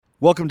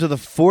Welcome to the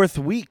fourth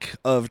week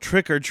of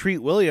Trick or Treat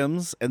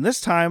Williams, and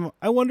this time,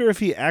 I wonder if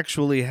he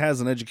actually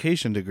has an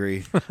education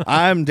degree.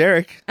 I'm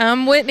Derek.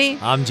 I'm Whitney.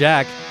 I'm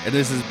Jack. And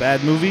this is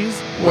Bad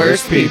Movies,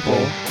 Worst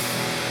People.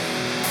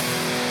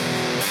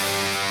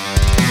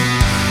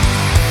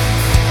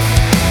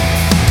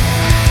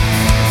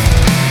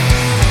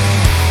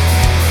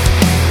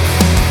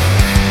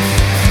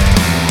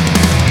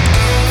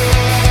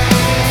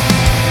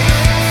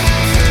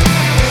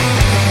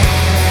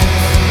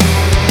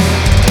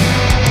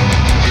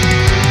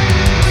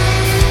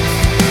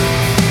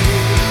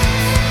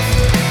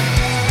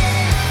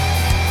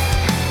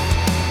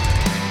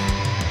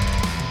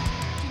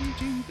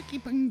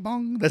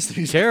 That's the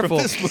music Careful.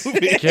 from this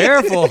movie.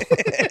 Careful.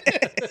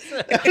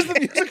 That's the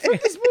music from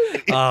this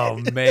movie.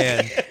 Oh,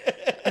 man.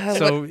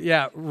 So,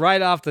 yeah,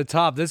 right off the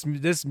top, this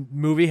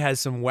movie has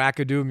some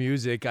wackadoo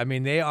music. I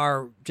mean, they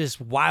are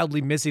just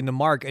wildly missing the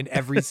mark in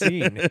every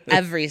scene.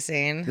 Every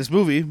scene. This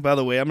movie, by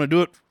the way, I'm going to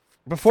do it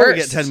before we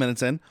get First. 10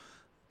 minutes in.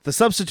 The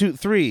Substitute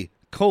 3,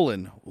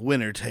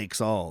 winner takes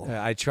all.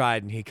 I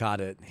tried, and he caught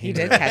it. He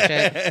did catch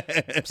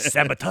it.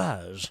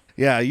 Sabotage.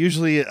 Yeah,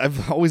 usually I'm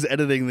always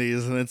editing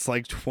these, and it's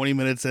like 20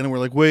 minutes in, and we're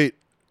like, wait,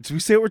 did we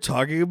say what we're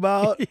talking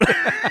about?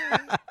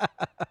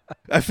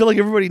 I feel like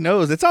everybody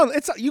knows. It's on.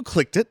 You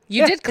clicked it.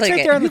 You did click it's right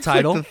it. there on the You clicked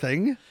title. the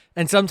thing.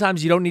 And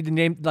sometimes you don't need to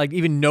name, like,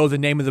 even know the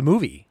name of the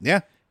movie.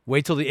 Yeah.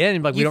 Wait till the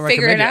end, like, we You don't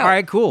figure recommend it it. out. All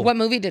right, cool. What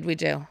movie did we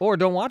do? Or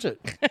don't watch it.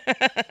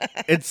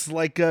 It's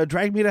like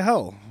Drag Me to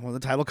Hell, when the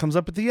title comes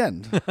up at the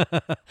end.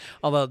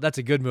 Although, that's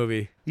a good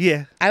movie.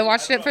 Yeah. I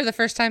watched it for the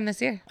first time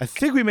this year. I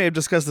think we may have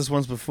discussed this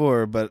once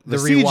before, but the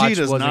The CG rewatch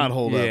does wasn't- not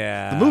hold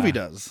yeah. up. The movie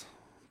does.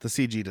 The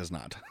CG does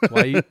not.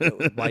 Why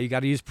you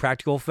got to use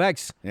practical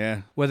effects.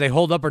 Yeah. Whether they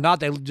hold up or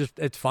not,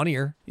 it's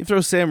funnier. You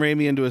throw Sam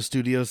Raimi into a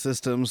studio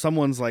system,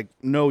 someone's like,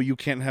 no, you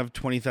can't have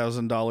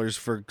 $20,000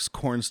 for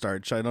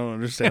cornstarch. I don't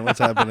understand what's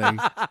happening.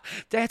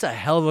 That's a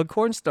hell of a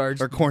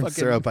cornstarch. Or corn Fucking-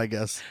 syrup, I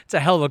guess. It's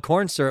a hell of a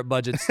corn syrup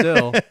budget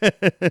still.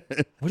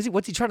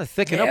 What's he trying to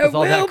thicken up There with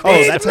all that will corn? Oh,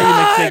 be that's how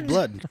you make fake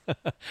blood.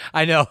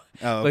 I know.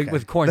 Oh, Like okay.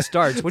 with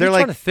cornstarch. What are They're you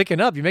like- trying to thicken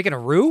up? You making a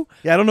roux?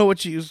 Yeah, I don't know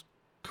what you use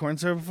corn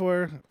syrup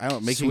for. I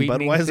don't making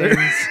Sweetening Budweiser.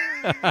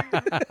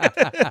 things.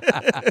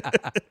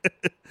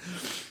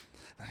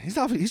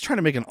 He's trying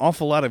to make an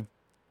awful lot of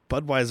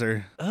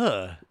Budweiser.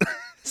 Ugh.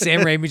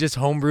 Sam Raimi just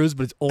homebrews,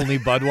 but it's only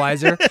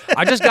Budweiser.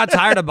 I just got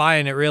tired of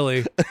buying it,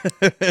 really.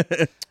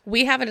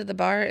 We have it at the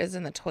bar. Is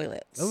in the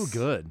toilets. Oh,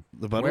 good.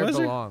 The Where it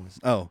Budweiser? belongs.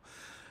 Oh.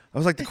 I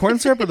was like, the corn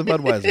syrup or the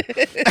Budweiser?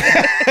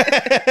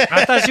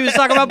 I thought she was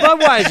talking about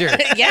Budweiser.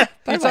 Yeah, You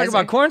Budweiser. talking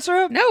about corn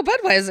syrup? No,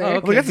 Budweiser. Oh,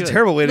 okay. Well, that's a good.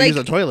 terrible way to Like, use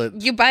a toilet.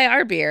 You buy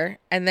our beer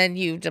and then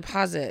you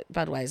deposit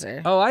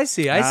Budweiser. Oh, I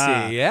see.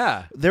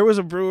 Yeah. There was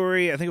a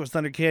brewery, I think it was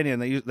Thunder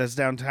Canyon, that's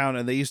downtown,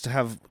 and they used to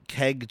have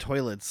keg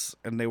toilets,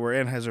 and they were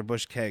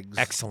Anheuser-Busch kegs.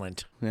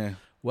 Excellent. Yeah,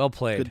 Well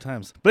played. good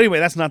times. But anyway,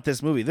 that's not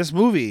this movie. This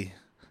movie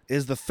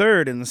is the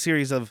third in the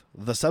series of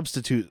The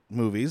Substitute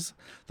movies.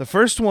 The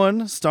first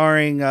one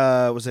starring,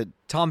 was it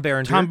Tom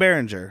Berenger. Tom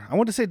Berenger? I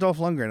want to say Dolph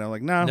Lundgren. I'm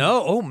like, no.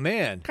 No? Oh,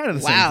 man. Kind of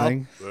the Wow.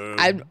 same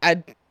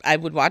thing. I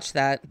would watch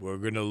that. We're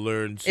going to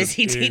learn some Is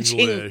he teaching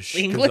English?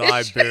 'Cause English?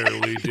 I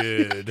barely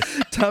did.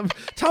 Tom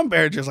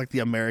Berenger's like the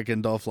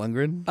American Dolph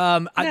Lundgren.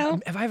 No.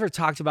 Have I ever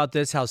talked about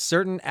this? How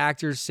certain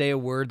actors say a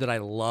word that I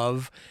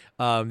love.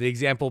 The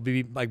example would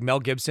be like Mel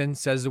Gibson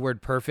says the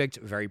word perfect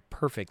very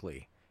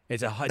perfectly.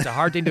 It's a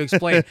hard thing to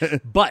explain.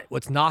 But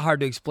what's not hard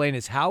to explain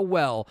is how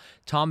well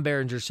Tom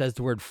Berenger says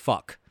the word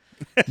fuck.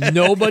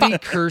 Nobody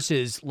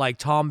curses like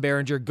Tom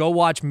Berenger. Go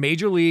watch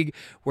Major League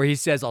where he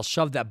says, I'll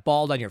shove that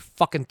ball down your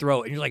fucking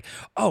throat. And you're like,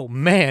 oh,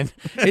 man.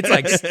 It's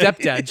like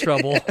stepdad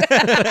trouble.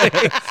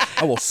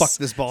 I will fuck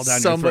this ball down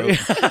Somebody- your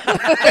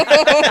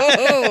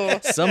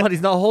throat.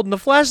 Somebody's not holding the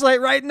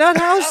flashlight right in that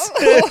house.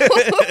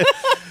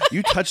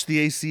 You touched the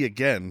AC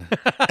again.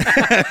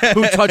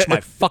 Who touched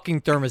my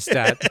fucking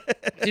thermostat?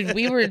 Dude,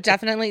 we were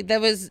definitely,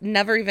 that was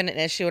never even an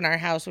issue in our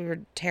house. We were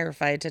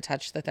terrified to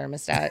touch the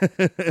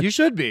thermostat. You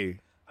should be.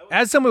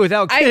 As somebody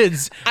without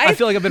kids, I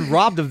feel like I've been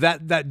robbed of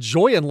that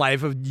joy in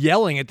life of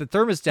yelling at the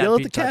thermostat Yell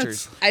at the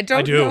touchers. cats. I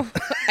don't do. know.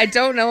 I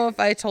don't know if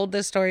I told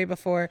this story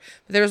before,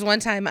 but there was one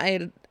time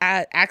I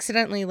had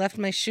accidentally left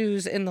my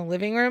shoes in the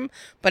living room,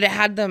 but it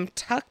had them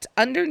tucked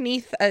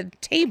underneath a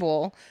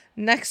table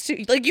next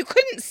to, like, you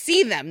couldn't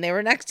see them. They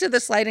were next to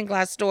the sliding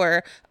glass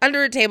door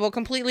under a table,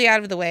 completely out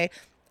of the way.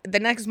 The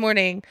next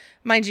morning,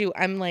 mind you,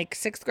 I'm like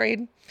 6th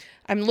grade.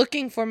 I'm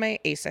looking for my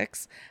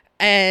Asics.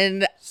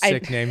 And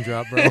Sick name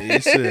drop, bro.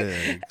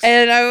 Basics.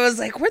 and I was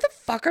like, where the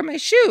fuck are my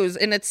shoes?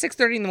 And it's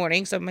 6:30 in the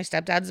morning, so my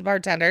stepdad's a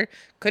bartender.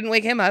 Couldn't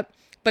wake him up.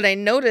 But I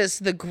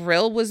noticed the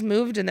grill was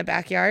moved in the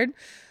backyard.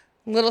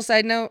 Little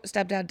side note,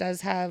 stepdad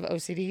does have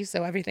OCD,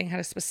 so everything had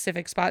a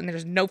specific spot, and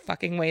there's no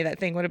fucking way that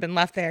thing would have been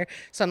left there.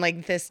 So I'm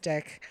like, this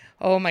dick.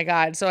 Oh my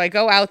God. So I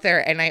go out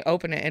there and I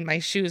open it, and my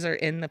shoes are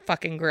in the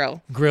fucking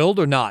grill. Grilled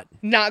or not?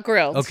 Not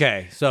grilled.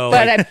 Okay, so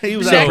But like, He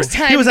was next out of-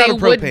 time he was they out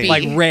of would propane. be.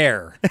 like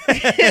rare.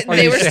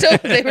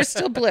 they were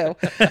still blue.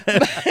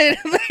 But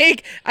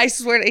like, I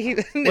swear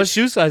to What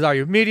shoe size are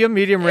you? Medium,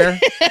 medium rare.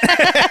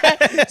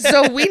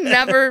 So we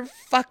never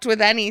fucked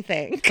with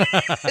anything.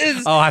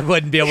 Oh, I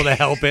wouldn't be able to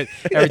help it.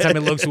 Every time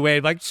it looks away,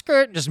 I'm like,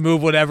 skirt, just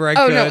move whatever I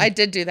could. Oh, no, I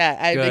did do that.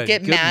 I would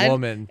get Good mad.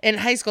 woman. In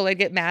high school, I'd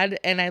get mad,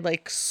 and I'd,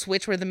 like,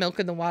 switch where the milk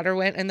and the water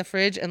went in the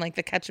fridge and, like,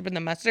 the ketchup and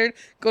the mustard.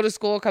 Go to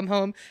school, come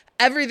home.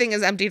 Everything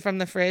is emptied from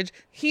the fridge.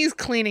 He's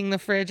cleaning the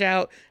fridge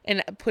out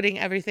and putting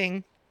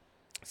everything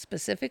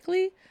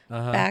specifically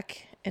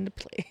back into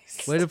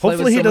place.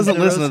 Hopefully he doesn't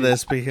listen to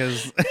this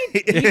because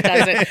He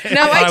doesn't.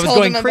 No, I I was told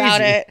going him about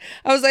crazy. it.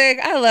 I was like,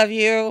 I love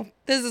you.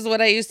 This is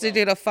what I used to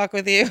do to fuck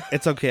with you.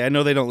 it's okay. I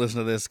know they don't listen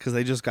to this because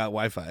they just got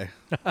Wi-Fi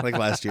like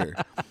last year.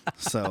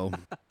 So,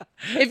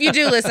 If you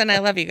do listen, I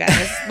love you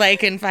guys.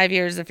 Like in 5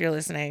 years, if you're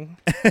listening.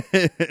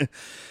 but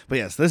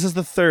yes, this is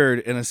the third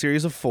in a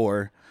series of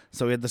 4.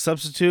 So we had The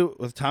Substitute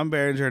with Tom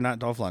Berenger, not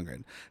Dolph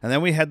Lundgren. And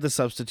then we had The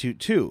Substitute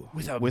 2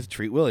 with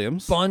Treat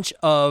Williams. Bunch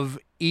of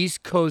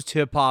East Coast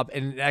hip hop,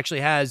 and it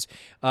actually has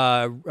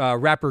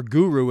rapper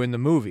Guru in the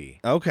movie.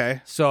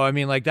 Okay. So I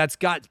mean, like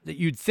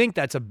you'd think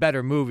that's a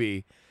better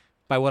movie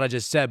by what I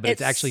just said, but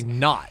it's actually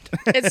not.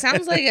 It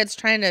sounds like it's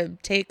trying to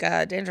take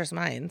Dangerous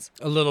Minds.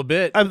 A little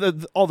bit.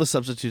 All the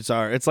substitutes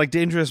are. It's like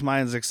Dangerous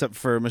Minds, except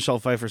for Michelle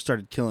Pfeiffer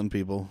started killing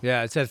people.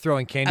 Yeah, instead of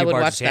throwing candy I would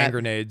bars watch and hand that.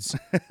 grenades.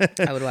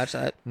 I would watch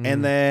that.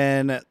 And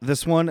then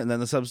this one, and then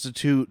The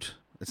Substitute.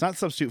 It's not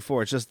Substitute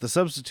 4. It's just The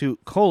Substitute :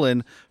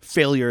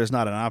 failure is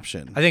not an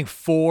option. I think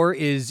 4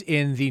 is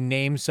in the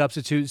name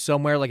substitute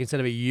somewhere. Like instead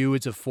of a U,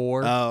 it's a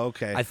 4. Oh,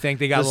 okay. I think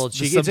they got a little The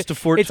cheeky.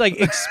 Substitute-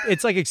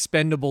 It's like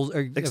Expendables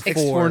or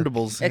 4.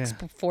 Expendables. Yeah.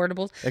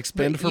 Exportables.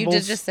 Expendables. You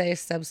did just say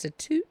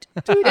substitute.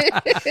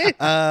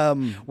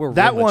 We're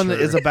That real one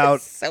mature. is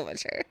about So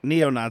mature.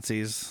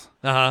 neo-Nazis.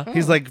 Uh-huh.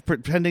 He's like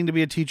pretending to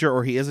be a teacher,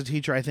 or he is a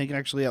teacher, I think,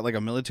 actually at like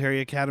a military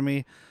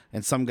academy,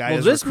 and some guy Well,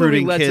 is this movie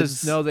recruiting lets kids.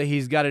 us know that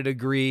he's got a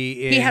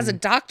degree in He has a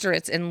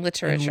doctorate in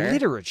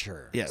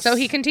literature. Yes. So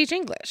he can teach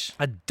English.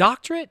 A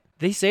doctorate?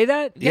 They say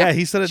that? Yeah,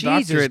 he said a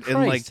Jesus doctorate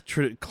in like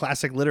Christ.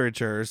 classic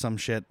literature or some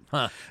shit.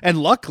 Huh.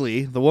 And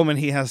luckily, the woman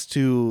he has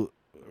to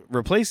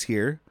replace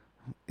here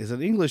is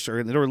an English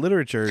or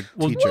literature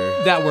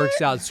teacher. That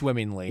works out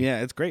swimmingly.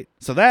 Yeah, it's great.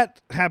 So that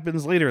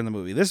happens later in the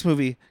movie. This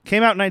movie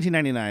came out in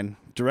 1999,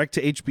 direct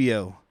to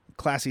HBO.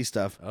 Classy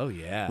stuff. Oh,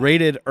 yeah.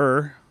 Rated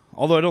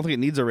although I don't think it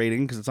needs a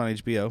rating because it's on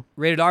HBO.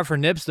 Rated R for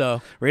nips,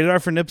 though. Rated R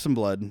for nips and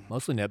blood.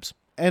 Mostly nips.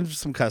 And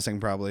some cussing,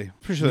 probably.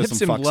 Pretty sure there's Nips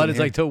some and fucks blood in is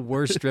here. like the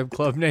worst strip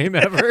club name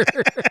ever.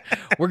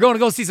 We're going to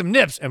go see some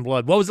nips and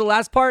blood. What was the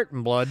last part?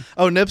 And blood.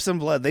 Oh, Nips and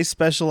Blood. They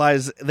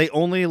specialize. They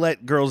only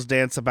let girls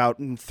dance about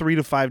 3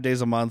 to 5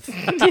 days a month.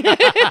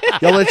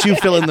 They'll let you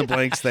fill in the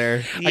blanks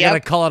there. I got to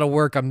call out of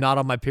work. I'm not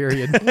on my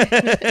period.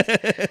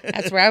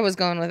 That's where I was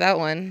going with that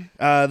one.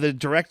 The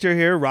director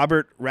here,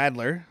 Robert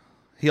Radler,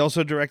 he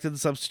also directed The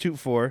Substitute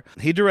 4.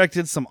 He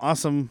directed some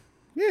awesome,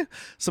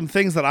 some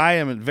things that I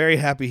am very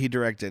happy he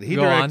directed. He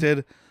Go on.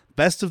 directed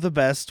Best of the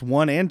Best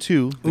 1 and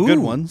 2, the good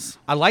Ooh. ones.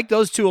 I like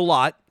those two a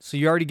lot, so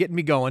you're already getting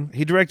me going.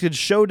 He directed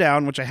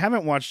Showdown, which I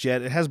haven't watched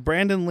yet. It has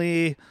Brandon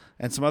Lee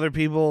and some other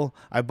people.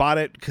 I bought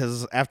it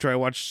because after I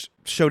watched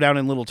Showdown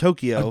in Little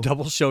Tokyo.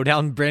 Double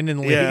showdown, Brandon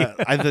Lee. Yeah,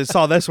 I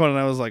saw this one and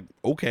I was like,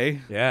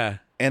 okay. Yeah.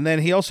 And then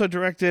he also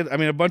directed,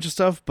 a bunch of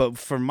stuff, but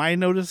for my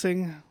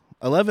noticing,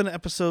 11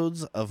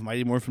 episodes of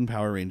Mighty Morphin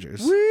Power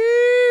Rangers.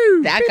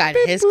 That got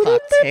his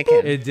clock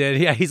ticking. It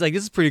did. Yeah, he's like,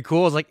 this is pretty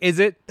cool. I was like, is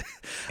it?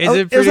 Is Oh,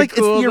 it pretty was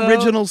cool? it's the though?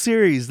 original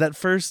series, that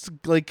first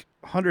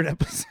 100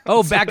 episodes.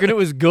 Oh, back when it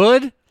was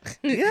good?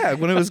 Yeah,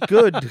 when it was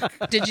good.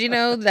 Did you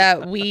know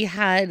that we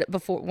had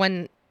before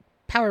when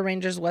Power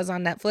Rangers was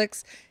on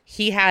Netflix,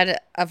 he had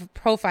a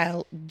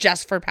profile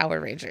just for Power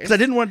Rangers. 'Cause I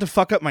didn't want to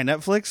fuck up my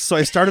Netflix, so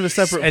I started a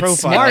separate It's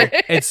profile.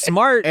 smart. It's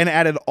smart. And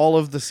added all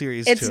of the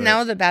series It's to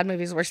now it. the Bad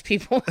Movies Worst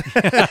People.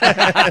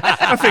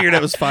 I figured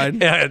it was fine.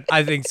 Yeah,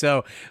 I think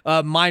so.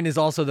 Mine is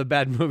also the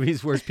bad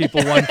movies, worst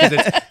people one, because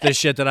it's the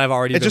shit that I've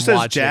already It been just says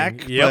watching.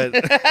 Jack, Yep.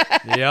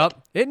 but Yep.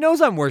 It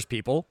knows I'm worst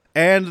people.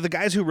 and the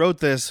guys who wrote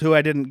this, who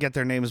I didn't get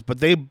their names, but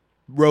they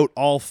wrote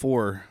all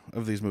 4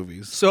 of these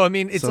movies. So I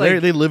mean, it's So like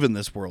they live in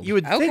this world. you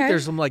would think Okay.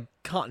 there's some like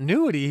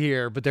continuity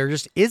here, but there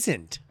just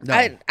isn't.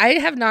 No. I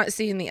have not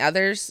seen the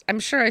others. I'm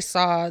sure I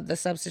saw The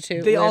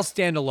Substitute. They all with-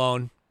 stand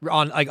alone.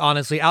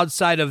 Honestly,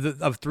 outside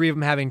of 3 of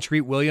them having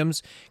Treat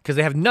Williams, because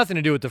they have nothing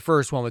to do with the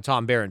first one with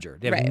Tom Berenger.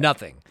 They have Right.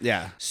 nothing.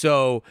 yeah.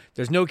 So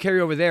there's no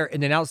carryover there.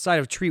 And then outside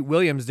of Treat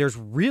Williams, there's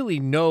really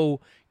no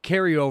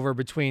carryover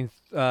between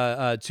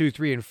 2,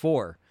 3, and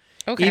 4.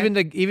 Okay.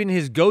 Even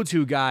his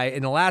go-to guy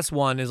in the last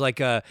one is like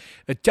a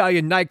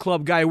Italian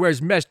nightclub guy who wears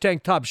mesh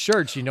tank top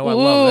shirts. You know, I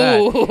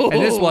love that.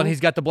 And this one, he's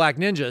got the Black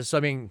Ninja. So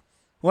I mean,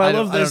 Well, I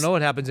don't- love I this. don't know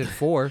what happens in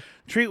 4.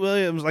 Treat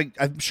Williams, like,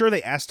 I'm sure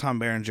they asked Tom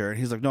Berenger, and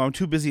he's like, no, I'm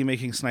too busy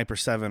making Sniper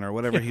 7 or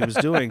whatever he was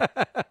doing.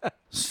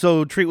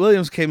 So Treat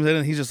Williams came in,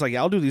 and he's just like,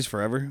 yeah, I'll do these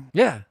forever.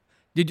 Yeah.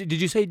 Did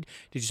you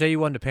say you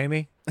wanted to pay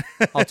me?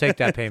 I'll take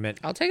that payment.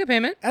 I'll take a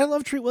payment. And I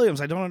love Treat Williams.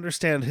 I don't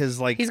understand his,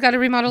 like, He's got to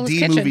remodel his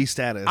D-movie kitchen.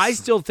 status. I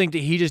still think that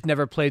he just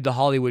never played the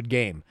Hollywood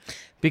game,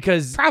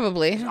 because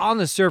Probably. on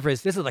the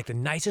surface, this is like the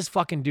nicest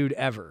fucking dude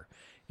ever.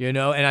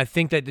 And I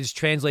think that this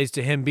translates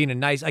to him being a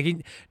nice.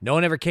 No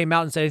one ever came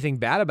out and said anything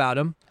bad about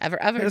him. Ever.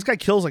 Yeah, this guy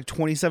kills like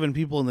 27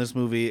 people in this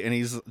movie, and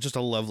he's just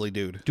a lovely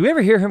dude. Do we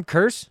ever hear him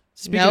curse?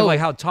 Speaking No. of like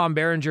how Tom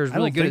Berenger is I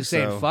really don't good think at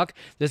saying so. fuck,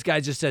 this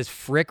guy just says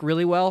frick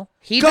really well.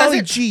 He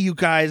Golly doesn't. gee, you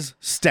guys,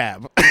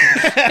 stab.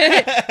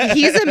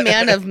 He's a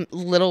man of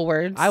little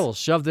words. I will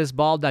shove this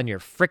ball down your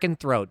frickin'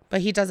 throat.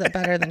 But he does it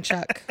better than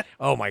Chuck.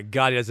 Oh my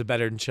God, he does it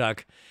better than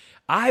Chuck.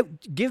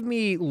 Give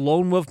me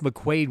Lone Wolf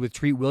McQuaid with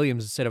Treat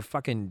Williams instead of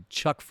fucking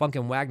Chuck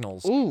Funkin'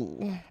 Wagnalls.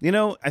 Ooh.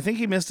 I think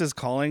he missed his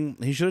calling.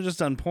 He should have just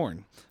done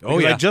porn. Oh,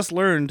 Because yeah. I just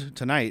learned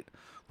tonight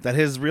that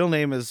his real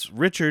name is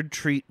Richard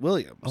Treat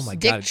Williams. Oh my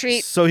Dick God.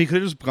 Treat. So he could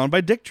have just gone by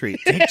Dick Treat.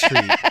 Dick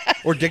Treat.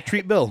 Or Dick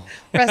Treat Bill.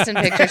 Rest in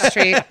Pictures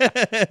Treat.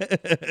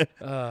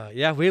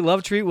 Yeah, we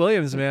love Treat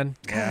Williams, man.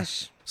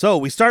 Gosh. So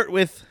we start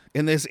with,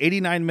 in this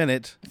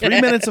 89-minute,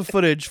 3 minutes of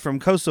footage from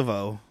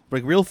Kosovo,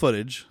 like real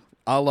footage,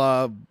 a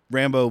la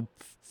Rambo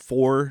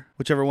 4,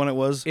 whichever one it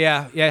was.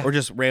 Yeah. Or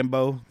just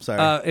Rambo.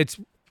 Sorry. It's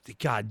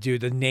God,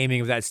 dude, the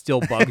naming of that still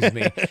bugs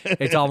me.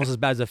 It's almost as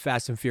bad as the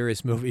Fast and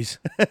Furious movies.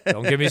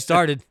 Don't get me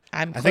started.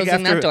 I'm I think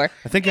closing after that door.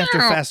 I think after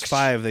Fast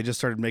 5, they just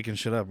started making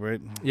shit up, right?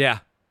 Yeah.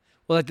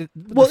 Well,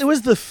 Well, it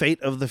was the Fate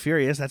of the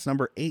Furious. That's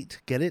number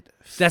 8. Get it?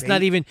 that's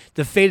not Fate. even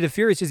the Fate of the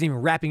Furious isn't even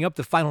wrapping up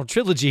the final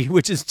trilogy,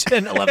 which is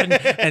 10, 11,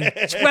 and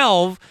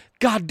 12.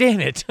 God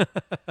damn it.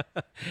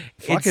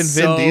 Fucking It's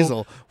Vin so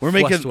Diesel. We're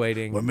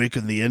frustrating.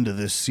 making the end of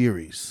this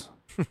series.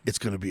 It's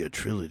going to be a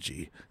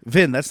trilogy.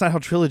 Vin, that's not how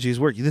trilogies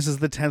work. This is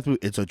the 10th movie.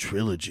 It's a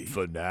trilogy.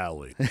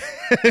 Finale.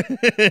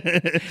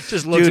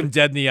 Just looks him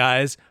dead in the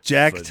eyes.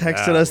 Jack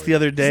texted us the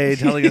other day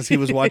telling us he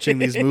was watching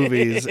these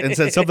movies and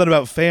said something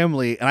about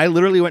family. And I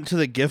literally went to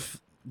the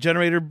GIF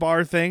generator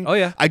bar thing. Oh,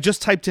 yeah. I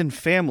just typed in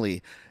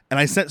family. And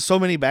I sent so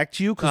many back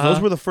to you because those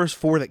were the first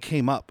 4 that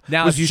came up.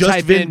 Now, it was if you just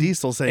type Vin in,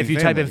 Diesel saying if you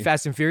family. type in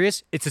Fast and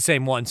Furious, it's the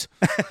same ones.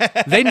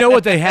 They know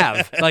what they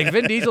have. Like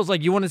Vin Diesel's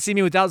like, you want to see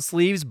me without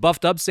sleeves,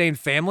 buffed up, saying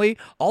family?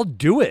 I'll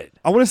do it.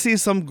 I want to see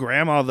some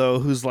grandma, though,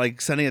 who's like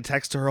sending a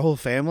text to her whole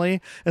family.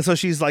 And so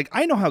she's like,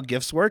 I know how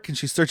gifts work. And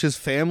she searches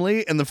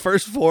family. And the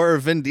first 4 are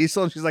Vin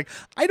Diesel. And she's like,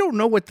 I don't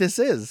know what this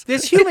is.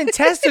 This human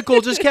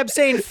testicle just kept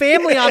saying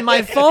family on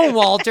my phone,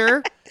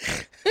 Walter.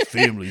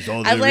 Family's all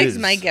I there liked is.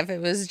 my GIF. It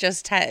was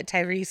just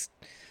Tyrese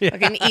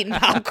fucking eating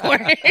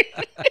popcorn.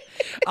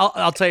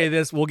 I'll tell you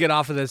this. We'll get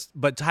off of this,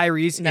 but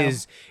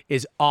Tyrese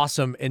is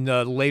awesome in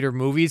the later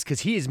movies because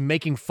he is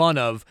making fun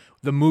of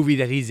the movie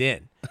that he's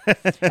in.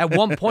 At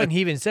one point, he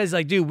even says,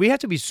 like, dude, we have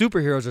to be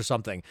superheroes or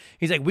something.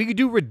 He's like, we could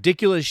do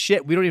ridiculous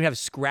shit. We don't even have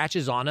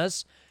scratches on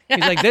us.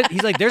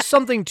 He's like, there's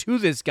something to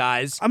this,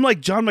 guys. I'm like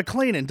John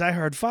McClane in Die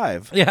Hard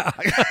 5. Yeah.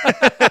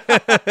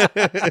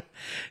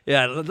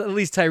 Yeah, at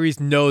least Tyrese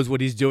knows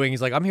what he's doing.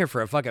 He's like, I'm here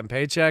for a fucking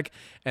paycheck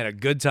and a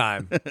good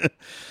time.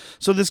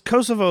 So this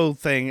Kosovo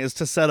thing is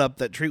to set up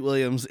that Treat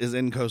Williams is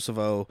in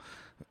Kosovo,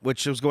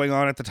 which was going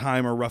on at the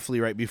time or roughly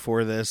right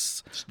before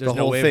this. There's the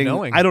no whole way of thing.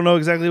 knowing. I don't know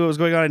exactly what was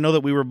going on. I know that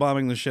we were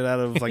bombing the shit out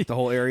of like the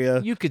whole area.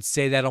 You could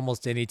say that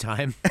almost any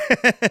time.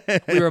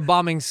 We were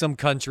bombing some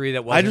country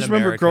that wasn't I just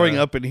remember America. growing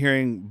up and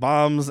hearing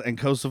bombs and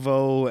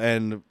Kosovo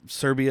and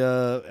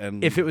Serbia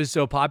and If it was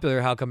so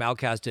popular, how come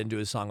Outkast didn't do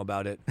a song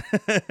about it?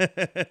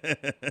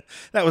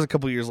 that was a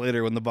couple years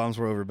later when the bombs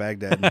were over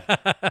Baghdad.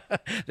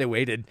 They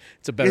waited.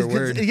 It's a better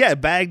word. Yeah,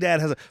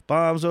 Baghdad has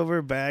bombs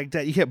over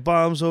Baghdad. You get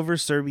bombs over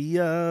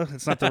Serbia.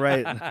 It's not the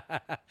right.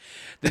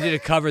 They did a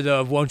cover,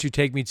 though, of Won't You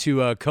Take Me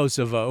to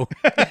Kosovo.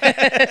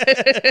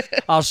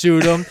 I'll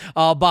shoot them,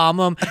 I'll bomb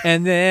them,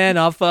 and then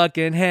I'll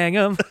fucking hang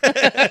them.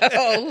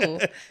 Oh,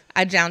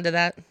 I down to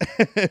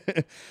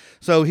that.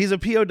 So he's a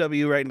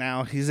POW right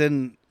now. He's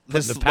in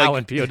this The POW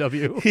and like,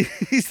 POW.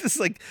 he's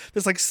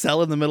this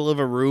cell in the middle of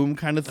a room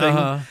kind of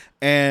thing,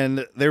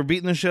 and they're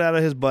beating the shit out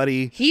of his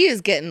buddy. He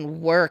is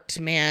getting worked,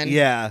 man.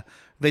 Yeah,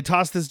 they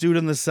toss this dude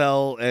in the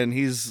cell, and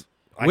he's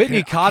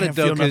Whitney caught it,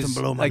 though, because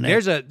because like,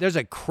 there's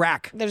a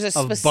crack. There's a of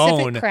specific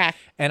bone, crack.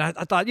 And I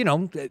thought,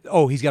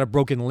 he's got a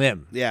broken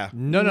limb. Yeah.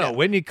 No.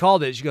 Whitney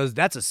called it. She goes,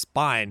 that's a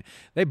spine.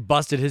 They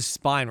busted his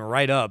spine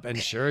right up. And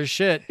sure as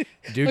shit,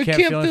 dude I can't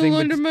can't feel feel anything.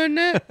 under my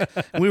neck.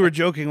 We were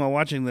joking while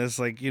watching this,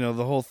 like, the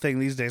whole thing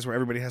these days where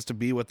everybody has to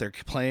be what they're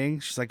playing.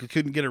 She's like, we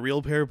couldn't get a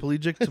real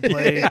paraplegic to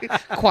play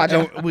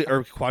Quadra.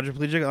 or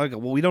quadriplegic. I'm like,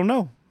 well, we don't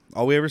know.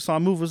 All we ever saw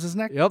move was his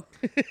neck Yep,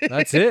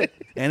 that's it.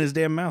 and his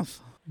damn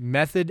mouth.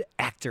 Method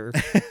actor.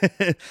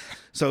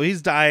 So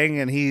he's dying,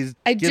 and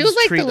I do gives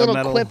like Treat the a little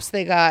medal. quips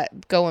they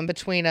got going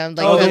between them.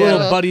 Like Oh, the the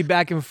little buddy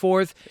back and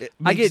forth.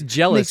 I get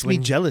jealous Makes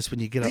me jealous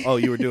when you get a, oh,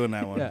 you were doing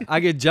that one. Yeah, I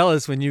get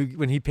jealous when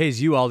he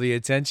pays you all the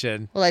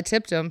attention. Well, I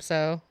tipped him,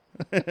 so.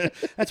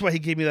 That's why he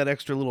gave me that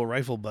extra little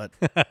rifle butt.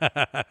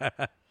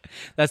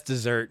 That's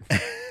dessert.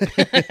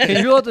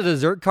 Can you roll out the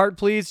dessert cart,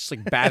 please? Just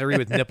like battery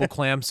with nipple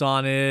clamps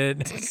on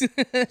it.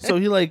 So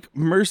he like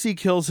mercy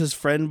kills his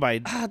friend by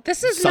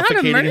This is not a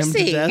suffocating him to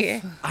mercy.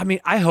 death. I mean,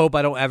 I hope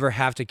I don't ever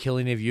have to kill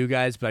any of you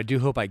guys, but I do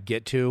hope I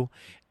get to.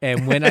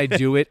 And when I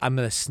do it, I'm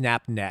going to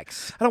snap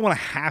necks. I don't want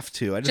to have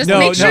to. I just Just No,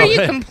 make sure no.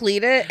 you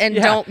complete it and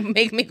Yeah. don't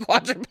make me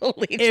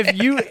quadriplegic.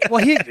 If you,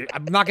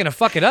 I'm not going to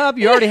fuck it up.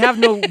 You already have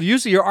no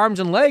use of your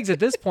arms and legs at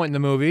this point in the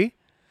movie.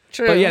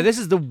 True. But yeah, this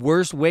is the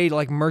worst way to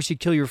like mercy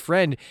kill your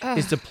friend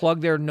is to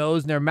plug their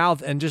nose in their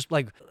mouth and just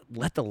like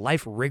let the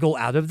life wriggle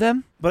out of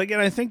them. But again,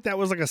 I think that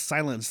was like a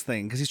silence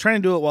thing because he's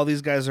trying to do it while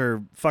these guys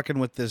are fucking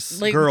with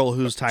this Like, girl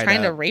who's tied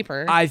trying to up. rape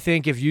her. I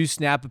think if you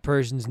snap a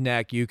person's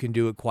neck, you can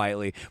do it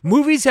quietly.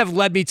 Movies have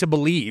led me to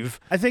believe,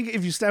 I think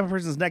if you stab a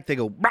person's neck, they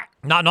go. "Bah!"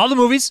 not in all the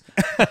movies.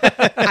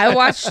 I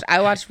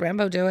watched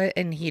Rambo do it,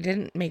 and he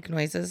didn't make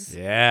noises.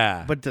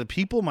 Yeah. But the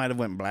people might have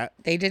went black.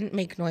 They didn't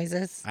make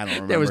noises. I don't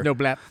remember. There was no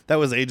blap. That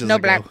was ages No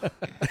ago.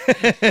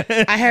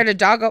 black. I heard a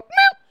dog go,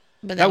 meow,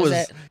 but that was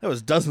it. That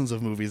was dozens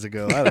of movies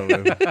ago. I don't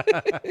know.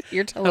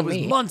 You're That telling was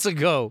me. months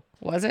ago.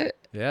 Was it?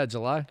 Yeah,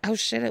 July. Oh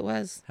shit! It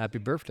was. Happy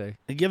birthday.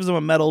 He gives him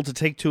a medal to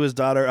take to his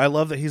daughter. I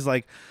love that he's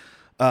like,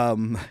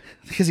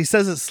 because he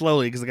says it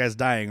slowly because the guy's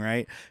dying,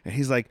 right? And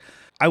he's like,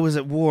 I was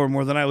at war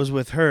more than I was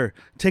with her.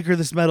 Take her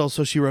this medal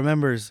so she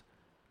remembers.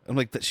 I'm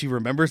like, that she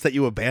remembers that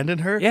you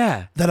abandoned her?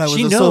 Yeah. That I was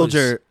she a knows.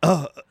 soldier.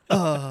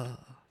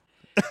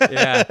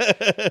 Yeah.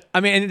 I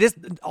mean,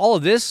 and all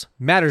of this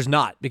matters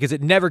not because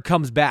it never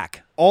comes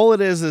back. All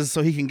it is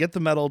so he can get the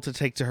medal to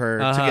take to her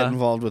to Uh-huh. get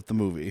involved with the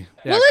movie.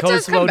 Yeah, Well, it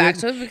does come back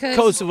didn't- to it because-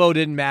 Kosovo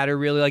didn't matter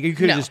really. Like you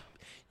could have No.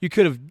 you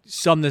could have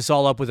summed this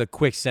all up with a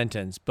quick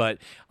sentence, but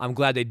I'm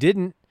glad they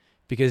didn't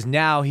because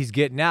now he's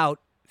getting out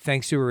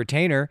thanks to a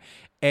retainer,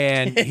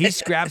 and he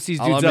scraps these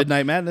All dudes on up.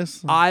 Midnight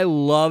Madness. I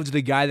loved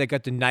the guy that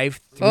got the knife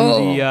through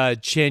Oh. the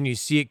chin. You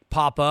see it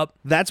pop up.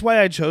 That's why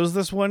I chose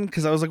this one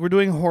because I was like, we're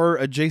doing horror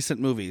adjacent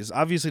movies.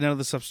 Obviously, none of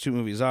the substitute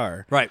movies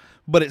are. Right.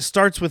 But it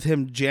starts with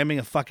him jamming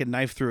a fucking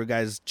knife through a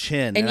guy's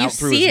chin And you out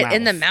through see his it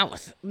in the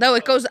mouth. No,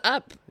 it goes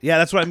up. Yeah,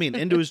 that's what I mean.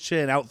 Into his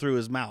chin, out through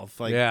his mouth.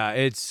 Like, Yeah,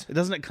 it's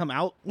doesn't it come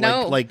out?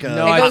 No, like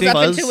No, it I goes think- up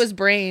fuzz? into his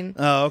brain.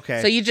 Oh,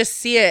 okay. So you just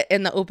see it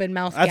in the open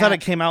mouth. I thought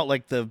gap. it came out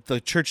like the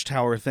church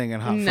tower thing in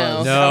Hot No.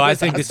 Fuzz. no. That I was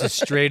think this is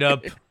straight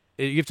up.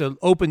 You have to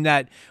open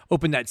that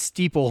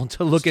steeple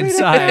to look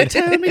inside.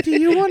 Tell me, do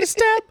you want to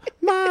stab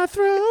my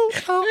throat?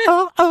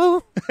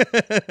 Oh.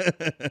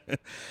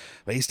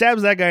 But he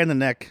stabs that guy in the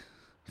neck,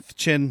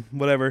 chin,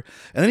 whatever,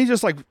 and then he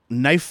just like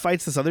knife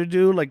fights this other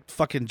dude, like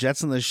fucking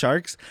Jets and the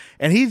Sharks,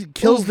 and he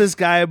kills this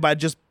guy by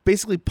just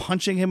basically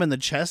punching him in the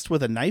chest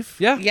with a knife.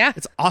 Yeah, Yeah.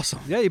 It's awesome.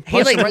 yeah. You He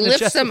punch like him right in the lifts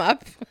chest. him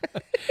up.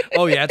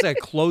 Oh yeah, it's like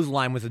a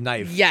clothesline with a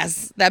knife.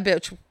 Yes, that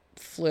bitch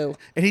flew.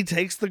 And he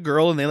takes the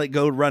girl and they like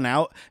go run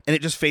out, and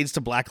it just fades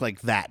to black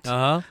like that.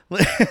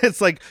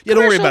 It's like, yeah,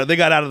 don't worry Commercial. about it. They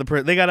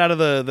got out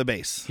of the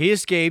base. He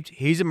escaped.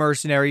 He's a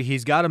mercenary.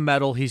 He's got a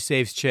medal. He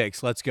saves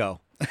chicks. Let's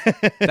go.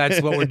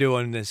 That's what we're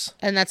doing in this.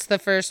 And that's the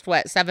first,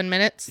 7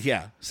 minutes?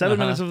 Yeah, 7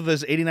 minutes of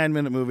this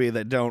 89-minute movie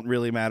that don't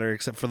really matter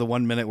except for the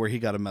 1 minute where he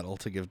got a medal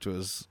to give to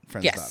his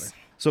friend's Yes. daughter.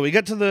 So we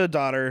get to the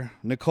daughter,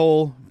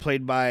 Nicole,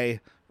 played by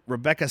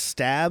Rebecca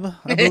Stab,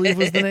 I believe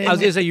was the name. I was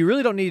gonna say you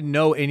really don't need to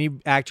know any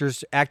actor or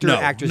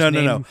actress no.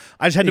 name.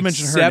 I just had to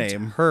mention her except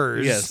name.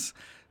 Hers. Yes.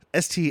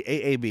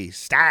 Staab.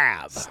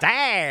 Stab.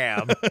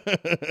 Stab.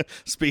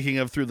 Speaking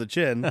of through the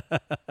chin.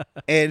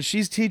 And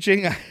she's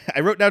teaching,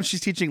 I wrote down she's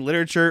teaching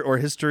literature or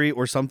history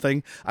or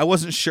something. I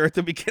wasn't sure at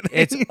the beginning.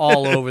 It's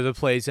all over the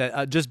place,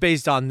 just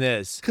based on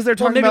this. 'Cause they're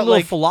talking maybe about, a little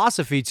like-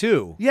 philosophy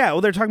too. Yeah, well,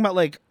 they're talking about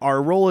like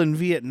our role in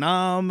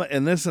Vietnam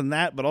and this and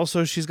that, but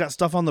also she's got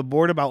stuff on the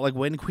board about like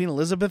when Queen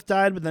Elizabeth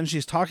died, but then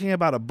she's talking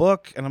about a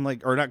book, and I'm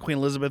like, or not Queen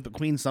Elizabeth, but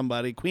Queen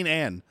somebody, Queen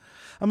Anne.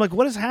 I'm like,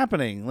 what is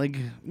happening? Like, I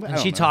And don't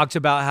she know. talks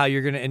about how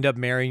you're going to end up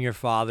marrying your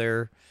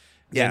father.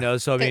 Yeah. You know,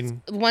 so I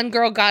mean, One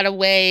girl got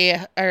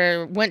away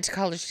or went to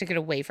college to get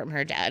away from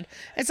her dad.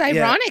 It's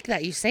ironic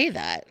that you say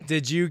that.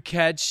 did you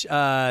catch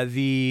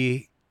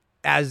the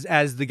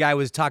as the guy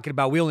was talking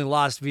about? We only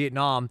lost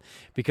Vietnam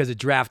because of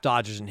draft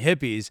dodgers and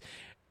hippies,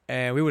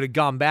 and we would have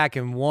gone back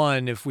and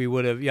won if we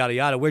would have yada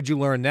yada. Where'd you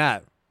learn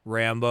that,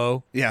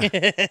 Rambo? Yeah.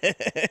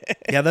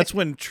 Yeah, that's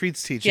when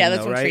Treat's teaching, Yeah,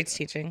 that's though, what right? Treat's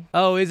teaching.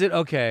 Oh, is it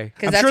okay?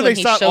 Because I'm that's sure when they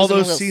he shot shows all them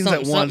a those little scenes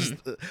at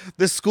something, once.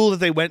 This school that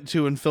they went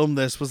to and filmed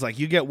this was like,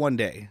 you get one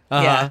day.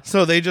 Yeah.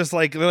 So they just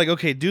like, they're like,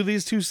 okay, do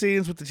these 2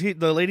 scenes with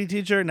the lady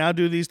teacher. Now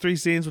do these 3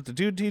 scenes with the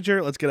dude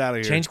teacher. Let's get out of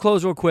here. Change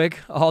clothes real quick.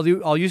 All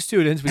you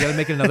students, we got to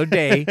make it another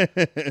day.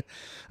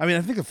 I mean,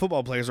 I think the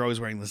football players are always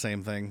wearing the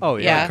same thing. Oh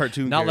yeah, Yeah.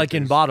 Cartoon not like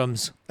in characters.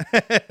 bottoms.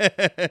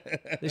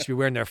 They should be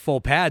wearing their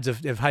full pads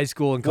if high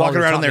school and college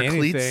Walking around in taught their me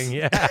cleats thing.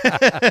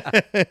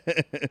 Yeah.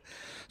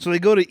 So they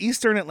go to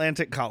Eastern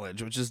Atlantic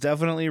College, which is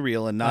definitely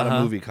real and not a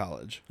movie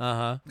college.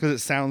 Because it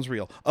sounds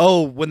real.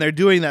 Oh, when they're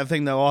doing that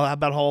thing, though, all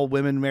about how all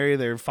women marry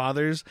their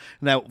fathers,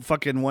 and that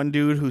fucking one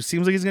dude who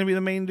seems like he's going to be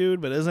the main dude,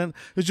 but isn't,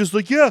 it's just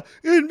like, yeah,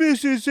 in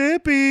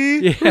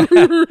Mississippi. Yeah.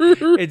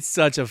 It's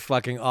such a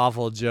fucking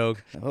awful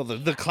joke. Well,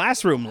 the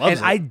classroom loves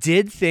And it. I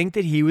did think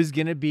that he was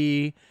going to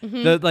be,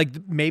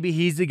 maybe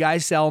he's the guy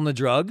selling the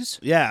drugs.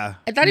 Yeah.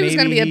 I thought he was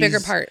going to Maybe be a bigger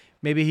he's- part.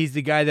 Maybe he's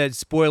the guy that,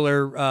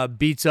 spoiler,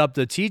 beats up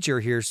the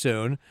teacher here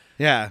soon.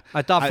 Yeah.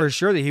 I thought for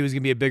sure that he was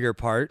going to be a bigger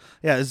part.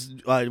 Yeah, it's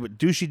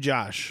douchey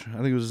Josh. I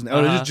think it was, it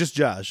was just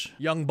Josh.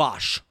 Young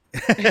Bosch.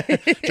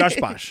 Josh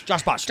Bosch.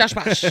 Josh Bosch. Josh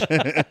Bosch.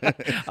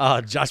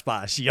 Josh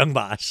Bosch. Young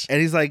Bosch.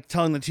 And he's like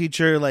telling the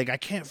teacher, like, I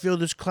can't feel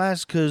this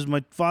class because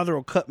my father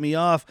will cut me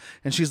off.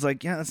 And she's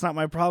like, yeah, that's not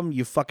my problem,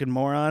 you fucking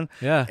moron.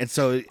 Yeah. And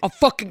so I'll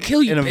fucking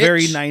kill you, in a bitch.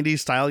 very 90s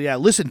style, yeah,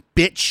 listen,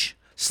 bitch.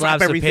 Slap Slaps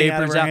the everything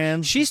out of papers her out.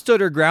 hands. She stood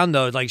her ground,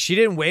 though. Like, she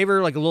didn't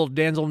waver like a little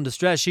damsel in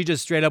distress. She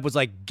just straight up was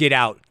like, get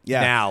out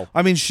now.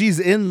 I mean, she's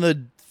in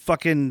the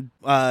fucking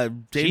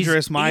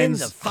Dangerous in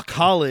Minds the fucking-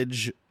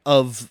 College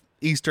of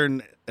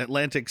Eastern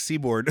Atlantic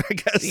Seaboard, I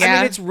guess. Yeah. I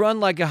mean, it's run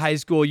like a high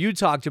school. You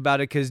talked about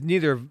it because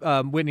neither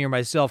Whitney or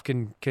myself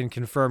can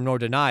confirm nor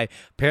deny.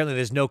 Apparently,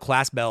 there's no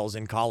class bells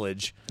in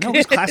college. No,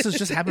 these classes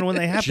just happen when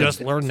they happen.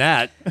 Just learn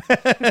that.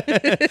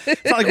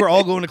 It's not like we're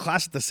all going to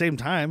class at the same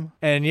time.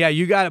 And yeah,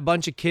 you got a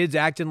bunch of kids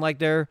acting like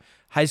they're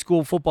high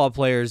school football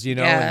players, you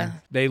know, Yeah. and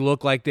they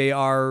look like they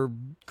are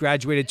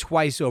graduated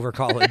twice over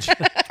college.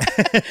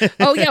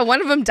 Oh, yeah.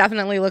 One of them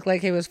definitely looked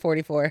like he was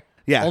 44.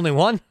 Yeah. Only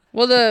one?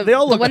 Well, They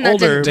all the look one that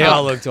older. didn't They talk.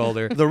 all looked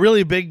older. The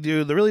really big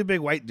dude, the really big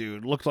white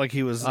dude, looked like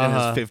he was in his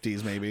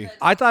 50s, maybe.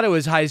 I thought it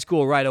was high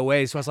school right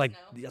away, so I was like,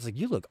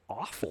 you look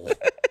awful.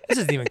 This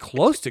isn't even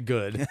close to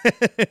good.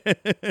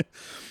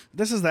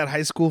 This is that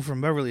high school from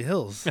Beverly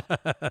Hills.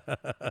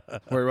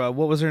 Where,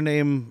 what was her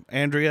name?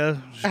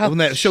 Andrea? When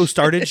that show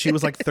started, she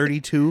was like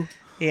 32.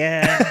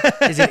 Yeah.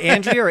 Is it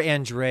Andrea or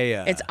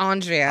Andrea? It's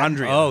Andrea.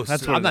 Andrea. Oh,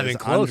 that's so what I'm it not is. even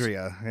close.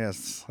 Andrea.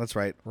 Yes, that's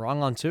right.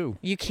 Wrong on two.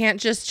 You can't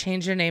just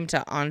change your name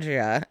to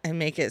Andrea and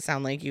make it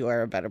sound like you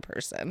are a better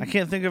person. I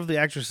can't think of the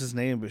actress's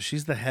name, but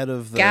she's the head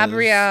of the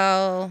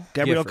Gabrielle.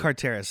 Gabrielle Gifford.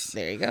 Carteris.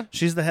 There you go.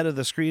 She's the head of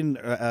the Screen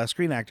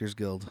Actors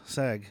Guild,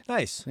 SAG.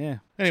 Nice. Yeah.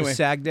 It's Anyway, a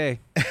SAG day.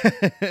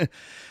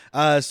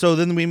 so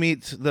then we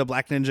meet the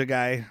Black Ninja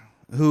guy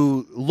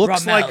who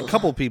looks Rommel. like a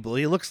couple people.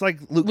 He looks like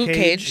Luke Luke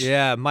Cage. Cage.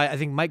 Yeah, I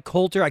think Mike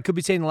Coulter. I could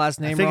be saying the last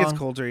name I think wrong. it's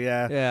Coulter.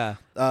 Yeah.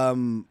 Yeah.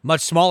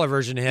 Much smaller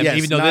version of him. Yes,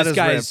 even though not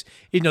this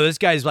as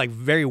guy's like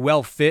very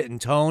well fit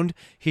and toned,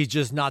 he's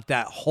just not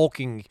that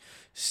hulking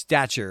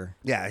stature.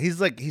 Yeah. He's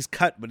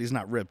cut, but he's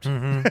not ripped.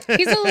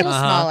 He's a little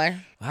smaller.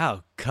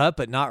 Wow, cut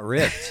but not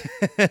ripped.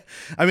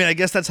 I mean, I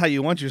guess that's how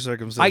you want your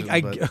circumcision.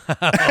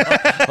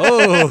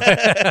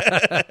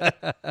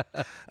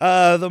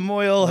 Oh, the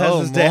Moyle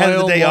has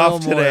the day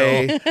off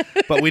today,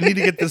 but we need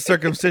to get this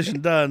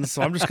circumcision done.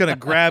 So I'm just gonna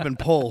grab and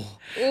pull.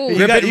 Ooh.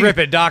 rip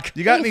it, Doc.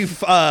 You got any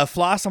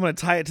floss? I'm gonna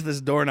tie it to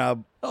this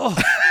doorknob.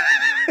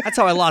 That's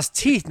how I lost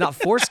teeth, not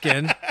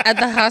foreskin. At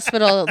the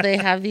hospital, they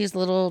have these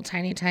little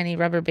tiny, tiny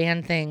rubber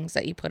band things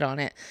that you put on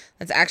it.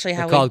 That's actually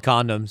how Called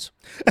condoms.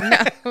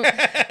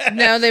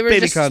 No, they were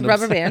Baby just condoms.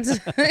 rubber bands.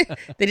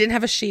 They didn't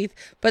have a sheath,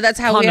 but that's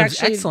how we Condoms,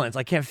 actually. excellent.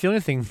 I can't feel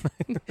anything.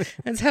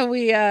 That's how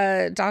we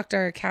docked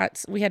our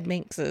cats. We had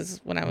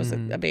minxes when I was a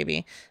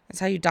baby. That's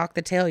how you dock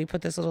the tail. You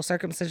put this little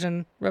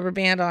circumcision rubber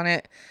band on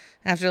it.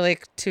 After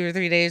like 2 or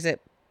 3 days,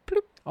 it bloop,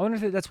 I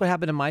wonder if that's what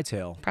happened to my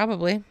tail.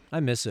 probably. I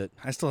miss it.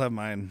 I still have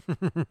mine.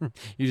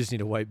 You just need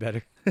to wipe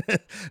better.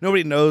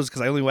 Nobody knows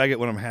because I only wag it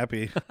when I'm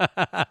happy.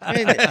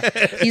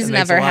 He's Makes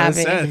never a lot of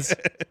happy. sense.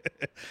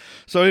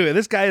 So anyway,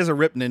 this guy is a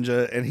rip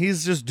ninja, and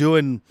he's just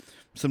doing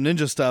some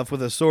ninja stuff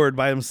with a sword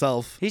by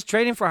himself. He's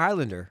training for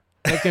Highlander.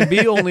 There can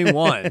be only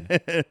one.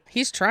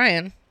 He's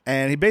trying.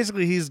 And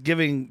he's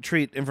giving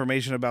Treat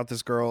information about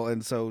this girl,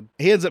 and so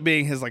he ends up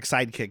being his like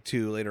sidekick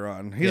too later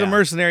on. He's a Yeah.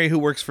 mercenary who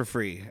works for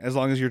free as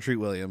long as you're Treat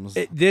Williams.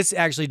 This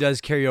actually does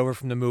carry over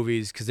from the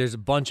movies because there's a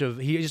bunch of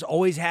he just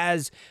always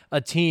has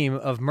a team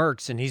of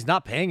mercs and he's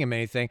not paying him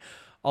anything.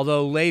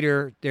 Although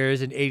later there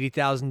is an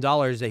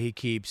 $80,000 that he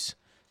keeps.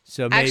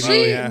 So maybe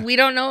Actually, we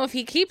don't know if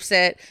he keeps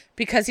it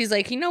because he's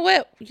like, you know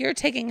what? You're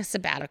taking a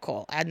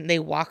sabbatical, and they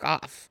walk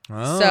off.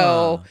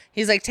 So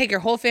he's like, take your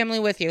whole family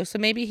with you. So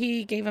maybe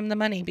he gave him the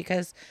money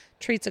because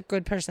Treat's a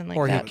good person like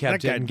or he that.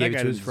 kept That guy- it and that gave it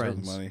guy to his deserves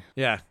friends. money.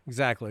 Yeah,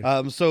 exactly.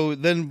 So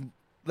then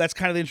that's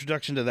kind of the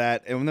introduction to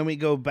that, and then we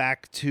go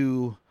back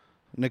to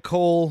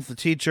Nicole, the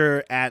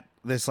teacher, at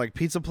this like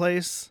pizza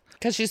place.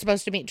 Because she's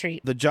supposed to meet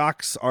Treat. The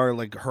jocks are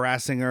like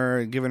harassing her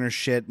and giving her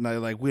shit, and they're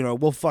like,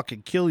 we'll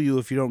fucking kill you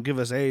if you don't give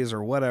us A's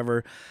or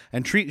whatever.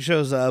 And Treat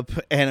shows up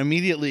and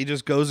immediately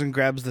just goes and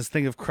grabs this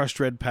thing of crushed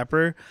red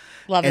pepper.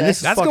 Love And this. this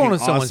is That's fucking going on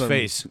someone's awesome.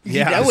 face.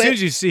 Yeah. know As soon it.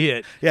 as you see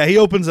it. Yeah, he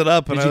opens it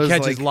up, and Did I you was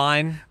catch like, his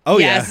line? "Oh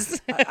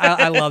yes. yeah."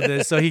 I love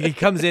this. So he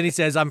comes in, he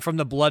says, I'm from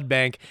the blood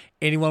bank,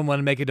 Anyone want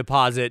to make a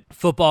deposit?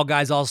 Football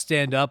guys all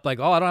stand up like,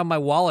 oh, I don't have my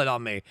wallet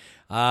on me.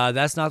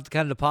 That's not the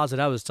kind of deposit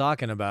I was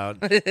talking about.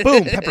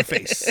 Boom, pepper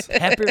face.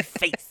 Pepper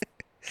face.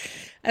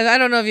 And I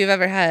don't know if you've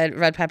ever had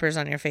red peppers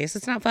on your face.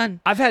 It's not fun.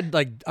 I've had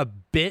like a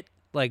bit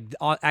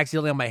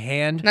accidentally on my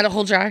hand. Not a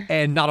whole jar.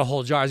 And not a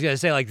whole jar. I was going to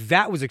say, like,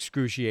 that was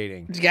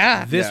excruciating.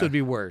 Yeah. This would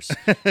be worse.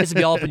 This would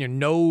be all up in your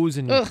nose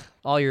and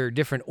all your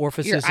different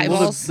orifices. Your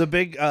eyeballs. The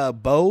big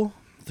Bo,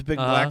 the big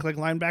black like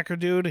linebacker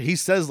dude, he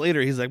says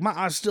later, he's like, my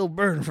eyes still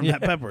burn from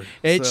that pepper.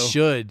 It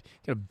should.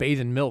 Gotta bathe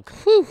in milk.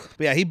 Whew.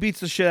 But yeah, he beats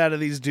the shit out of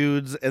these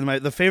dudes. And my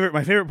favorite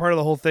part of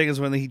the whole thing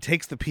is when he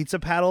takes the pizza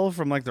paddle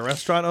from like the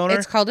restaurant owner.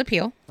 It's called a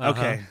peel.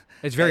 Okay.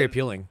 It's very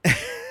appealing.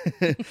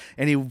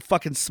 And he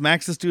fucking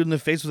smacks this dude in the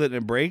face with it and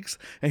it breaks.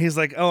 And he's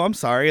like, oh, I'm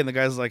sorry. And the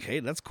guy's like, hey,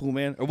 that's cool,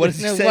 man. Or what does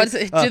he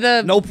say? To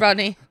the no,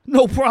 Rodney.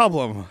 no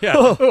problem. Yeah.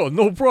 Oh,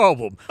 no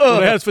problem. When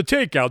I asked for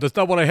takeout, that's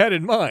not what I had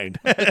in mind.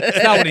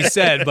 It's not what he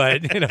said,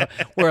 but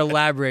we're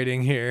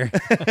elaborating here.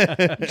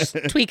 Just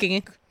tweaking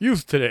it.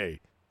 Youth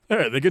today.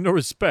 They get no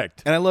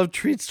respect. And I love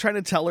Treats trying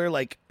to tell her,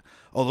 like,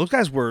 oh, those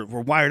guys were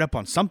wired up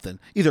on something,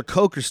 either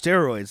coke or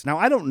steroids. Now,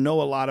 I don't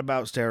know a lot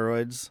about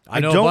steroids. I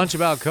know a bunch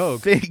about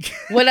coke.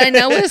 What I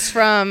know is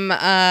from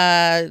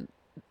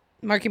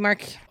Marky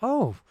Mark.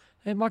 Oh,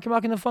 and Marky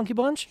Mark and the Funky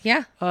Bunch?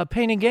 Yeah.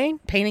 Pain and Gain?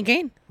 Pain and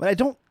Gain. But I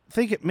don't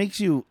think it makes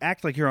you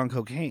act like you're on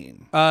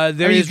cocaine.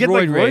 There is you get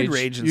roid like rage. roid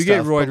rage and you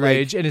stuff, get roid but,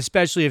 rage, and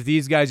especially if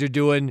these guys are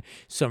doing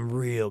some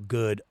real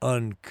good,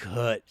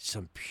 uncut,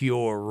 some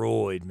pure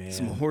roid, man.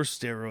 Some horse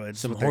steroids.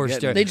 Some what they're horse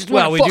getting. steroids. They just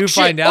Well, we wanna do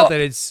fuck find shit out up.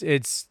 that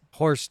it's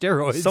horse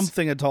steroids.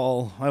 Something at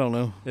all. I don't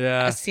know.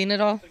 Yeah, I've seen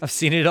it all. I've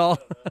seen it all.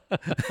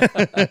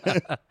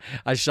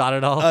 I shot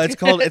it all. It's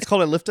called a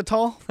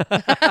Liftatol.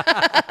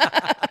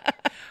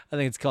 I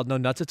think it's called No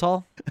Nuts at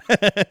All.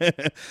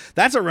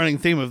 That's a running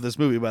theme of this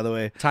movie, by the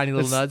way. Tiny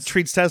little It's nuts.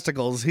 Treats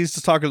testicles. He's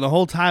just talking the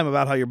whole time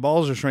about how your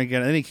balls are shrinking,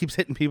 and then he keeps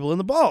hitting people in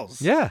the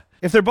balls. Yeah.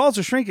 If their balls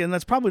are shrinking,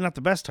 that's probably not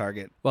the best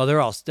target. Well, they're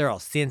all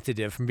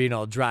sensitive from being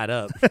all dried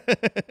up.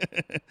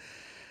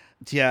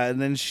 Yeah,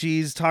 and then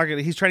he's trying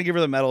to give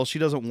her the medal. She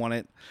doesn't want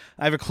it.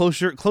 I have a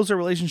closer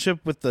relationship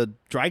with the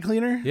dry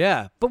cleaner.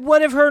 Yeah. But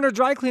what if her and her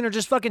dry cleaner are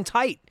just fucking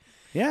tight?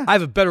 Yeah. I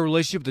have a better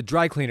relationship with the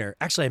dry cleaner.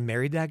 Actually, I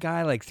married that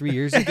guy like 3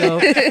 years ago.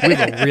 We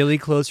have a really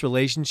close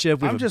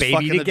relationship. We have a baby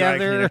fucking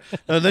together. The dry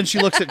cleaner. Then she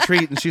looks at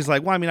Treat and she's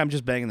like, well, I mean, I'm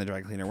just banging the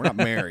dry cleaner. We're not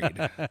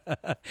married.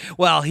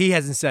 Well, he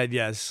hasn't said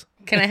yes.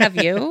 Can I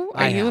have you?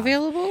 Are I you have.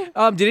 available?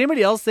 Did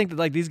anybody else think that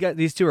like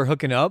these two are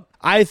hooking up?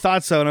 I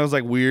thought so, and I was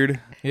like, weird.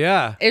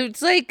 Yeah.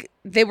 It's like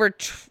they were.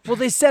 Well,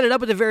 they set it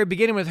up at the very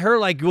beginning with her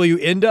like, will you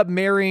end up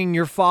marrying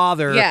your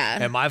father? Yeah.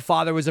 And my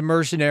father was a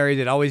mercenary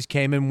that always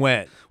came and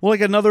went. Well,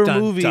 like another Dun,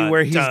 movie dun,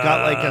 where he's dun.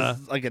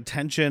 got like a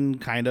tension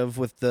kind of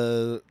with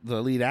the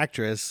lead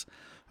actress,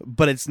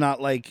 but it's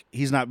not like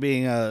he's not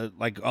being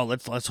like, oh,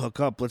 let's hook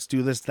up, let's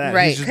do this, that.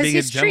 Right, He's just 'cause being a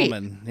he's Treat.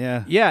 gentleman.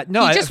 Yeah. Yeah,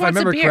 no, He just if I wants a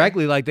remember beer.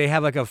 correctly, like they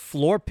have like a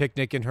floor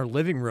picnic in her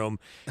living room,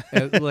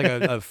 like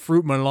a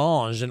fruit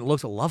melange, and it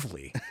looks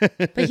lovely.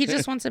 But he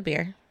just wants a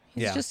beer.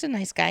 He's Yeah. just a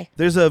nice guy.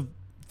 There's a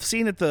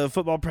scene at the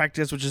football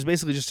practice, which is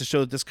basically just to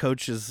show that this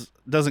coach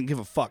doesn't give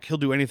a fuck. He'll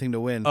do anything to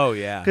win. Oh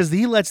yeah, Because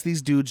he lets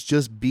these dudes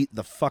just beat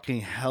the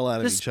fucking hell out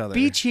of the each other.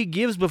 speech he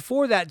gives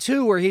before that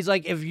too, where he's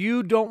like, if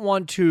you don't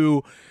want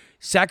to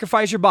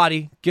sacrifice your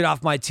body, get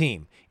off my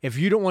team. If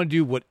you don't want to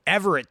do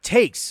whatever it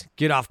takes,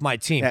 get off my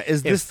team. Yeah,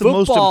 is If this the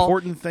most football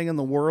important thing in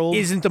the world?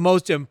 Isn't the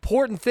most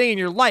important thing in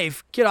your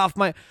life? Get off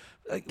my.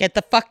 Get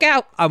the fuck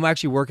out. I'm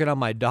actually working on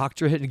my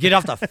doctorate. Get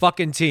off the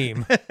fucking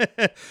team.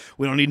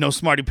 We don't need no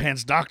smarty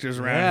pants doctors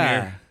around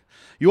Yeah. here.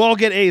 You all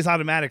get A's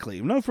automatically.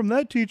 No, from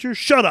that teacher.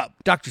 Shut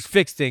up. Doctors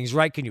fix things,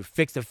 right? Can you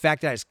fix the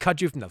fact that I just cut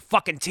you from the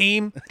fucking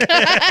team?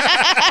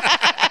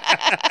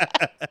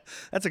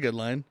 That's a good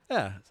line.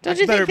 Yeah. Don't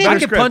you better- think I they...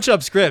 can script. punch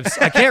up scripts.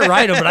 I can't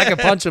write them, but I can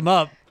punch them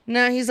up.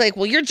 No, he's like,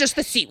 well, you're just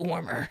the seat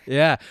warmer.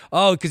 Yeah.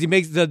 Oh, because he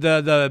makes the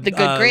The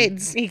good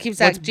grades. He keeps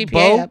that what's GPA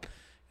Bo? up.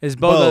 Is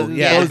Bo, Bo, the,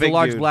 yeah, Bo's the big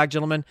large dude. black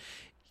gentleman?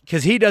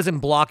 Because he doesn't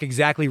block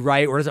exactly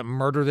right or doesn't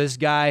murder this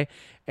guy.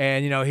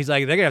 And, he's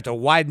like, they're going to have to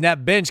widen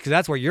that bench because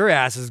that's where your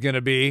ass is going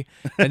to be.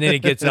 And then he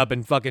gets up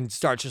and fucking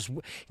starts just...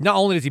 Not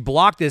only does he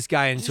block this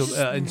guy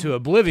into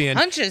oblivion,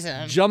 Punches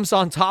him. jumps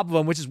on top of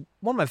him, which is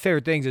one of my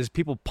favorite things is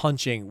people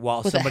punching while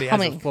With a somebody has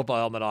a helmet. football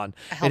helmet on.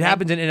 It helmet.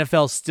 happens in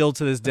NFL still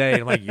to this day.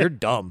 And I'm like, you're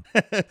dumb.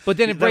 But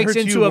then it That breaks hurts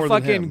you into more a than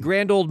fucking him.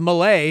 grand old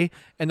melee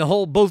and the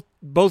whole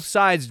both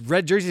sides,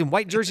 red jerseys and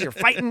white jerseys are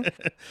fighting.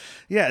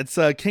 Yeah, it's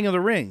King of the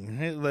Ring.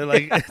 They're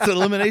like, it's an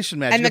elimination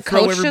match. And You the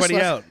throw coach, everybody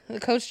out. the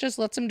coach just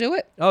lets him do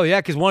it. Oh yeah,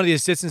 because one of the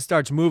assistants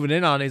starts moving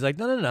in on it. He's like,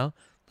 no.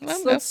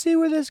 Let's see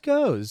where this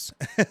goes.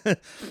 And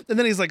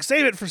then he's like,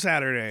 save it for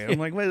Saturday. I'm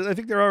like, wait, I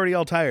think they're already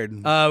all tired.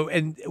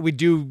 And we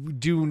do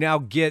now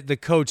get the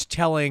coach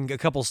telling a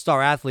couple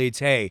star athletes,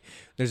 hey,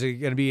 there's going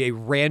to be a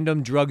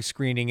random drug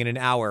screening in an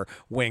hour.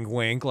 Wink,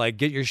 wink. Like,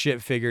 get your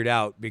shit figured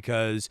out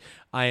because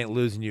I ain't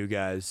losing you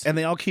guys. And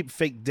they all keep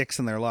fake dicks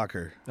in their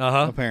locker,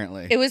 Uh-huh.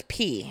 apparently. It was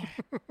pee.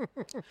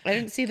 I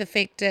didn't see the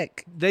fake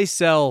dick. They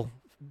sell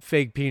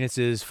fake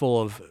penises full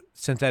of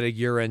synthetic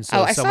urine,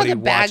 so I saw somebody the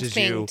bag watches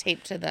thing you.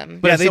 taped to them.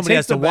 But Yeah, if they somebody tape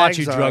has to the watch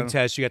you bags drug on.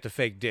 test, you got the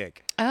fake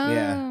dick. Oh.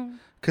 Yeah.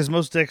 Because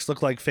most dicks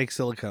look like fake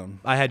silicone.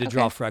 I had to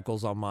draw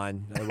freckles on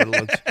mine.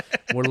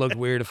 It would have looked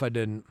weird if I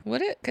didn't.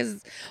 Would it?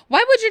 Because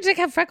why would your dick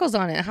have freckles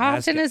on it? How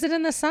Ask often it. is it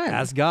in the sun?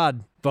 Ask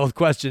God. Both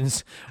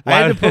questions. I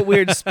had to put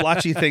weird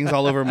splotchy things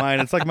all over mine.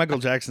 It's like Michael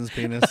Jackson's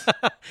penis.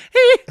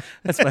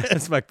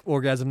 That's my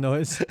orgasm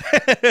noise.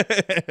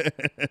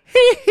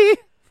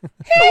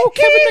 Oh,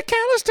 Kevin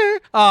McAllister.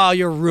 Oh,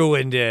 you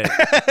ruined it.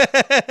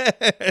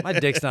 My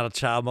dick's not a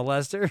child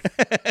molester.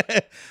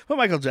 Well,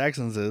 Michael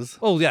Jackson's is.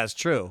 Oh, yeah, it's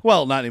true.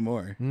 Well, not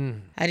anymore.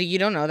 How do you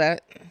don't know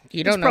that?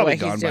 You don't It's know probably what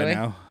gone he's by doing.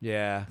 now.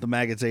 Yeah. The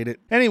maggots ate it.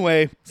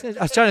 Anyway, I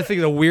was trying to think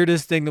of the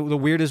weirdest thing, the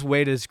weirdest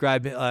way to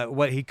describe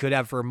what he could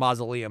have for a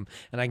mausoleum,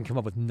 and I can come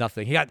up with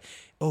nothing. He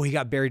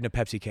got buried in a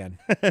Pepsi can.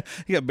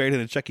 he got buried in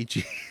a Chuck E.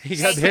 Cheese. He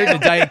got buried in a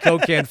Diet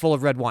Coke can full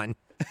of red wine.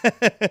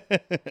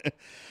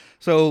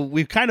 So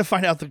we kind of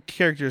find out the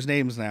characters'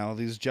 names now,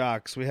 these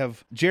jocks. We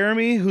have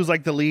Jeremy, who's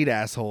like the lead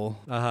asshole.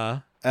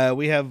 Uh-huh.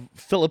 We have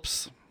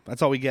Phillips.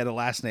 That's all we get, a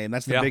last name.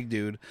 That's the Yeah. big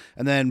dude.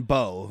 And then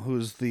Bo,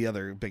 who's the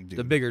other big dude.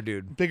 The bigger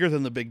dude. Bigger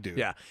than the big dude.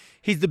 Yeah.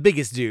 He's the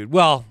biggest dude.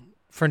 Well,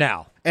 for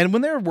now. And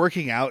when they're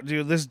working out,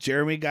 dude, this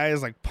Jeremy guy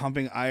is like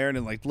pumping iron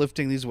and like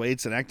lifting these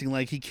weights and acting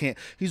like he can't.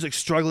 He's like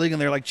struggling,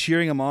 and they're like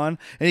cheering him on.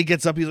 And he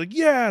gets up, he's like,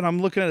 "Yeah." And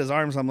I'm looking at his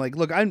arms. I'm like,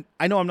 "Look, I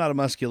know I'm not a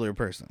muscular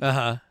person.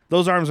 Uh-huh.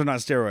 Those arms are not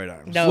steroid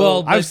arms." No.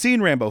 Well, I've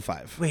seen Rambo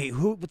 5. Wait,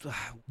 who?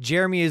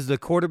 Jeremy is the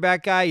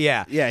quarterback guy?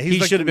 Yeah. Yeah, he's he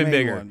like should have the been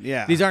main bigger. one,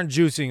 yeah. These aren't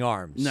juicing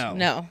arms.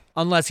 No.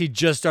 Unless he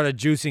just started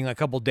juicing a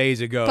couple days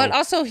ago. But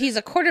also, he's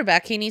a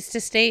quarterback. He needs to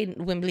stay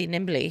wimbly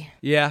nimbly.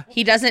 yeah.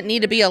 He doesn't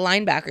need to be a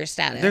linebacker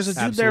status. There's a dude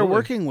there Absolutely.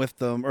 working with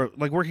them, or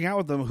like working out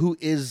with them, who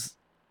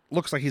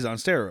looks like he's on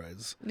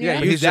steroids. Yeah,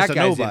 But use he's that just a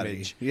guy's nobody.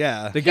 image.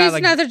 Yeah. The guy He's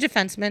like another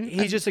defenseman.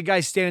 he's just a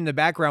guy standing in the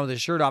background with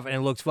his shirt off and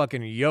it looks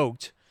fucking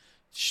yoked.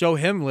 Show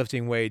him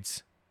lifting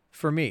weights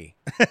for me.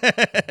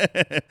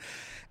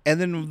 And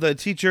then the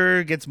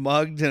teacher gets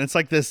mugged, and it's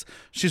like this.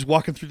 She's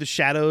walking through the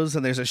shadows,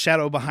 and there's a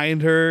shadow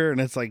behind her, and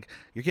it's like,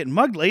 "You're getting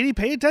mugged, lady.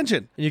 Pay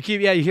attention." And you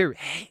hear,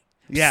 hey.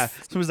 Yeah.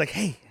 Somebody's like,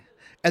 "Hey."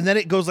 And then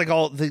it goes like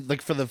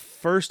like for the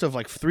first of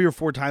like 3 or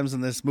 4 times in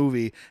this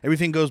movie,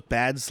 everything goes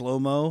bad slow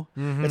mo.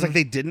 It's like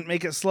they didn't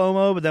make it slow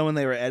mo, but then when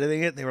they were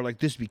editing it, they were like,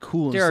 "This would be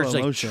cool in There are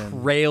slow just like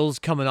motion." trails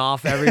coming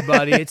off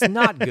everybody. It's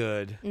not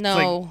good.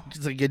 No.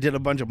 It's like you did a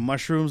bunch of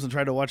mushrooms and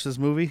tried to watch this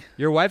movie.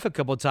 Your wife a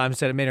couple of times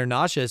said it made her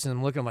nauseous, and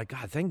I'm like,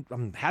 God,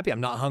 I'm happy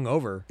I'm not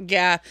hungover.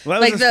 Yeah. Well,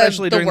 that like was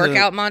especially the during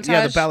workout montage.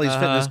 Yeah, the Bally's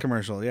Fitness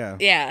commercial. Yeah.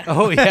 Yeah.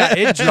 Oh yeah,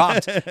 it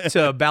dropped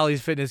to a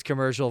Bally's Fitness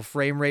commercial,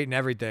 frame rate and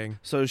everything.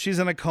 So she's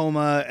in a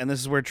coma, and this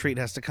is where Treat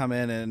has to come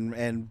in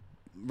and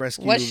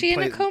rescue. Was she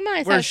in a coma?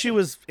 I Where thought she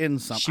was in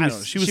some. She I was,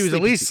 don't know. she was at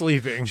sleepy. least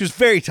sleeping. She was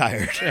very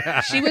tired.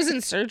 she was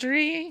in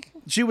surgery.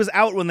 She was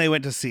out when they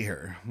went to see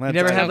her. You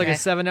never had like a Okay.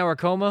 7-hour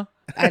coma,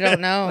 I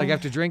don't know. like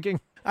after drinking.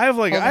 I have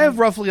Hold I have on.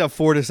 roughly a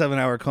 4 to 7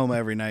 hour coma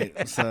every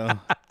night. So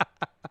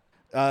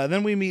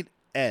then we meet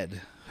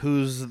Ed,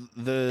 who's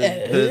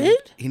the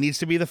he needs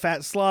to be the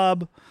fat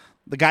slob,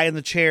 the guy in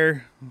the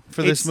chair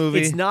for this movie.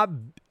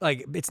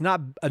 It's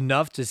not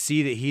enough to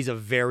see that he's a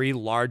very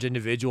large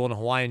individual in a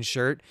Hawaiian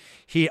shirt.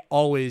 He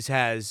always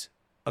has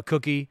a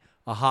cookie,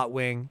 a hot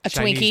wing, A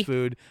Chinese Twinkie.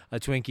 food, a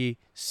Twinkie,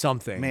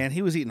 something. Man,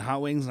 he was eating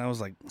hot wings, and I was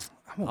like,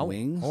 I want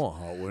wings. I want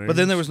hot wings. But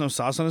then there was no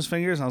sauce on his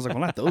fingers, and I was like,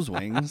 well, not those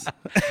wings.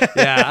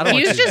 yeah, I don't he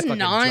want was your just fucking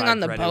gnawing dry on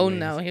the breaded bone, wings.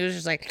 though. He was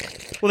just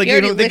like, Well, they he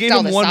gave already him, they licked gave all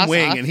him the one sauce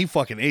wing, off. and he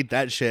fucking ate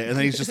that shit. And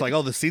then he's just like,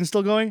 oh, the scene's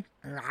still going?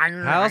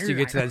 How else do you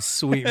get to that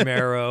sweet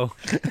marrow?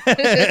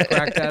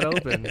 Crack that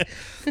open.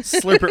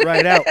 Slurp it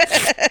right out.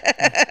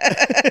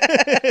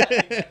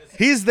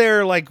 He's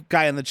their like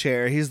guy in the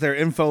chair. He's their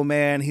info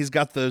man. He's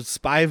got the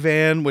spy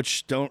van,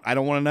 which I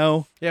don't want to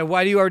know. Yeah,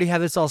 why do you already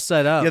have this all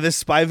set up? Yeah, this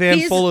spy van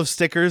He's- full of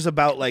stickers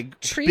about like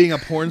Treat- being a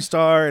porn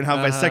star and how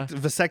Uh-huh.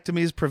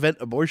 vasectomies prevent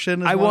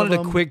abortion. is I one wanted of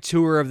a them. quick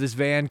tour of this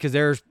van because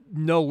there's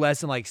no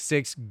less than like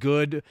 6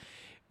 good,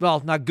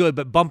 well, not good,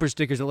 but bumper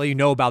stickers that let you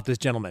know about this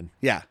gentleman.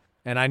 Yeah.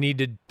 And I need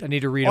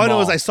to read All I them know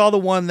all. is I saw the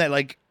one that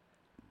like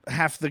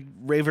half the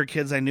raver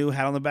kids I knew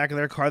had on the back of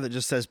their car that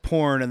just says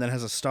porn and then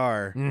has a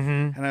star.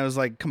 Mm-hmm. And I was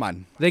like, come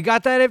on. They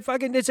got that at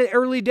fucking, it's an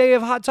early day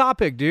of Hot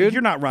Topic, dude.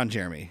 You're not Ron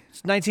Jeremy.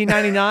 It's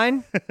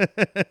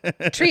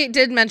 1999. Treat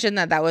did mention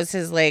that was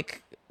his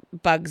like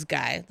bugs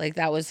guy. Like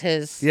that was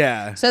his.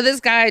 Yeah. So this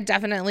guy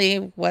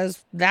definitely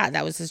was that.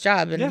 That was his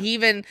job, and Yeah. he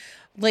even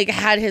like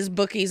had his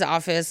bookie's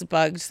office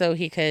bugged so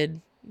he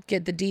could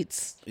get the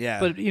deets. Yeah.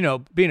 But,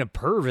 being a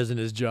perv isn't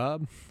his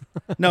job.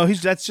 no,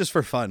 that's just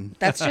for fun.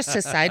 That's just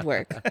his side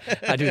work.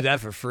 I do that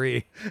for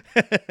free.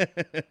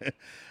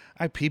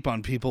 I peep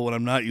on people when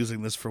I'm not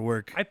using this for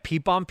work. I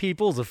peep on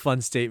people is a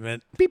fun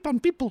statement. Peep on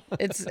people.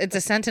 It's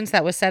a sentence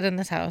that was said in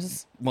this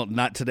house. Well,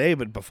 not today,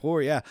 but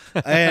before, yeah.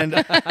 And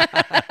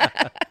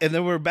and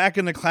then we're back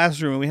in the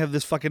classroom, and we have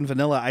this fucking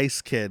Vanilla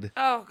Ice kid.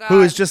 Oh God.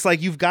 Who is just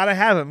like, you've got to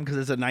have him because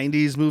it's a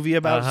 90s movie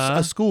about Uh-huh.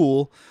 a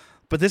school.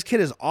 but this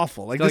kid is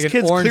awful. Like, Like this an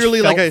kid's orange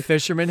clearly felt like a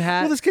fisherman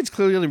hat. Well, this kid's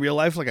clearly in real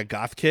life like a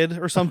goth kid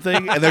or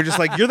something, and they're just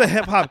like, "You're the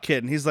hip hop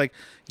kid," and he's like,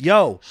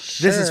 "Yo,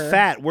 this is Sure.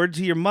 fat. Word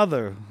to your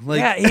mother." Like,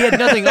 Yeah, he had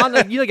nothing on.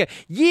 Like, you're like,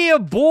 yeah,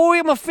 boy,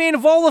 I'm a fan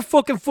of all the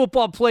fucking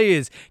football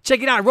players.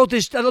 Check it out. I wrote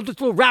this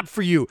little rap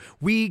for you.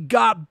 We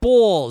got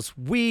balls.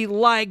 We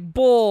like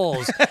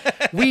balls.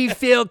 We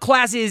fill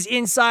classes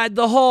inside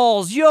the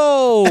halls.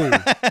 Yo.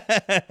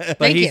 But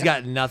Thank he's you.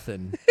 got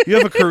nothing. you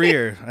have a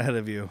career ahead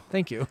of you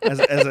Thank you. as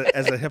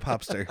a hip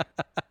hopster,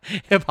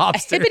 Hip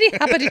hopster. Hippity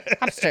hoppity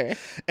hopster.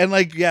 and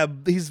like, yeah,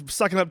 he's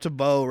sucking up to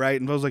Bo, right?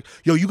 And Bo's like,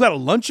 "Yo, you got a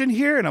lunch in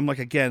here?" And I'm like,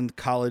 again,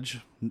 college,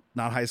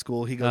 not high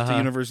school. He goes to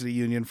University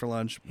Union for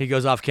lunch, He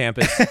goes off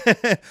campus.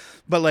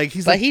 but like,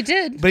 he's But like, he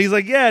did. but he's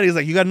like, yeah, and he's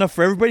like, "You got enough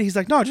for everybody?" He's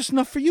like, "No, just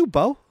enough for you,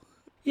 Bo."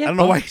 Yeah, I don't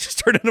know why he just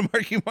turned into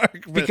Marky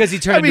Mark, but, because he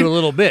turned I mean, into a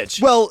little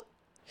bitch. Well,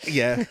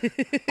 yeah.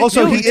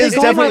 Also, Dude, he is take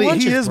all my definitely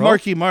lunches, he is bro.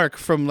 Marky Mark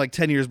from like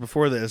 10 years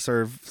before this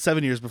or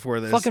 7 years before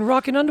this. Fucking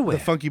rocking underwear.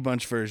 the Funky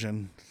Bunch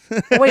version.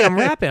 Oh, wait, I'm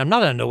rapping. I'm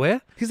not in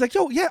underwear. He's like,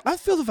 "Yo, yeah, I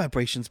feel the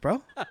vibrations,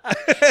 bro.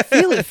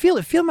 Feel it. Feel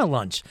it. Feel my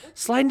lunch.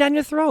 Sliding down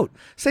your throat.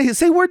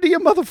 Say word to your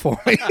mother for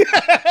me."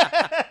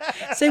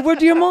 Say word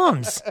to your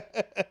moms.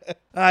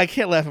 I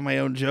can't laugh at my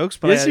own jokes,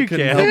 but Yes, I you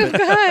couldn't can. help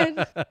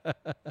it.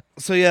 God.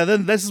 So yeah,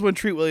 then this is when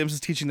Treat Williams is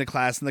teaching the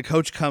class, and the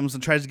coach comes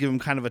and tries to give him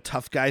kind of a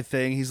tough guy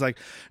thing. He's like,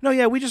 "No,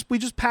 yeah, we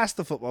just passed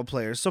the football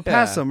players, so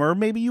pass Yeah. them, or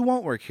maybe you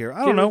won't work here.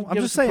 I don't know. I'm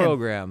Give just us a saying."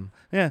 program.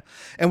 Yeah,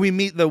 and we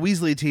meet the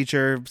Weasley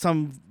teacher,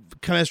 some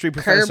chemistry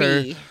professor,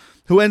 Kirby.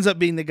 who ends up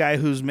being the guy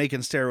who's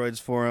making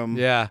steroids for him.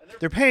 Yeah.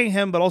 They're paying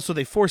him, but also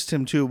they forced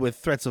him to with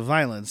threats of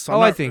violence. So I'm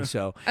Oh, I not- think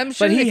so. I'm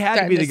sure but he they've had to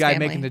gotten be the his guy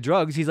family. making the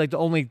drugs. He's like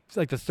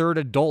the third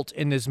adult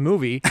in this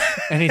movie,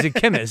 and he's a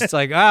chemist. It's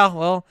like, oh,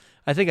 well,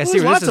 I think I see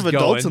There's where lots this is of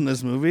adults going. in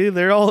this movie.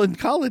 They're all in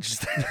college.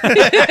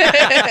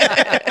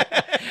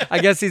 I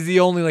guess he's the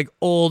only like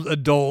old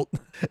adult.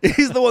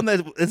 He's the one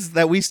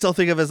that we still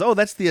think of as, oh,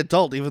 that's the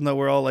adult, even though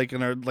we're all like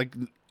in our like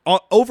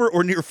over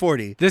or near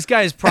 40. This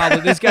guy's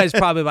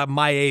probably about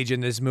my age in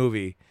this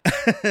movie.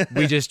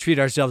 We just treat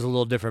ourselves a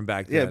little different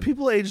back then. Yeah,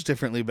 people aged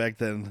differently back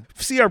then.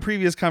 See our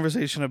previous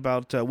conversation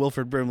about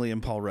Wilford Brimley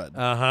and Paul Rudd.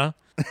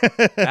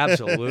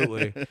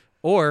 Absolutely.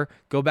 Or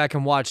go back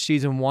and watch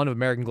season 1 of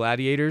American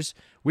Gladiators.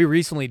 We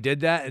recently did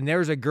that, and there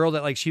was a girl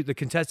that the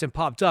contestant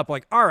popped up.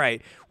 Like, all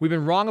right, we've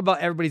been wrong about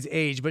everybody's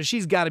age, but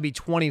she's got to be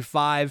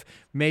 25,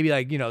 maybe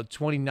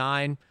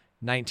 29,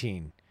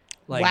 19.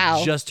 Like,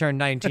 Wow. just turned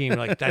 19.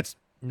 Like, that's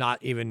not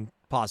even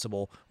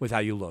possible with how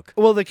you look.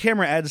 Well, the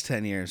camera adds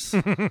 10 years.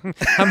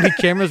 How many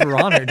cameras were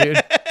on her,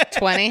 dude?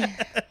 20.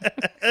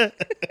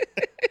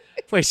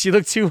 Wait, she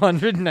looked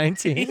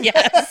 219?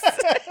 Yes.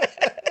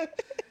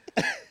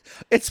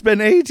 It's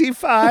been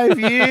 85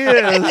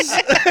 years.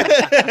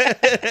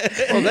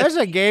 Well, there's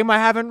a game I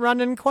haven't run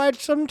in quite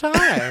some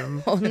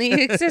time. Only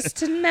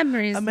exists in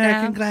memories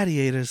American now.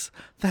 Gladiators.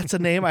 That's a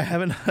name I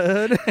haven't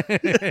heard.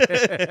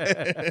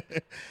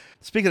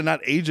 Speaking of not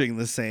aging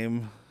the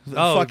same, the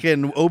Oh,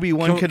 fucking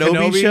Obi-Wan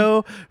Kenobi, Kenobi?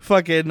 show.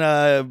 Fucking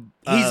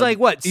He's like,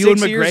 what, Ewan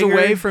 6 years McGregor?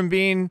 away from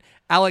being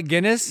Alec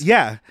Guinness?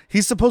 Yeah,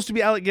 he's supposed to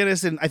be Alec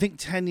Guinness in I think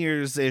 10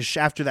 years ish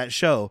after that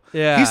show.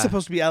 Yeah. He's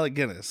supposed to be Alec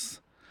Guinness.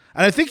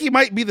 And I think he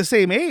might be the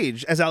same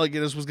age as Alec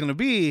Guinness was going to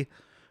be,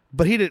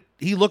 but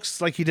he looks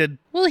like he did.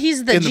 Well,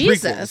 he's the In the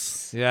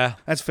Jesus. Yeah.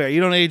 That's fair.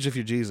 You don't age if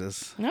you're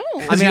Jesus. No.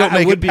 I you mean, don't I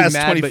make would it be past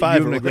mad, 25 but or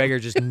Ewan whatever.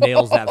 McGregor just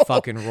nails that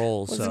fucking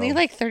role. Wasn't so. he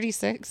like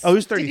 36? Oh,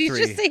 he's Did 33. you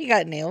just say he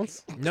got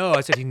nails? No, I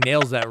said he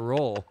nails that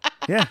role.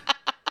 Yeah.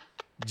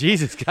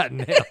 Jesus got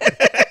nailed.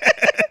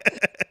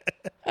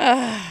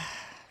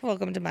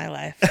 Welcome to my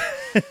life.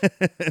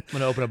 I'm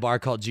gonna open a bar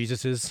called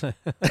Jesus's,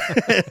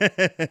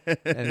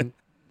 and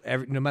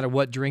no matter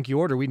what drink you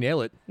order, we nail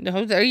it.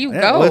 No, there you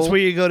Yeah, go. well, that's where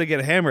you go to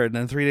get hammered, and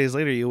then 3 days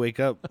later you wake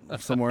up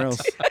somewhere else.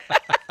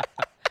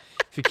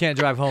 If you can't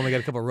drive home, we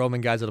got a couple of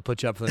Roman guys that'll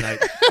put you up for the night.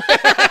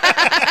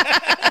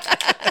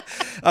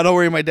 Oh, don't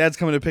worry, my dad's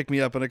coming to pick me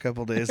up in a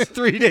couple days.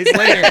 3 days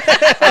later,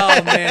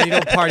 oh man, you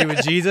don't party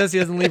with Jesus. He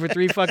doesn't leave for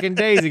 3 fucking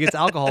days. He gets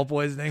alcohol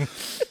poisoning.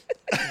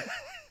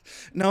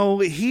 No,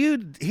 he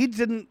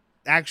didn't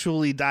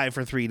actually die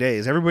for 3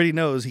 days. Everybody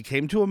knows he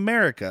came to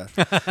America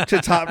to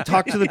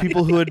talk to the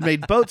people who had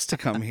made boats to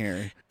come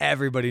here.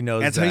 Everybody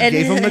knows That's that. how he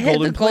gave him the hit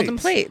golden golden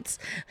plates.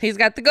 He's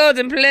got the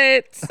golden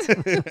plates.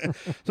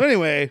 So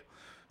anyway,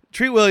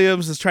 Treat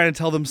Williams is trying to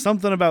tell them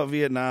something about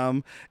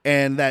Vietnam,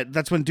 and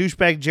that's when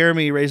douchebag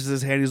Jeremy raises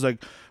his hand. He's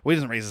like, well, he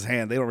doesn't raise his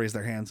hand. They don't raise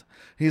their hands.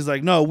 He's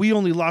like, no, we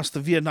only lost the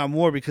Vietnam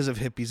War because of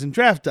hippies and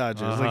draft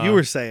dodgers, like you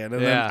were saying. And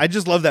then Yeah. I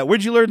just love that.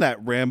 Where'd you learn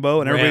that, Rambo?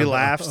 And everybody Rambo.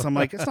 laughs. I'm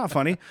like, it's not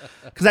funny,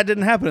 because that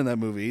didn't happen in that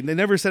movie. They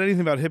never said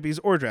anything about hippies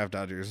or draft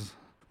dodgers.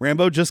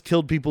 Rambo just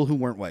killed people who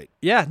weren't white.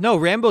 Yeah, no,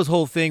 Rambo's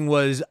whole thing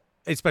was,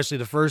 especially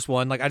the first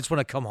one, like, I just want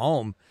to come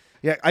home.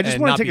 Yeah, I just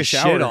and want not to take be a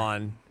shower. shit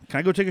on. can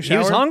I go take a shower?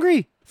 He was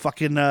hungry.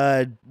 Fucking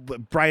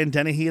Brian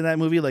Dennehy in that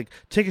movie, like,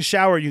 take a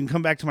shower, you can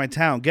come back to my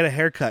town, get a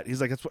haircut. He's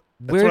like, that's what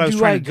Where I was do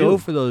trying I to go do.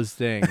 for those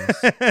things?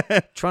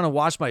 Trying to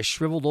wash my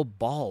shriveled old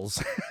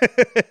balls.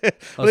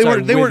 They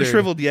weren't withered.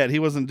 shriveled yet. He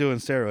wasn't doing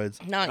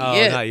steroids. Not Oh,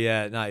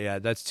 yet. not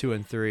yet. That's 2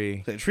 and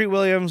 3. Treat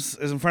Williams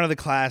is in front of the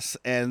class,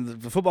 and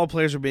the football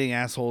players are being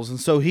assholes, and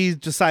so he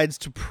decides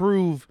to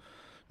prove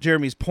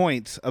Jeremy's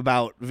point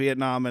about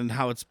Vietnam and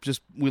how it's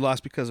just we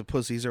lost because of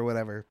pussies or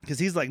whatever. Because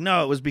he's like,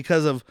 no, it was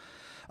because of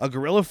a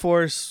guerrilla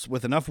force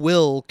with enough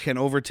will can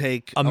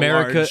overtake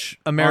America's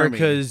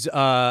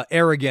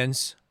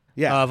arrogance.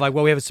 Yeah. Of like,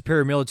 well, we have a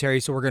superior military,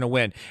 so we're going to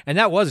win. And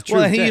that was a true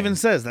Well, thing. he even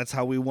says that's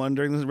how we won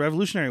during the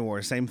Revolutionary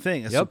War. Same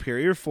thing. A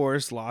superior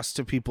force lost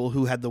to people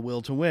who had the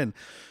will to win.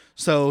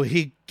 So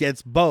he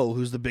gets Bo,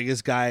 who's the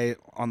biggest guy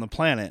on the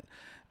planet.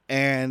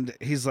 And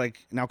he's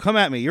like, now come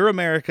at me. You're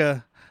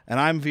America, and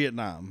I'm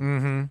Vietnam.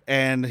 Mm-hmm.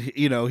 And,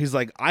 you know, he's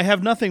like, I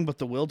have nothing but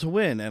the will to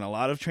win and a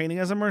lot of training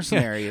as a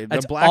mercenary.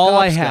 That's a black all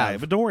I ops guy, have.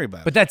 but don't worry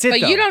about But it. that's it,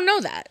 But though. you don't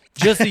know that.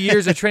 Just the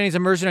years of training as a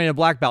mercenary and a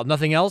black belt.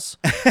 Nothing else?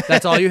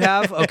 That's all you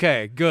have?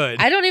 Okay, good.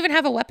 I don't even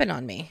have a weapon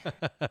on me.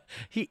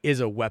 He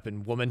is a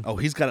weapon, woman. Oh,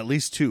 he's got at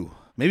least 2.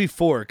 Maybe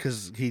 4,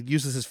 because he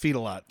uses his feet a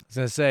lot. I was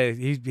going to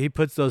say, he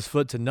puts those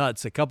foot to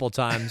nuts a couple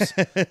times.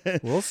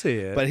 We'll see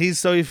it. But he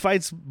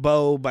fights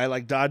Bo by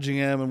like dodging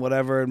him and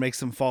whatever, and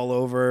makes him fall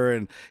over,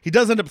 and he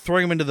does end up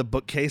throwing him into the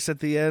bookcase at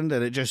the end,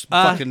 and it just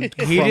fucking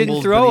crumbles he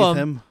didn't throw beneath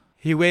him.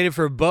 He waited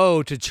for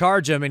Bo to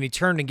charge him, and he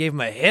turned and gave him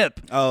a hip.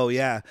 Oh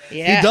yeah.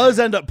 Yeah. He does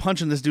end up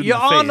punching this dude Your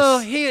in the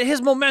Honor, face.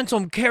 his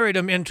momentum carried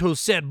him into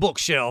said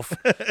bookshelf.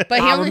 But he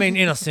I only, remain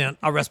innocent.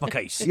 I rest my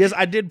case. Yes,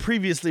 I did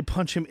previously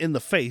punch him in the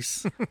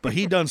face, but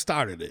he done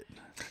started it.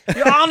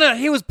 Your Honor,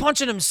 he was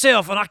punching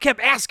himself, and I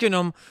kept asking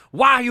him,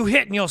 why are you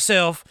hitting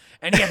yourself?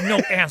 And he had no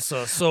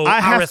answer, so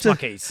I rest my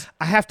case.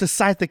 I have to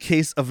cite the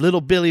case of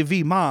little Billy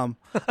V. Mom.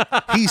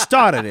 He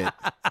started it,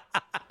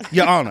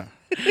 Your Honor.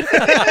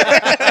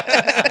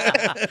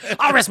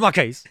 I rest my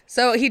case.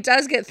 so he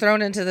does get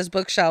thrown into this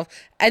bookshelf,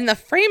 and the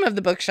frame of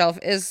the bookshelf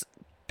is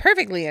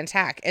perfectly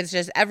intact. It's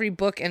just every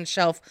book and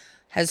shelf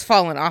has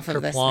fallen off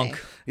of this thing. Kerplunk.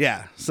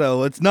 Yeah,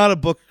 so it's not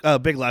a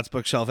Big Lots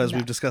bookshelf as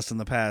we've discussed in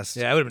the past.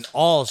 Yeah, it would have been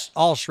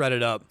all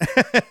shredded up.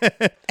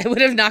 It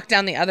would have knocked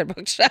down the other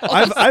bookshelf.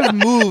 I've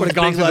moved Would have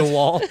gone Big through Lots, the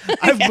wall.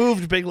 I've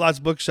moved Big Lots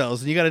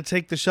bookshelves, and you got to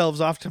take the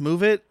shelves off to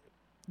move it.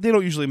 They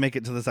don't usually make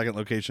it to the second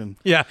location.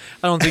 Yeah,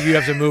 I don't think you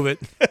have to move it.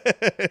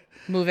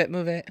 Move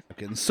it.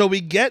 So we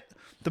get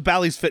the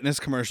Bally's Fitness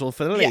commercial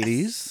for the Yes.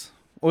 ladies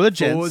or the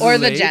gents. Or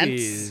the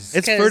ladies.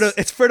 gents.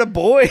 It's for the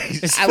boys.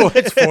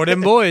 It's for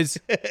them boys.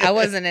 I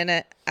wasn't in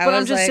it. But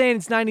I'm just saying,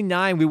 it's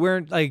 99. We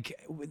weren't like,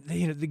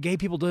 the gay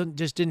people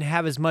didn't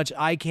have as much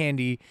eye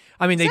candy.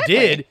 I mean,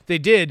 they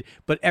did,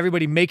 but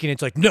everybody making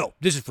it's like, no,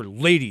 this is for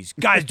ladies.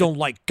 Guys don't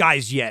like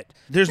guys yet.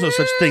 There's no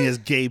such thing as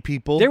gay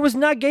people. There was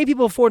not gay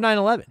people before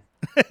 9/11.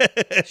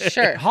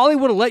 Sure.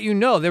 Hollywood will let you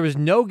know there was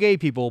no gay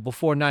people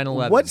before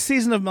 9/11. What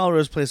season of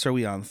Melrose Place are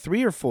we on?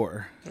 3 or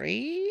 4?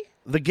 3?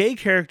 The gay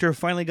character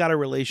finally got a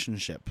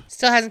relationship.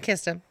 Still hasn't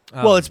kissed him.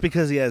 Well, it's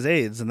because he has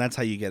AIDS, and that's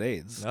how you get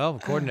AIDS. Oh,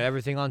 according to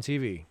everything on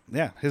TV.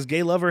 Yeah, his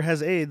gay lover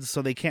has AIDS,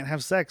 so they can't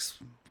have sex.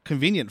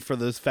 Convenient for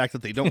the fact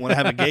that they don't want to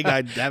have a gay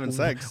guy having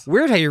sex.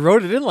 Weird how you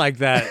wrote it in like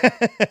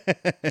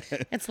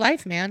that. It's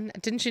life, man.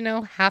 Didn't you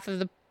know half of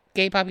the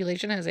gay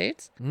population has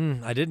AIDS?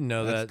 I didn't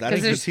know that. That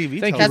is there's- the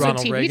TV. Thank tells you, That's us. what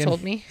Ronald TV Reagan.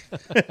 told me.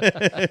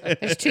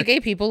 There's 2 gay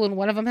people and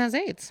one of them has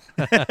AIDS.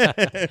 It's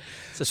a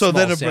So small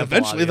then sample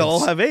eventually they'll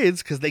all audience. have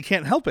AIDS because they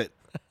can't help it.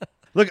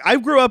 Look, I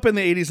grew up in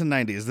the 80s and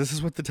 90s. This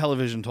is what the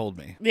television told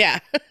me. Yeah.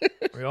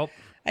 Yep.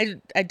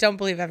 I don't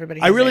believe everybody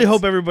I has really AIDS.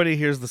 hope everybody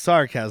hears the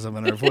sarcasm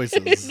in our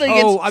voices. It's like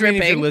Oh, it's I mean, if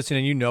you're dripping.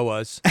 listening, you know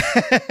us.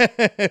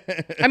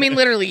 I mean,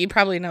 literally, you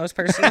probably know us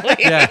personally.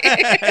 Yeah.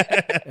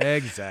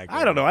 Exactly.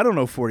 I don't know. I don't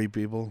know 40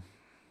 people.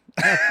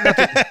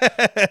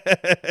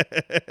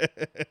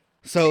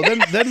 So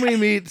then we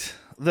meet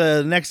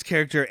the next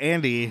character,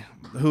 Andy,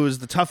 who is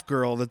the tough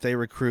girl that they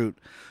recruit.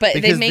 But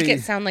they because make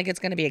it sound like it's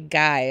going to be a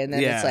guy, and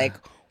then Yeah. it's like,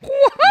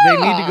 they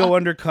need to go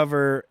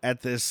undercover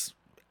at this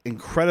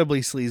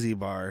incredibly sleazy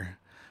bar.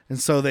 And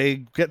so they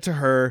get to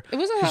her. It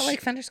was a lot like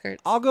Fender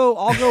skirts. I'll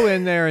go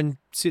in there and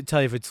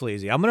tell you if it's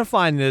sleazy. I'm gonna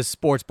find this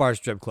sports bar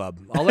strip club.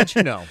 I'll let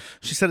you know.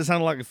 She said it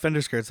sounded like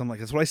Fender skirts. I'm like,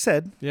 that's what I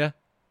said.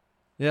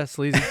 Yeah,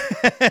 sleazy.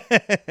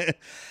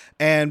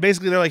 And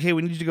basically they're like, hey,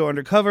 we need you to go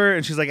undercover.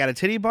 And she's like, at a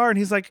titty bar? And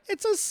he's like,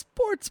 it's a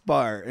sports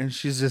bar. And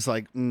she's just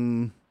like,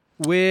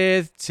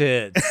 With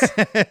tits.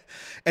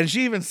 And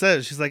she even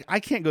says, she's like, I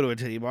can't go to a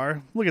titty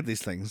bar. Look at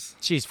these things.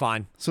 She's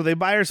fine. So they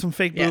buy her some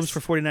fake Yes. boobs for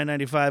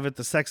 $49.95 at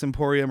the Sex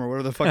Emporium or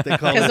whatever the fuck they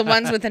call Because it. the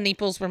ones with the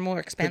nipples were more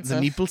expensive.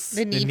 nipples?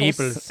 The The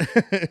nipples.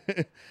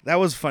 That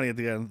was funny at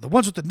the end. The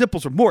ones with the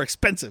nipples are more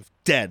expensive.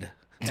 Dead.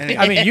 And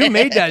I mean, you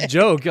made that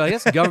joke. You're like,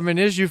 that's government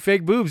issue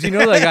fake boobs. You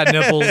know they got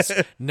nipples.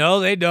 No,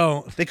 they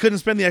don't. they couldn't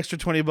spend the extra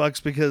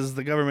 $20 because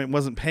the government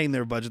wasn't paying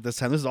their budget this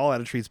time. This is all out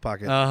of Treat's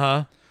pocket.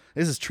 Uh-huh.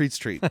 This is Treat's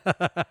treat.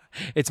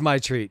 It's my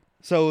treat.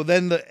 So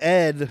then the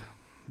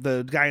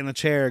the guy in the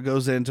chair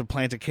goes in to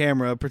plant a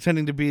camera,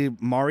 pretending to be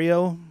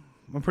Mario.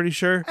 I'm pretty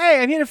sure.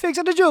 Hey, I'm here to fix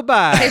the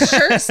jukebox. His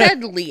shirt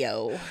said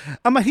Leo.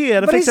 I'm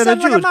here to But he fix the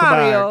sounds like a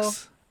Mario.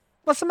 jukebox.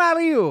 What's the matter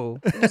with you?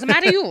 What's the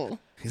matter, you?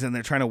 He's in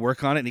there trying to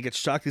work on it, and he gets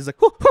shocked. He's like,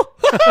 "Hoo, hoo,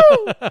 hoo,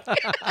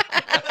 hoo."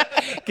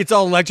 Gets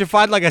all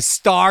electrified like a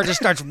star, just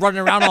starts running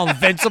around all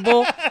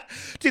invincible.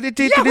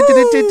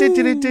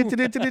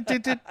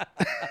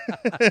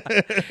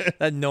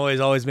 That noise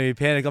always made me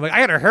panic. I'm like, I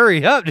gotta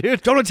hurry up,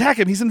 dude. Don't attack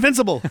him. He's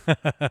invincible.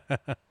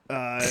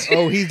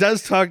 He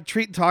does talk.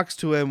 Treat talks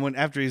to him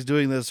after he's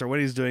doing this or when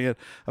he's doing it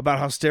about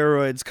how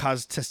steroids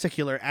cause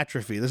testicular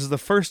atrophy. This is the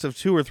first of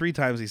 2 or 3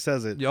 times he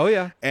says it. Oh,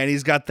 yeah. And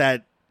he's got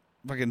that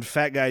fucking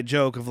fat guy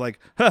joke of like,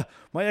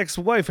 my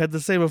ex-wife had the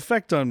same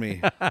effect on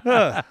me.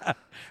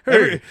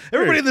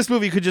 Everybody in this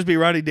movie could just be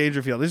Rodney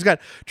Dangerfield. He's got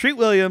Treat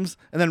Williams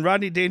and then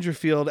Rodney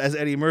Dangerfield as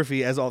Eddie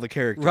Murphy as all the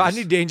characters.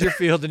 Rodney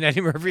Dangerfield and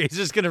Eddie Murphy is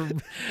just gonna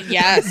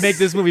Yes. make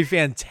this movie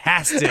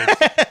fantastic.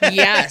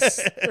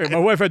 Yes. Hey, my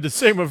wife had the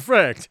same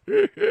effect.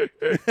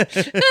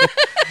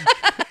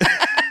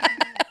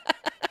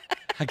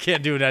 I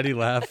can't do an Eddie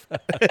laugh.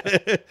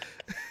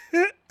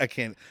 I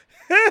can't.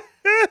 I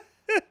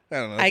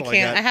don't know. I That's all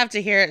can't. I got. have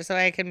to hear it so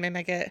I can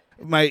mimic it.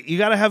 You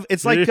gotta have.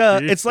 It's like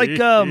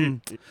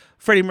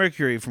Freddie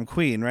Mercury from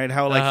Queen, right?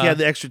 How like he had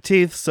the extra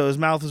teeth, so his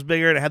mouth was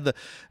bigger, and it had the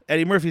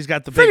Eddie Murphy's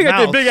got the big Freddie mouth.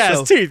 got the big ass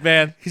so teeth,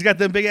 man. He's got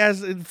the big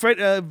ass.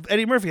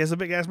 Eddie Murphy has a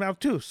big ass mouth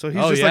too, so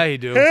he's Oh, just yeah, like, he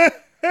do.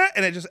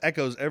 and it just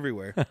echoes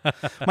everywhere.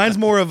 Mine's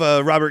more of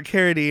a Robert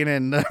Carradine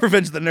and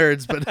Revenge of the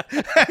Nerds, but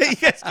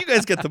you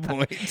guys get the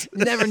point.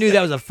 Never knew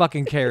that was a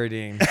fucking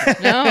Carradine.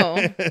 No.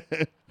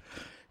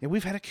 Yeah,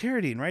 we've had a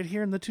Carradine right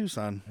here in the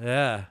Tucson.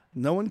 Yeah.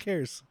 No one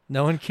cares.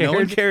 No one cared. No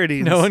one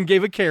Carradines. No one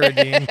gave a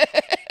Carradine.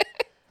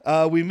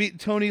 We meet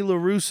Tony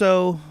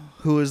LaRusso,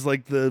 who is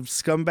like the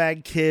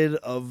scumbag kid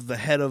of the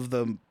head of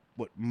the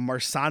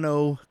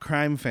Marsano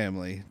crime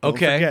family. Don't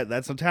forget,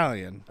 that's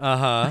Italian.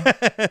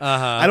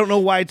 I don't know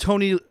why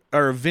Vinny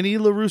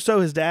LaRusso,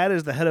 his dad,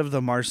 is the head of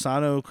the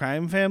Marsano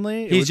crime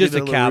family. He's just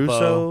a capo.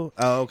 LaRusso.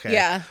 Oh, okay.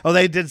 Yeah. Oh,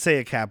 they did say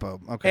a capo.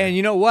 Okay. And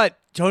you know what?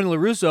 Tony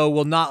LaRusso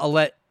will not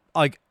let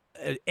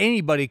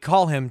anybody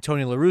call him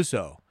Tony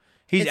LaRusso.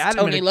 He's It's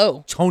adamant. Tony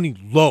Lowe. Tony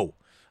Lowe.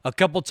 A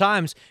couple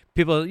times,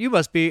 people, you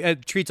must be,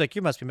 treats like,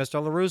 you must be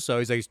Mr. LaRusso.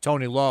 He's like, it's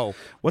Tony Lowe.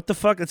 What the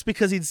fuck? It's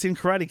because he'd seen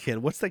Karate Kid.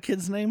 What's that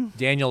kid's name?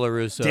 Daniel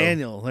LaRusso.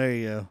 Daniel. There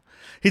you go.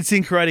 He'd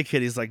seen Karate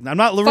Kid. He's like, I'm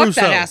not LaRusso. Fuck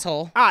that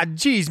asshole. Ah,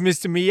 geez,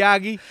 Mr.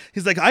 Miyagi.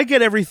 He's like, I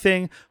get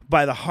everything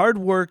by the hard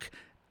work,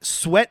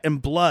 sweat,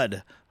 and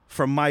blood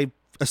from my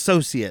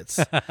associates.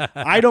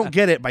 I don't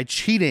get it by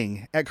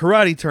cheating at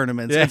karate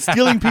tournaments and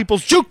stealing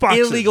people's jukeboxes.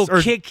 Illegal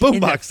or kick boom in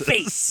boxes. the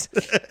face.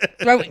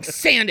 Throwing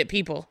sand at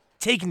people.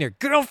 Taking their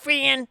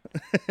girlfriend.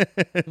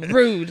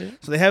 Rude.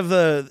 So they have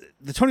the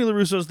Tony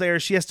LaRusso's there.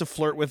 She has to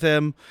flirt with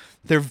him.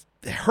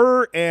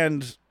 Her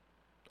and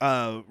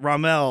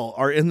Ramel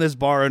are in this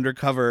bar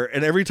undercover,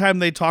 and every time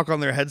they talk on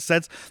their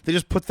headsets, they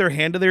just put their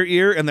hand to their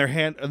ear and their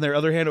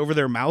other hand over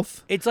their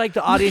mouth. It's like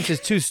the audience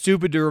is too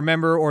stupid to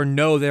remember or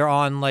know they're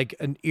on like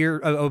an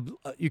ear.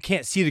 You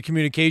can't see the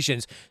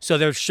communications, so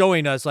they're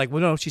showing us like,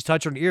 well, no, she's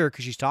touching her ear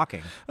because she's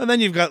talking. And then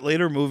you've got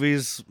later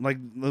movies like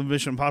the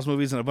Mission Impossible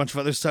movies and a bunch of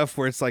other stuff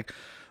where it's like,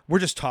 we're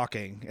just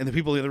talking, and the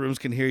people in the other rooms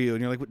can hear you,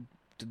 and you're like, what?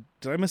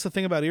 Did I miss a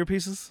thing about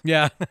earpieces?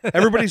 Yeah.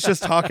 Everybody's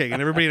just talking,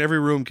 and everybody in every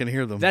room can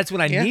hear them. That's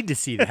when I need to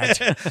see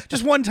that.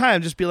 Just one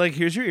time, just be like,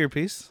 here's your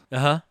earpiece.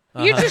 You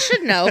just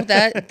should know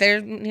that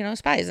they're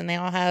spies and they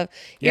all have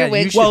Yeah, you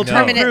earwigs should know.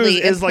 permanently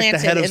is like the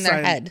implanted head of in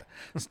their head.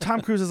 Tom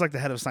Cruise is like the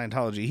head of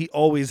Scientology. He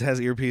always has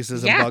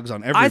earpieces Yeah. and bugs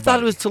on everybody. I thought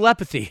it was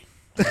telepathy.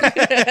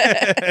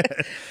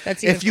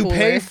 That's even If you cooler.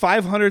 pay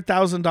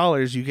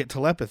 $500,000, you get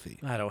telepathy.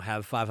 I don't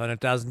have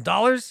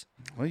 $500,000.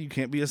 Well, you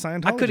can't be a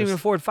Scientologist. I couldn't even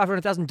afford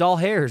 500,000 doll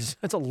hairs.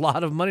 That's a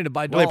lot of money to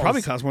buy dolls. Well, they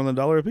probably cost more than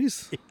 $1 a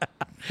piece.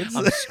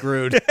 I'm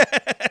screwed.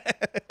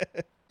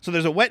 So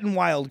there's a Wet and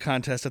Wild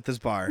contest at this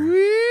bar.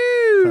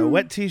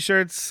 Wet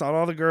T-shirts on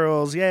all the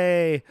girls,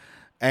 yay!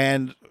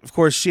 And of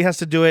course, she has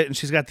to do it, and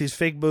she's got these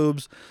fake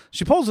boobs.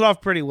 She pulls it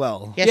off pretty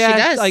well. Yes,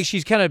 she does. Like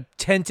she's kind of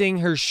tenting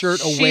her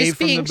shirt away She's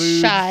from the being boobs.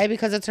 shy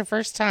because it's her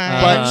first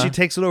time. But she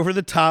takes it over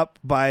the top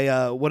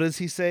by what does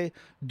he say?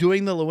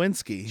 Doing the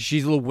Lewinsky.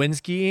 She's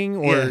Lewinskying,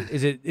 or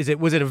Yeah.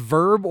 was it a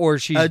verb, or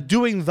she's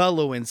Doing the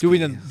Lewinsky.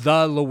 doing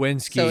the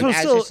Lewinsky? So an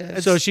still-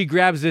 adjective. So she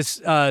grabs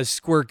this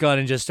squirt gun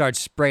and just starts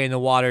spraying the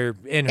water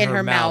in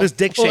her mouth. This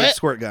dick-shaped What?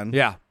 squirt gun.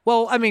 Yeah.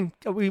 Well, I mean,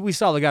 we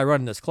saw the guy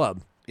running this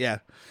club. Yeah.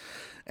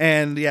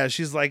 And yeah,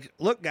 she's like,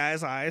 look,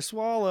 guys, I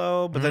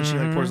swallow. But then she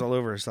like pours all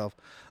over herself.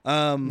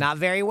 Not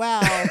very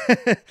well.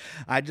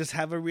 I just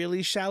have a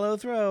really shallow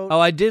throat. Oh,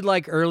 I did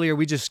like earlier.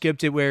 We just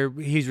skipped it where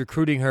he's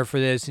recruiting her for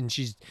this, and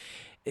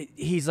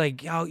he's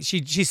like, oh,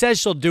 she says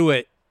she'll do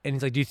it, and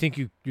he's like, do you think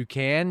you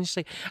can? And she's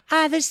like,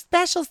 there's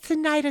specials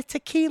tonight of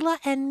tequila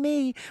and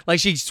me. Like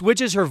she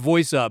switches her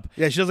voice up,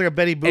 Yeah, she does like a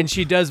Betty Boop. and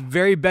she does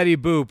very Betty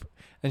Boop.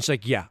 And she's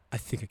like, yeah, I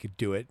think I could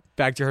do it.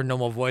 Back to her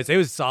normal voice. It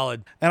was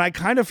solid. And I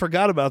kind of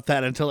forgot about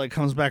that until it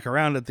comes back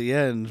around at the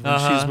end when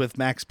she's with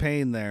Max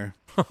Payne there.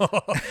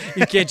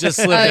 You can't just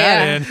slip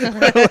that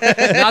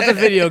in. Not the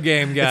video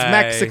game guy. It's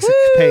Max 6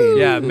 Payne.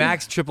 Yeah,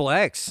 Max triple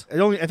X. I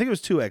think it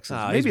was 2 X's.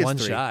 Maybe he's it's one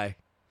 3. shy.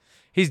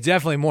 He's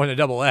definitely more than a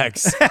double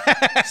X.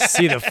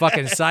 See the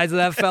fucking size of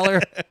that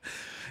feller?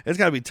 It's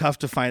got to be tough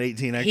to find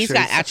 18 X. He's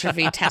got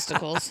atrophied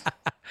testicles.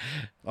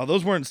 Oh,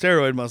 those weren't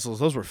steroid muscles.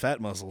 Those were fat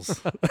muscles.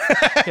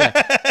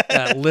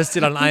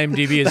 Listed on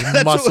IMDb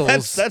as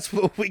muscles. That's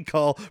what we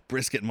call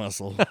brisket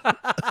muscle.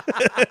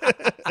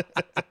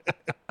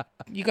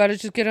 You got to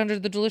just get under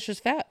the delicious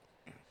fat.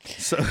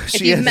 So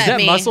If you've met Is that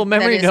me, muscle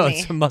memory? that is No, me.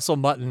 it's a muscle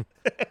mutton.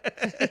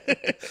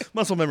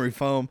 muscle memory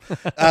foam.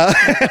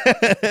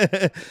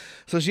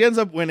 So she ends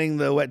up winning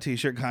the wet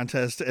t-shirt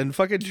contest, and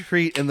fucking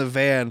Treat in the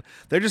van,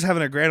 they're just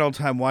having a grand old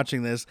time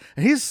watching this,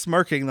 and he's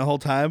smirking the whole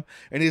time,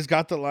 and he's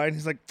got the line,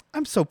 he's like,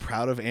 I'm so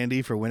proud of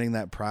Andy for winning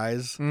that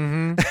prize.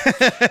 Mm-hmm.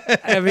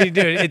 I mean,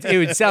 dude, it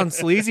would sound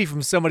sleazy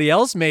from somebody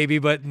else maybe,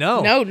 but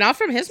no. No, not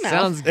from his mouth.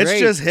 Sounds great. It's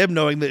just him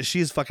knowing that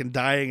she's fucking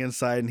dying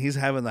inside, and he's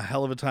having the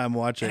hell of a time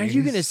watching. And are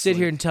you going to sit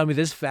here and tell me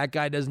this fat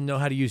guy doesn't know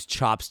how to use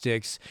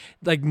chopsticks?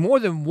 Like, more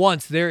than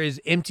once, there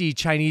is empty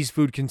Chinese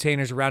food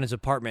containers around his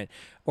apartment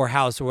or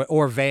house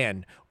or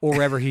van or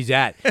wherever he's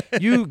at.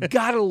 You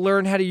got to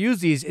learn how to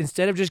use these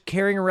instead of just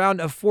carrying around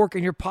a fork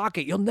in your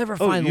pocket. You'll never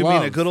find you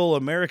love. mean a good old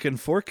American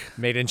fork?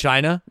 Made in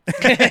China?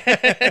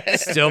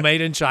 Still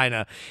made in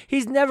China.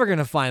 He's never going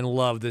to find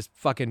love, this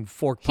fucking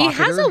fork pocketer. He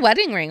has a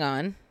wedding ring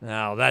on.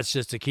 No, that's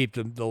just to keep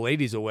the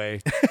ladies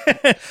away.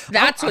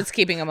 That's what's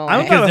keeping him away.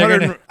 I'm about, they're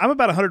 100, I'm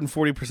about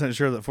 140%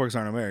 sure that forks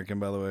aren't American,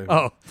 by the way.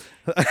 Oh.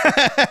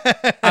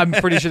 I'm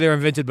pretty sure they were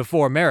invented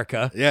before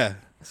America. Yeah.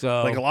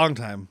 So Like a long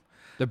time.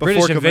 the before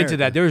British invented America.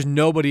 that. There was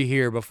nobody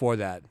here before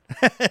that.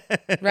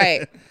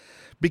 Right.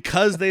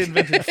 Because they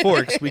invented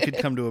forks, we could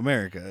come to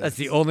America. That's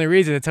the only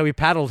reason. That's how we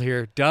paddled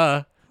here.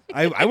 Duh.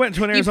 I went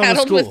to an You Arizona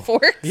paddled school. with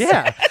forks?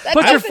 Yeah.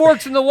 Put your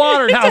forks in the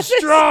water. Now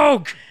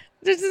stroke.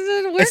 This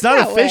doesn't work It's not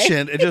that way.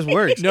 efficient. It just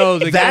works. No,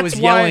 the guy That's was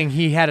why- yelling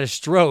he had a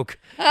stroke.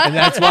 And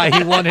that's why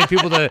he wanted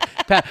people to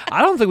pat.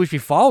 I don't think we should be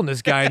following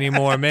this guy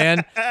anymore,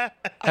 man.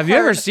 Have you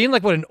ever seen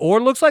like what an oar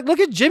looks like? Look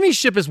at Jimmy's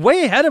ship is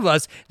way ahead of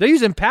us. They're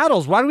using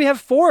paddles. Why do we have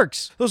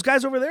forks? Those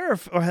guys over there are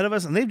ahead of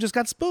us, and they've just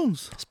got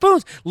spoons.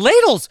 Spoons.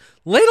 Ladles.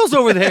 Ladles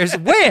over there is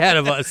way ahead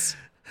of us.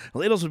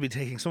 Ladles would be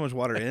taking so much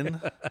water in.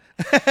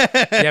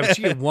 Yeah, but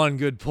you get one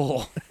good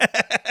pull.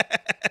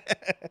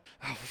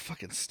 Oh,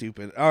 fucking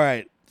stupid. All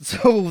right.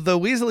 So the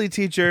Weasley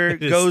teacher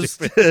goes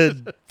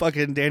to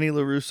fucking Danny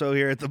LaRusso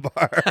here at the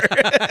bar.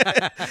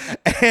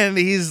 And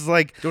he's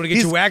like... Do you want to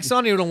get your wax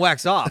on or you want to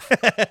wax off?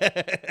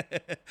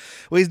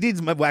 Well, he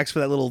needs my wax for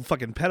that little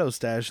fucking pedo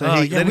stash.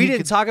 We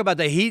didn't talk about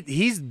that.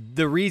 He's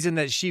the reason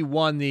that she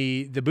won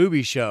the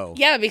booby show.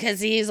 Yeah, because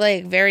he's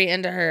like very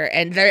into her,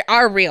 and they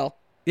are real.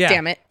 Yeah.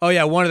 Damn it. Oh,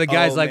 yeah. One of the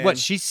guys, Oh, like, man. what?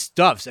 She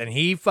stuffs, and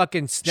he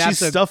fucking snaps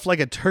She's stuffed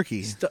like a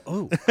turkey.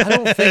 Oh, I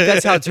don't think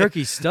that's how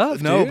turkey's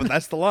stuffed, No, dude. but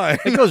that's the line.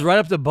 It goes right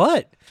up the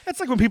butt. That's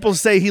like when people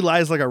say he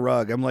lies like a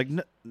rug. I'm like,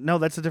 no,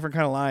 that's a different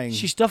kind of lying.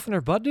 She's stuffing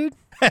her butt, dude?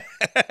 I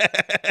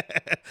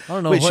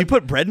don't know. Wait, she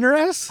put bread in her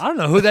ass? I don't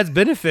know who that's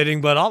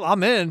benefiting, but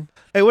I'm in.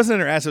 It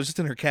wasn't in her ass. It was just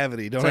in her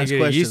cavity. Don't Trying ask to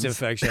get a yeast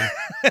questions.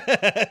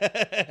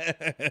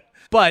 infection.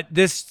 But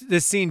this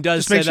scene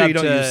does Just make set sure up you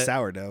don't to use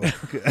sourdough.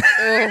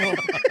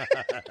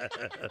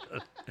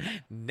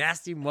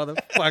 nasty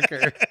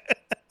motherfucker.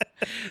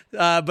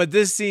 But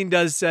this scene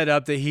does set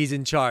up that he's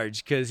in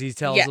charge because he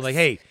tells Yes. them like,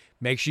 "Hey,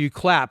 make sure you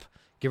clap.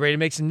 Get ready to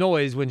make some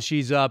noise when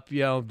she's up,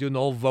 doing the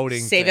whole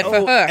voting. Save thing. it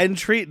for her. And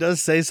Treat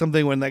does say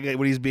something when that guy,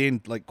 when he's being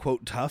like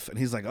quote tough, and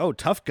he's like, "Oh,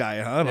 tough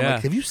guy, huh?" And I'm Yeah.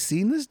 like, "Have you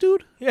seen this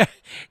dude?" Yeah,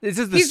 this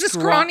is He's the the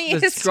scrawniest.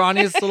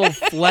 scrawniest little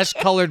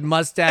flesh-colored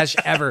mustache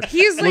ever.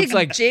 He's Looks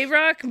like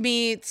J-Rock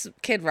meets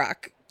Kid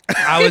Rock.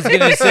 I was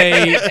gonna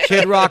say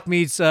Kid Rock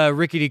meets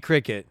Rickety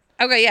Cricket.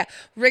 Okay, yeah.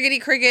 Rickety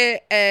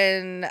Cricket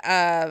and,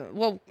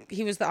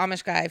 he was the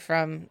Amish guy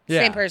from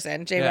Yeah. same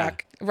person,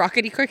 J-Rock.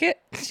 Rockety Cricket?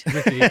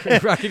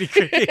 Rockety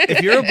Cricket.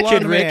 If you're a blonde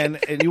Kid Rick. man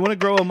and you want to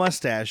grow a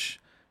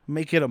mustache,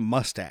 make it a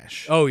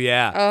mustache. Oh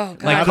yeah. Oh,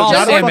 God. Like call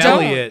Just Sam don't.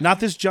 Elliott.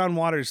 Not this John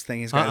Waters thing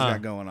he's Uh-uh.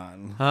 got going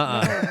on.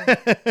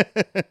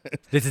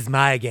 This is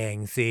my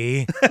gang,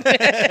 see?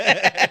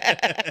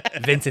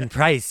 Vincent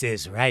Price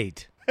is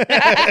right.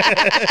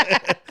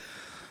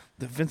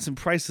 The Vincent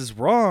Price is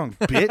wrong,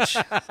 bitch.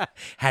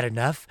 Had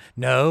enough?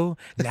 No.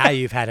 Now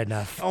you've had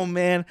enough. Oh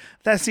man,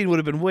 that scene would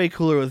have been way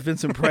cooler with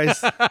Vincent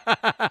Price. The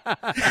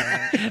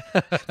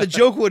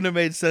joke wouldn't have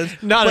made sense.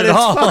 Not but at it's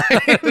all. fine.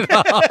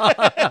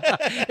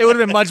 It would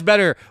have been much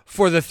better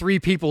for the three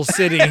people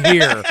sitting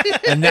here,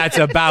 and that's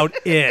about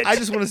it. I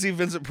just want to see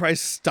Vincent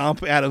Price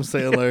stomp Adam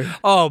Sandler.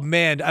 Oh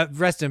man,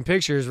 rest in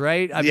pictures,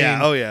 right? I Yeah,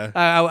 mean, oh, yeah.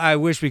 I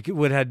wish we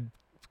would have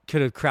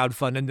could have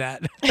crowdfunded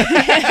that.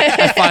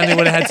 I finally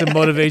would have had some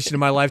motivation in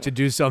my life to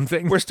do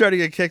something. We're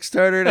starting a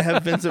Kickstarter to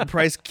have Vincent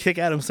Price kick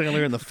Adam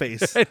Sandler in the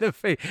face.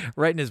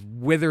 Right in his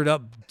withered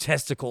up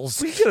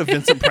testicles. We could have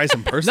Vincent Price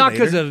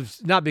impersonator.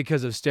 Not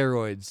because of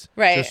steroids.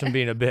 Right. Just from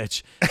being a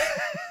bitch.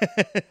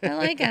 I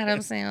like Adam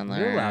Sandler.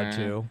 You're allowed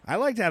to. I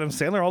liked Adam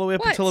Sandler all the way up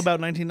What? until about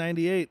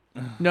 1998.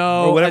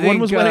 No, Or whatever I think, one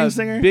was Wedding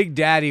Singer? Big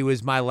Daddy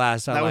was my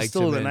last. I That was liked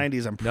still him in the in.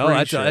 90s, I'm No,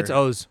 pretty that's sure.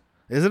 O's.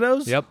 Is it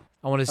O's? Yep.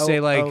 I want to say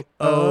like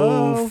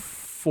oh.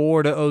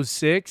 04 to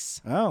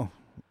 06. Oh.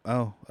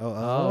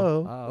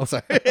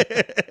 Sorry.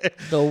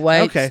 The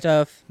white Okay.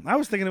 stuff. I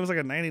was thinking it was like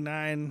a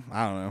 99.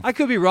 I don't know. I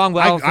could be wrong,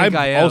 but I don't think I'm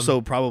I am.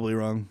 also probably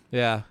wrong.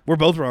 Yeah. We're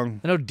both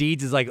wrong. I know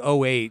Deeds is like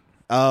 08.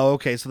 Oh,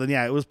 okay. So then,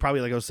 yeah, it was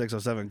probably like 06,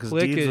 07 because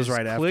Deeds was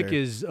right after. Click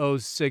is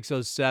 06,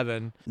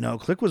 07. No,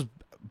 Click was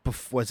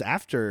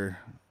after.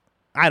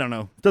 I don't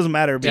know. Doesn't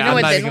matter. Yeah, know I'm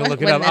what not this even going to was-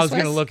 look it when up. I this was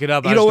going to was? look it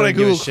up. You I don't was want to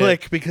gonna give a Google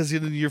shit. Click because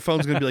your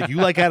phone's going to be like, you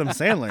like Adam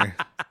Sandler.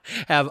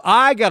 Have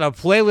I got a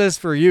playlist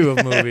for you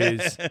of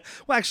movies?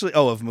 Well, actually,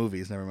 of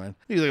movies. Never mind.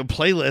 You like a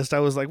playlist. I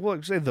was like, well,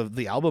 actually,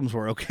 the albums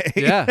were okay.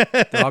 Yeah.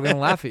 They're all going to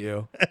laugh at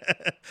you.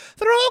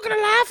 They're all going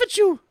to laugh at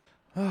you.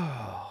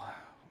 Oh.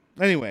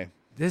 Anyway.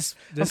 This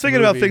I'm thinking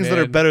about movie, things that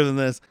are man. better than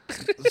this.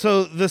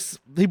 So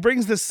he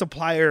brings this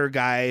supplier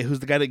guy who's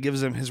the guy that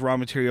gives him his raw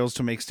materials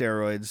to make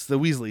steroids, the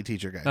Weasley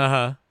teacher guy.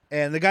 Uh-huh.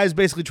 And the guy's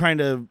basically trying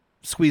to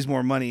squeeze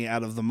more money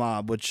out of the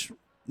mob, which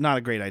not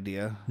a great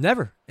idea.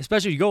 Never.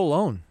 Especially if you go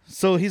alone.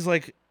 So he's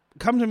like,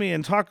 come to me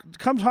and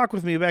come talk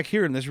with me back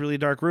here in this really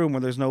dark room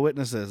where there's no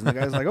witnesses. And the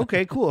guy's like,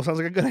 okay, cool. Sounds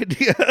like a good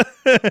idea.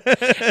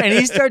 And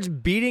he starts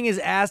beating his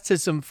ass to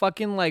some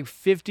fucking like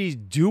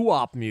 50s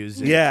doo-wop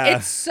music. Yeah.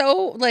 It's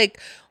so like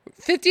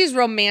 50s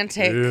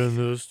romantic. In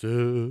the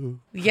still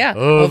Yeah.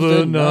 of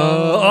the night.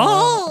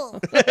 Oh.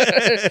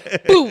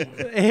 Boom.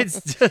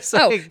 It's just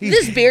Oh, like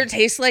this beer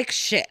tastes like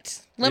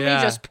shit. Let Yeah.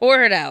 me just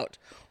pour it out.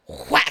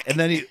 Whack. And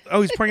then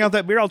he's pouring out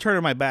that beer. I'll turn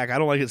to my back. I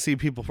don't like to see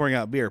people pouring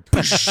out beer.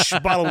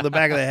 Bottle to the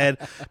back of the head.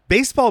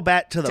 Baseball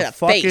bat to the the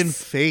fucking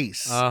face.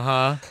 face.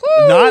 uh-huh.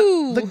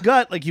 Not the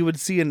gut like you would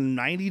see in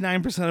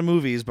 99% of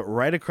movies, but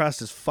right across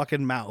his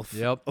fucking mouth.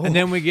 Yep. Oh. And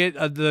then we get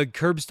the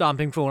curb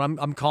stomping for what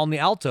I'm calling the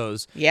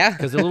altos. Yeah.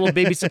 Because they're little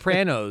baby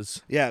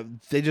sopranos. Yeah,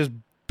 they just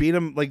beat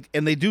him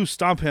and they do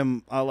stomp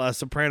him a la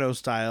Soprano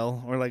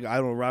style, or like I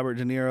don't know, Robert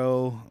De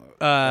Niro.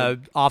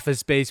 Office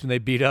Space when they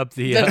beat up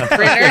the The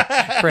printer.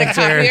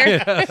 printer.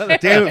 Copier.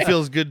 Damn, it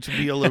feels good to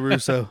be a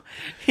LaRusso.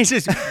 He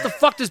says, "What the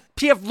fuck does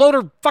PF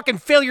Loader fucking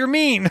failure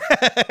mean?"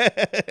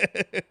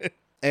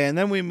 And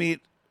then we meet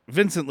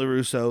Vincent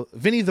LaRusso,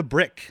 Vinny the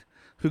Brick,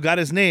 who got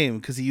his name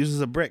because he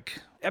uses a brick.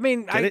 I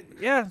mean, it?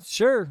 yeah,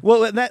 sure.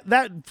 Well,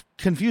 that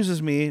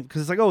confuses me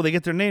because it's like, oh, they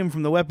get their name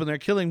from the weapon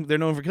they're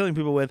known for killing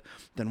people with.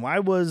 Then why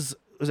was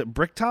it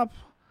Bricktop?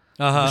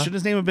 Shouldn't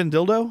his name have been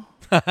Dildo?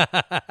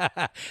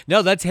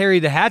 No, that's Harry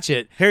the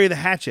Hatchet. Harry the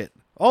Hatchet.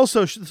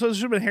 Also, so it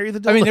should have been Harry the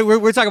Dildo. I mean,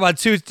 we're talking about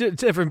two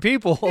different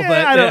people.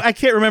 yeah, but I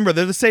can't remember.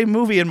 They're the same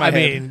movie in my I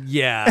head. mean,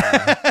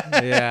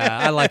 yeah,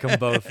 I like them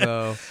both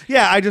though.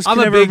 Yeah, I just I'm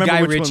can a never big remember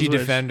Guy which Ritchie one's which.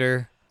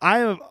 defender. I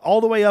am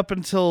all the way up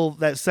until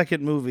that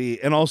second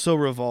movie, and also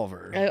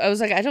Revolver. I was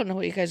like, I don't know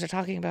what you guys are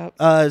talking about.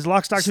 Is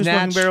Lock, Stock, Two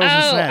Smoking Snatch. Barrels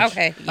and Oh, Snatch?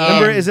 okay.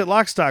 Remember, Yeah. is it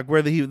Lock, Stock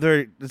where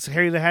it's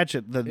Harry the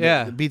Hatchet that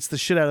Yeah. beats the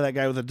shit out of that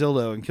guy with a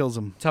dildo and kills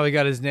him? That's how he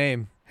got his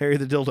name. Harry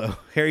the Dildo.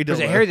 Harry Dildo. Is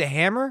it Harry the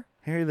Hammer?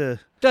 Harry the...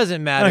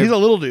 Doesn't matter. No, he's a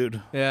little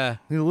dude. yeah.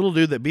 He's a little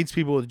dude that beats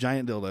people with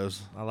giant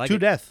dildos. I like to it.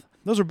 death.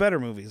 Those are better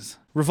movies.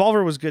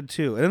 Revolver was good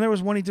too. And then there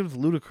was one he did with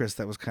Ludacris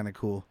that was kind of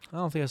cool. I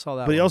don't think I saw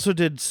that. But he one. also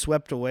did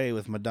Swept Away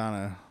with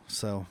Madonna.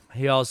 So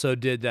He also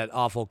did that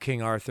awful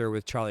King Arthur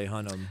with Charlie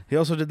Hunnam. he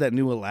also did that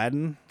new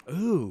Aladdin.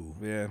 Ooh,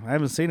 Yeah, I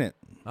haven't seen it.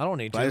 I don't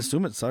need But I to.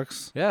 assume it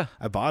sucks. Yeah,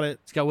 I bought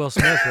it. it's got Will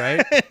Smith,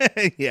 right?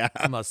 Yeah.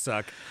 That must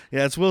suck.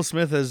 Yeah, it's Will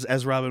Smith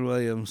as Robin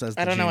Williams as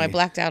the I don't know. I genie.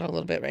 blacked out a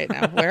little bit right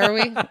now. Where are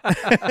we?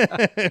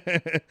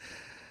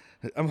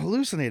 I'm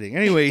hallucinating.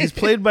 Anyway, he's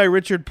played by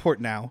Richard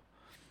Portnow,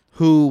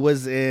 who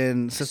was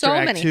in Sister So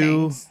Act many 2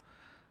 things.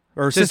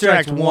 or Sister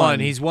Act 1.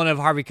 He's one of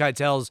Harvey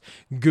Keitel's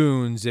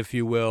goons, if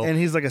you will. and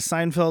he's like a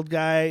Seinfeld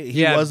guy.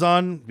 He Yeah. was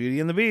on Beauty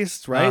and the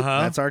Beast, right?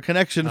 Uh-huh. That's our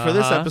connection for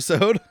this Uh-huh.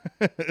 episode.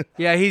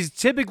 Yeah, he's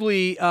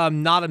typically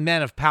not a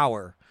man of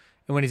power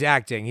when he's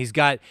acting. He's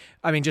got,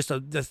 I mean, just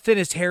the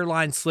thinnest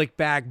hairline, slick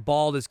back,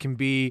 bald as can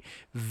be,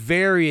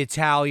 very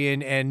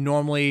Italian, and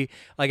normally,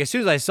 like, as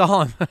soon as I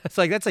saw him, it's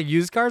like, that's a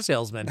used car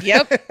salesman.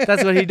 Yep.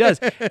 That's what he does.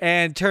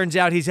 And turns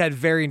out he's had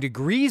varying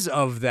degrees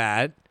of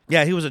that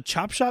Yeah, he was a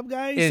chop shop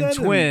guy he in said?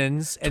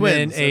 Twins, and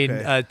Twins, then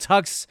okay. a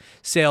tux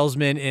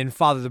salesman in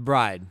Father the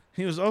Bride.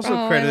 He was also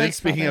Oh, I credited, like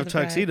speaking Father of the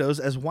Bride. tuxedos,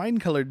 as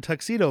wine-colored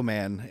tuxedo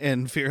man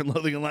in Fear and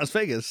Loathing in Las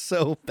Vegas.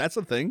 So that's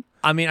a thing.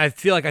 I mean, I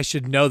feel like I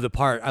should know the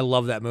part. I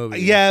love that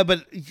movie. Yeah,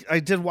 but I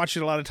did watch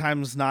it a lot of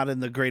times, not in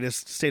the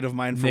greatest state of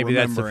mind for Maybe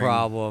that's the remembering.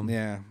 problem.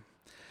 Yeah.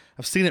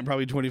 I've seen it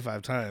probably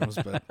 25 times,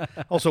 but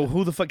also,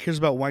 who the fuck cares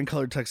about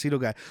wine-colored tuxedo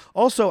guy?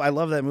 Also, I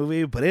love that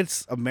movie, but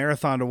it's a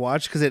marathon to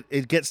watch because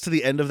it gets to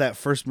the end of that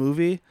first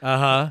movie,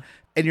 Uh-huh.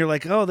 and you're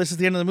like, oh, this is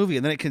the end of the movie,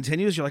 and then it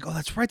continues. You're like, oh,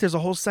 that's right. There's a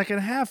whole second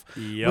half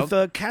with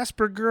the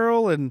Casper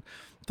girl and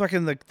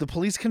fucking the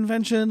police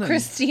convention. And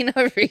Christina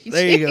Ricci.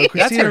 there you go,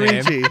 Christina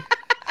That's her name. Ricci.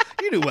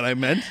 You knew what I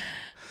meant.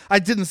 I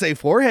didn't say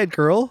forehead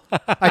girl.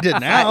 I did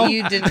now.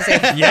 You didn't say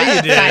Yeah,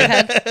 you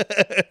did.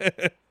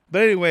 Fivehead.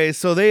 But anyway,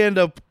 so they end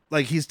up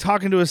like he's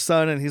talking to his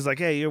son, and he's like,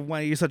 "Hey,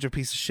 you're such a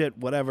piece of shit,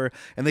 whatever."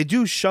 And they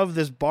do shove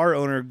this bar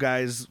owner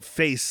guy's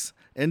face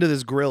into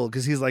this grill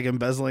because he's like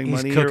embezzling He's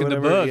money cooking or the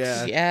whatever.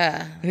 books.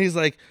 Yeah. And he's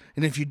like,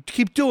 "And if you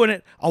keep doing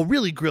it, I'll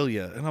really grill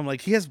you." And I'm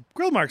like, he has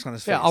grill marks on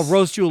his face. Yeah, I'll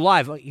roast you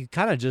alive. Well, you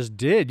kind of just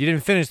did. You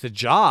didn't finish the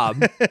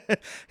job.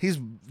 He's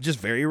just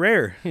very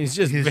rare. He's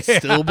just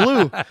still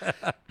blue.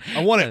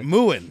 I want it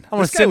mooing. I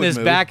want to guy sit in would this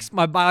moo. back.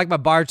 My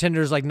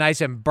bartender's like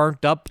nice and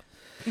burnt up.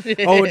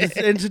 Oh,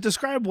 and to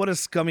describe what a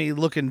scummy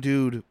looking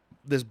dude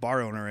this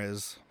bar owner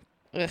is,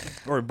 Ugh.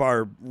 or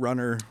bar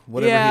runner,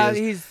 whatever Yeah,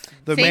 he is, he's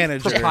the Fake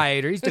manager.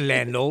 proprietor. He's the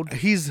landlord.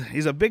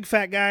 He's a big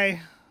fat guy,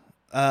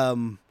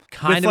 Kind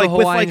with of like a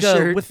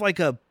Hawaiian with shirt. like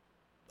a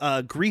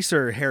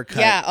greaser haircut.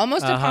 Yeah,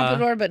 almost a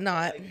pompadour, but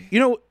not. You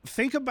know,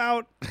 think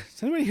about.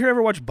 Does anybody here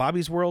ever watch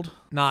Bobby's World?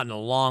 Not in a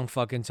long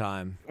fucking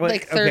time.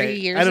 Like 30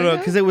 years I don't know ago?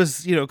 because it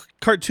was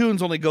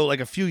cartoons only go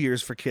like a few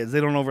years for kids. They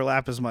don't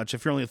overlap as much.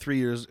 If you're only 3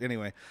 years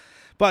anyway,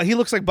 but he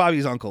looks like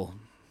Bobby's uncle.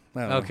 I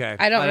don't know. Okay.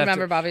 I don't I'd have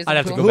remember to- Bobby's I'd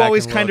have to uncle. go Who back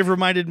always and kind look. of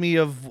reminded me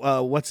of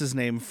what's his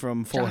name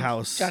from Full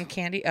House? John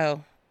Candy.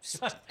 Oh.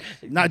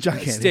 Not John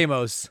Candy.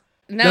 Stamos.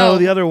 No,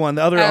 the other one,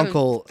 the other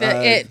uncle.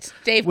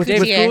 Dave with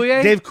Coulier.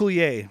 Coulier? Dave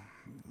Coulier.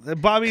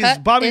 Bobby's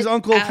Cut it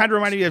uncle out. kind of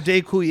reminded me of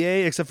Dave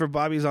Coulier, except for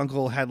Bobby's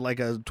uncle had like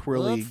a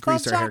twirly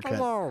greaser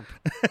haircut.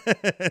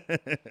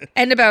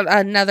 And about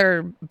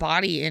another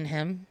body in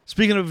him.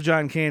 Speaking of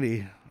John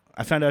Candy,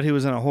 I found out he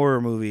was in a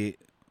horror movie.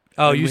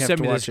 Oh, and you we have sent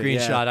to me the watch it, yeah.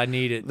 screenshot. I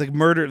need it.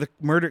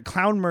 The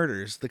clown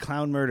murders, like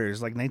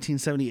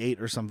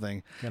 1978 or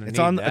something. Gonna It's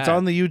need on that.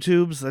 the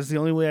YouTubes. That's the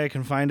only way I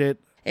can find it.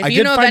 If I you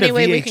did know of find any a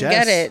way we can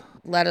get VHS. it,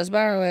 let us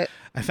borrow it.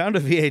 I found a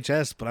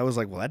VHS, but I was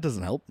like, well, that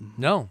doesn't help.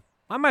 No.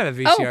 I might have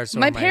Oh, VCR.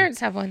 my parents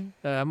have one.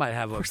 I might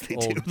have a they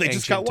old do. They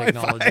just ancient got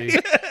technology.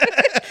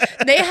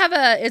 They have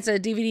it's a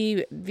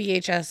DVD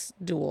VHS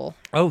dual.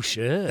 Oh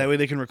shit! That way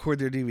they can record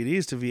their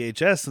DVDs to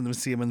VHS and then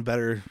see them in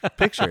better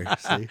picture.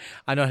 See?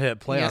 I know how to hit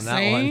play on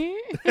that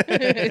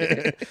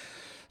one.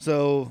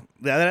 So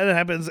that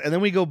happens, and then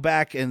we go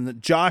back, and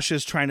Josh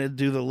is trying to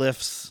do the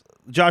lifts.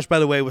 Josh, by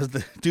the way, was the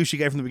douchey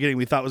guy from the beginning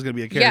we thought was going to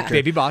be a character.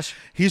 Baby Bosch.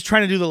 He's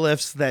trying to do the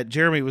lifts that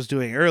Jeremy was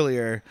doing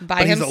earlier, By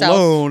but himself. he's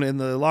alone in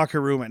the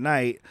locker room at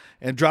night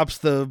and drops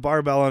the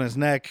barbell on his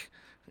neck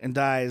and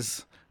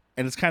dies.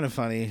 And it's kind of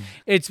funny.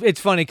 It's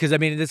funny because I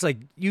mean it's like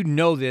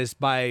this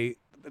by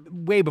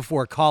way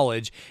before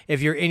college.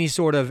 If you're any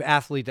sort of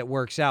athlete that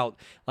works out,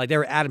 like they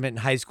were adamant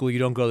in high school, you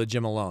don't go to the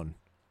gym alone,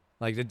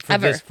 like for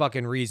Ever. this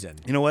fucking reason.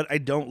 You know what? I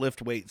don't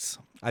lift weights,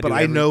 I but do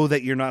I every- know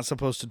that you're not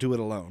supposed to do it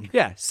alone.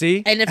 Yeah.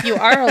 See. And if you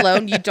are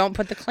alone, you don't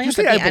put the clamp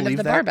say at I the end of believe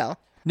the that? barbell.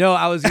 No,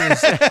 I was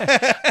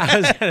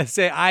gonna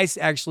say I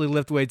actually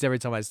lift weights every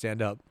time I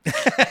stand up.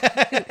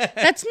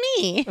 That's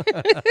me.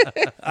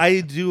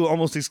 I do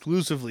almost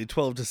exclusively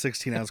 12 to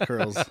 16 ounce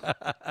curls. And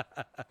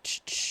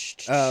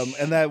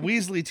that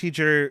Weasley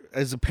teacher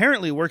is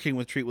apparently working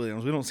with Treat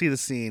Williams. We don't see the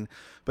scene,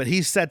 but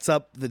he sets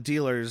up the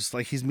dealers,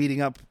 like he's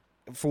meeting up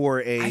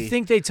for a I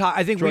think they talk.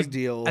 I think drug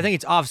deal. I think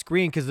it's off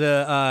screen because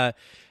the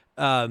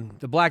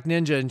Black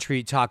Ninja and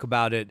Treat talk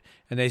about it,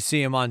 and they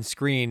see him on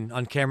screen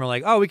on camera,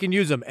 like, oh, we can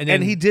use him, and then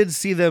and he did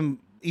see them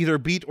either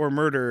beat or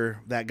murder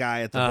that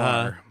guy at the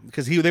bar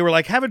because they were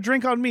like, have a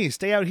drink on me,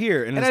 stay out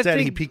here, and I instead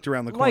he think, peeked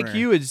around the corner. like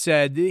you had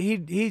said,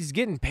 he's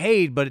getting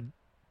paid, but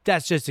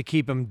that's just to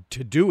keep him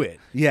to do it.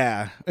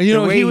 Yeah, and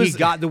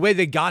The way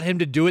they got him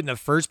to do it in the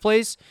first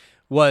place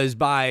was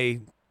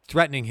by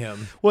threatening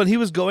him. Well, he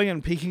was going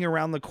and peeking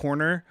around the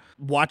corner,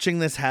 watching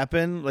this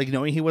happen, like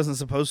knowing he wasn't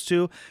supposed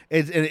to.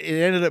 It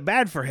ended up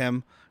bad for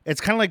him. It's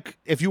kind of like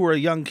if you were a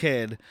young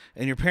kid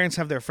and your parents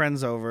have their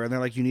friends over and they're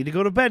like, you need to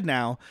go to bed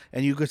now,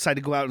 and you decide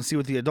to go out and see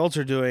what the adults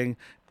are doing.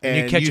 And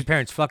you catch your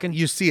parents fucking?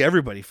 You see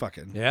everybody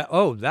fucking. Yeah.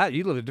 Oh,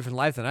 you lived a different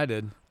life than I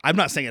did. I'm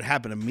not saying it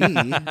happened to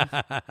me,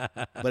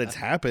 but it's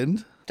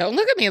happened. Don't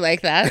look at me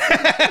like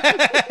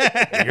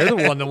that. You're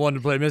the one that wanted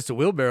to play Mr.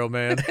 Wheelbarrow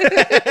Man.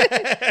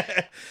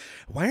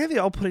 Why are they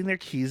all putting their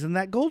keys in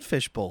that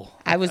goldfish bowl?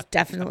 I was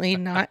definitely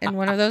not in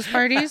one of those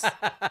parties.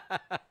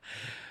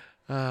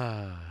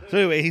 So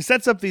anyway, he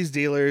sets up these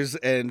dealers,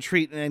 and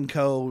Treat and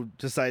Co.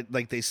 decide,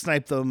 like, they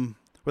snipe them,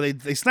 or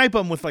they snipe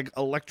them with like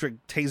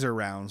electric taser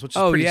rounds, which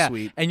is pretty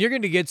sweet. And you're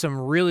going to get some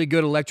really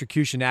good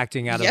electrocution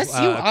acting out Yes,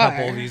 of you a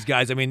couple are. of these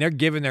guys. I mean, they're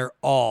giving their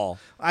all.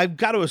 I've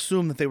got to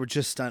assume that they were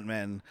just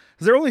stuntmen.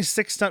 There are only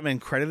 6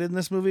 stuntmen credited in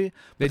this movie,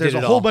 They but there's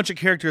did a it whole all. bunch of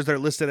characters that are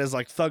listed as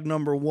like thug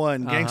number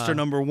 1, gangster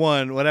number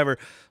 1, whatever.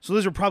 So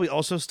those are probably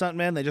also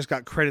stuntmen. They just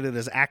got credited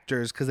as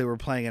actors because they were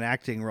playing an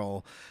acting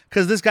role.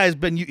 Because this guy's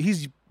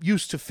he's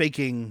used to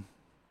faking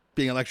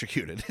being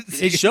electrocuted.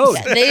 It showed.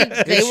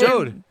 They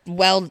showed.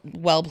 were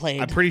well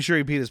played. I'm pretty sure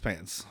he peed his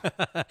pants.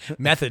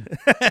 Method.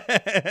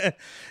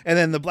 And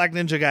then the black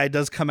ninja guy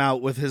does come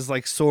out with his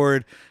like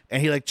sword,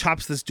 and he like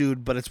chops this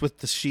dude, but it's with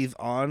the sheath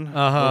on,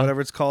 or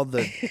whatever it's called.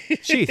 The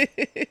Sheath.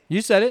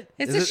 You said it.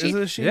 It's is a it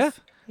a sheath? Yeah.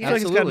 I feel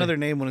like it's got Absolutely. another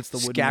name when it's the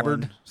wooden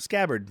Scabbard. one.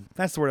 Scabbard.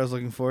 That's the word I was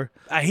looking for.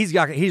 He's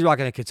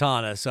rocking a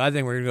katana, so I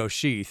think we're gonna go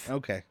sheath.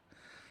 Okay.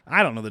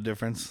 I don't know the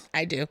difference.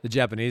 I do. The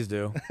Japanese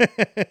do.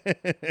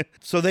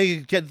 So they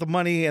get the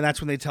money, and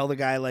that's when they tell the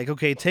guy, like,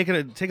 okay, take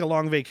a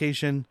long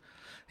vacation.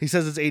 He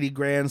says it's 80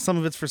 grand. Some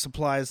of it's for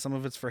supplies, some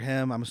of it's for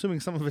him. I'm assuming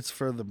some of it's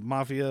for the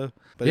mafia,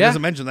 but he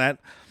doesn't mention that.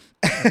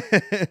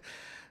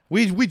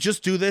 We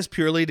just do this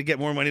purely to get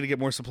more money, to get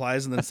more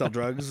supplies, and then sell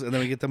drugs, and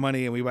then we get the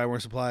money and we buy more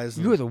supplies.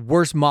 You are the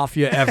worst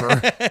mafia ever.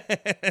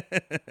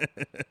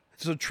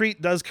 So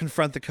Treat does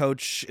confront the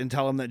coach and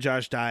tell him that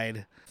Josh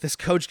died. This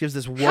coach gives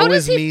this How woe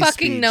does is he me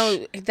fucking speech.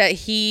 know that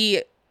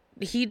he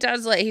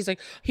does like he's like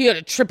he had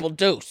a triple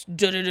dose.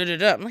 Da, da, da, da,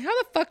 da. I'm like,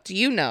 how the fuck do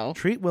you know?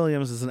 Treat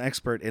Williams is an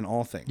expert in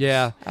all things.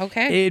 Yeah.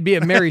 Okay. It'd be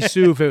a Mary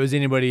Sue if it was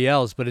anybody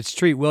else, but it's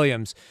Treat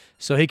Williams.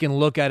 So he can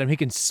look at him. He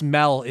can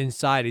smell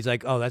inside. He's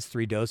like, oh, that's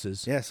 3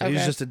 doses. Yeah, so he's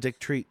Okay. just a Dick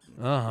Treat,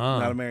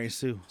 not a Mary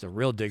Sue. It's a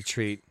real dick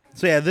treat.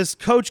 So yeah, this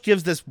coach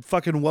gives this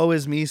fucking woe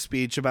is me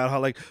speech about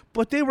how like,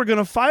 but they were going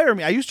to fire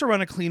me. I used to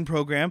run a clean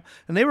program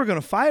and they were going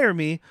to fire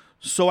me.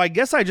 So I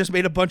guess I just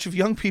made a bunch of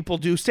young people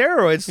do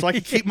steroids so I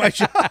could keep my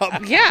job.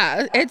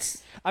 Yeah,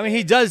 it's I mean,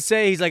 he does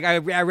say, he's like, I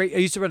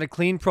used to run a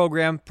clean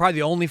program, probably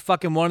the only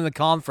fucking one in the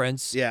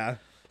conference. Yeah.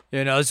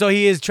 You know, so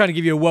he is trying to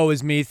give you a woe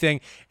is me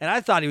thing. And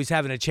I thought he was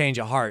having a change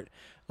of heart.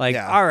 Like,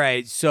 Yeah. all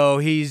right, so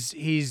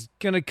he's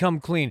going to come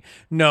clean.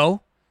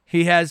 No,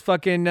 he has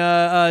fucking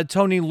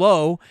Tony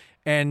Lowe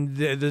and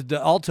the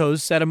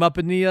Altos set him up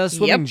in the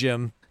swimming Yep.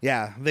 gym.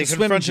 Yeah. They The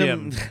confront swim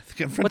him. gym. They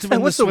confront him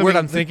in What's the word swimming-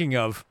 I'm thinking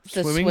of?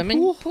 the Swimming swimming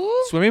pool? pool?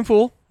 Swimming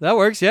pool. That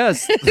works,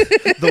 yes.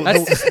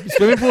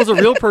 Swimming pool is a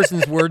real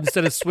person's word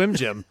instead of swim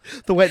gym.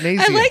 The wet nazium.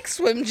 I like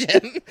swim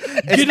gym.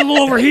 Get a little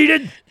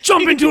overheated?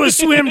 Jump into a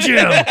swim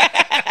gym.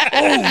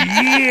 Oh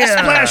yeah.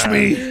 Splash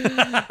me.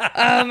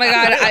 Oh my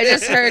god! I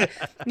just heard,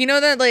 you know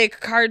that like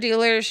car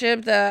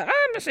dealership, the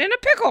I'm in a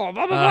pickle,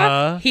 blah blah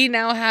blah. He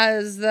now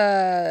has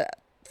the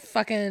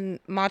fucking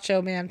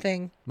Macho Man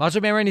thing. Macho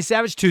Man Randy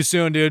Savage, too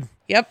soon, dude.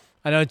 Yep.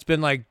 I know it's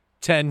been like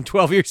 10,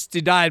 12 years since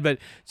he died, but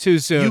too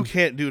soon. You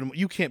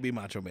can't be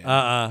Macho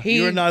Man. He,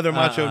 You're neither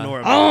Macho nor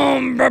a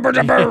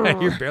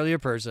man. You're barely a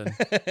person.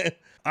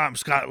 I'm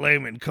Scott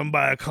Lehman. Come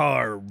buy a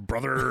car,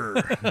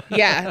 brother.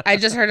 yeah, I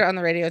just heard it on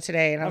the radio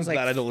today, and I I'm was glad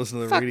like, I don't listen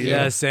to the fuck radio.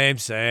 Yeah, same.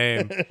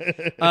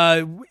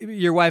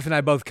 Your wife and I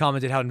both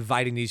commented how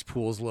inviting these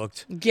pools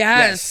looked.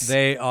 yes,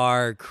 They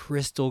are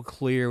crystal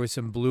clear with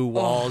some blue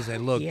walls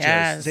and look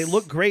yes. just... They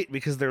look great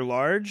because they're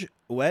large,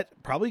 wet,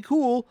 probably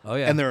cool. Oh,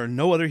 yeah. And there are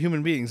no other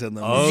human beings in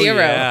them. Oh, Zero.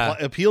 yeah.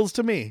 Appeals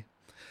to me.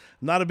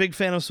 Not a big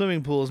fan of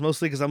swimming pools,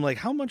 mostly because I'm like,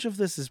 how much of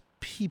this is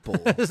people?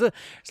 There's a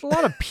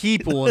lot of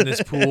people in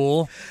this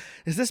pool.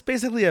 Is this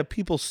basically a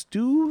people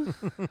stew?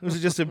 Or is it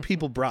just a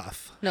people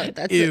broth? No,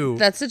 that's Ew.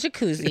 that's a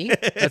jacuzzi.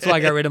 That's why I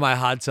got rid of my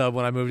hot tub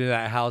when I moved into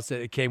that house.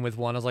 It came with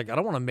one. I was like, I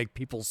don't want to make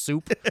people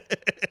soup.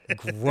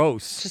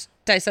 Gross. Just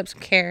dice up some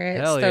carrots,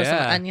 Hell throw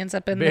yeah. some onions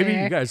up in Maybe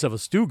there. you guys have a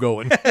stew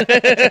going.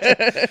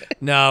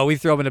 No, we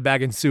throw them in a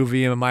bag and sous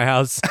vide them in my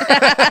house.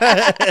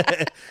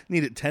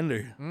 Need it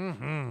tender.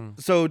 Mm-hmm.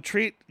 So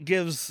Treat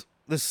gives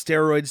this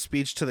steroid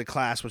speech to the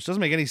class, which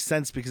doesn't make any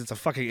sense because it's a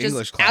fucking Just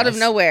English class. out of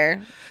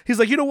nowhere. He's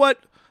like, you know what?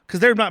 Because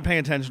they're not paying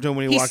attention to him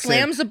when he He walks in.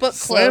 slams the book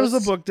Slams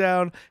closed. the book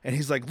down, and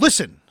he's like,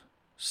 listen,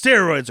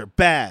 steroids are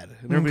bad.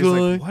 And everybody's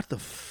Okay. like, what the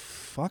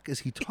fuck is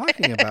he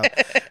talking about?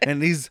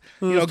 And he's,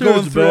 going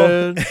Steroids through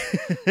are bad.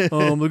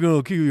 They're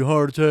gonna give you a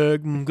heart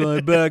attack,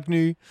 back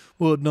knee,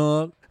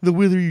 whatnot. the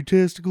wither your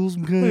testicles,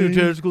 okay? Your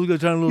testicles, you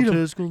got tiny little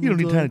You testicles. don't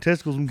need okay? tiny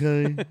testicles,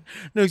 okay?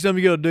 Next time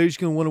you get a date,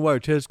 you're gonna wonder why your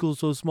testicles are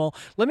so small.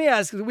 Let me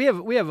ask. We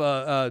have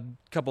a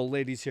couple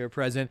ladies here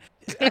present.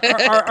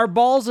 Are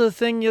balls a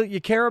thing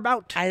you care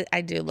about?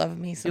 I do love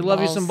me some You love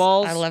you balls. some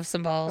balls? I love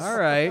some balls. All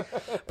right,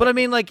 but I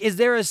mean, like, is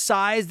there a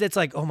size that's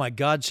like, oh my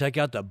god, check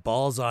out the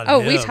balls on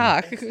Oh, him? we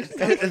talk.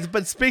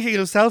 But speaking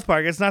of South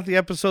Park, it's not the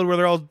episode where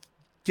they're all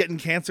getting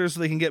cancer so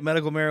they can get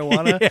medical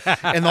marijuana,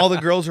 and all the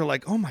girls are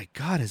like, "Oh my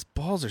god, his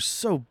balls are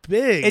so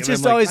big." It's And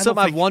just I'm like, always I don't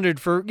something I've think- wondered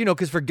for,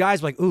 because for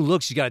guys, like, ooh,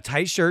 look, she's got a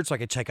tight shirt, so I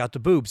can check out the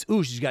boobs.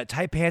 Ooh, she's got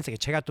tight pants, I can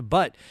check out the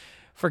butt.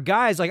 For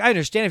guys, like, I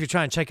understand if you're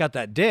trying to check out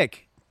that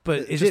dick, but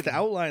It's is just it? the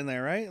outline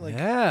there, right? Like,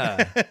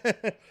 Yeah,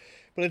 but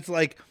it's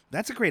like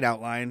that's a great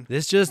outline.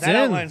 this just That in.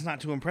 outline's not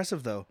too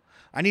impressive though.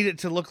 I need it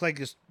to look like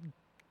just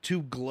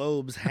 2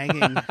 globes hanging,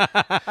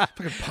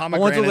 fucking pomegranates. I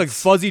want it to look like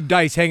fuzzy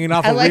dice hanging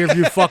off I a like- rear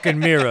view fucking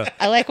mirror.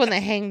 I like when they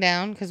hang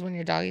down because when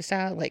you're doggy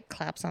style, it like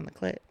claps on the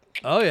clit.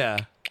 Oh yeah,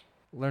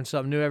 learn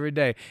something new every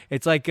day.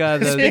 It's like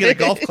Speaking of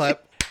golf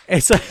clap,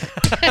 it's like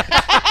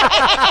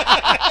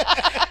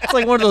it's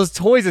like one of those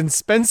toys in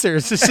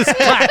Spencer's. It's just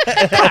clack,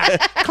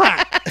 clack,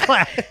 clack.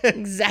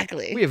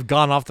 Exactly. We have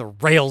gone off the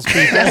rails,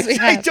 people. Yes, we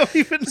I have. don't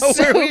even know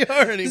where we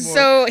are anymore.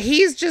 So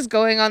he's just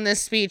going on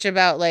this speech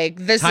about like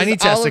this Tiny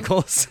is all of-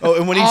 testicles. oh,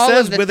 and when he all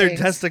says of the withered things.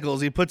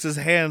 testicles, he puts his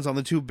hands on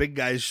the two big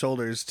guys'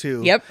 shoulders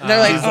too. Yep. They're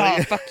like, He's oh,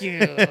 like- fuck you.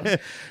 And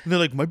they're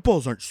like, my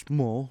balls aren't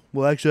small.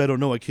 Well, actually, I don't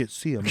know. I can't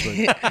see them.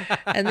 But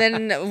And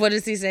then what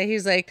does he say?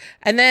 He's like,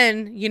 and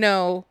then,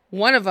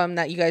 one of them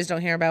that you guys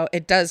don't hear about,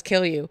 it does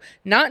kill you.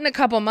 Not in a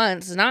couple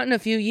months, not in a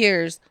few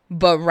years,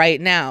 but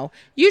right now.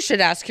 You should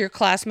ask your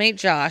classmate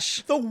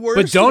Josh. the worst.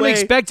 But don't way-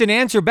 expect an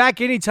answer back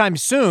anytime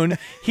soon.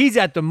 He's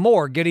at the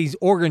morgue getting his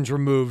organs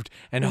removed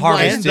and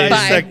harvested.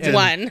 dissected. and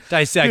One.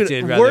 Dissected,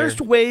 Dude, rather.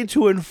 worst way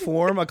to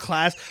inform a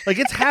class. Like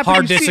it's happening.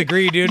 Hard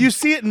disagree, dude. You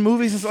see it in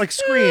movies it's like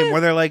Scream,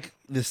 where they're like,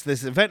 this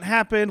event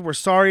happened. We're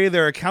sorry.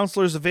 There are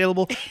counselors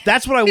available.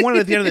 That's what I wanted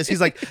at the end of this.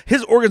 He's like,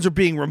 his organs are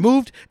being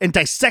removed and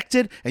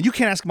dissected, and you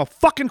can't ask him a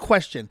fucking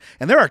question.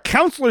 And there are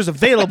counselors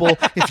available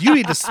if you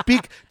need to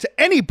speak to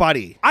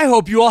anybody. I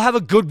hope you all have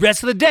a good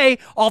rest of the day,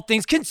 all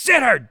things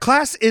considered.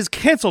 Class is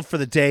canceled for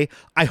the day.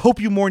 I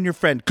hope you mourn your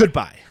friend.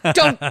 Goodbye.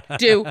 Don't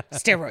do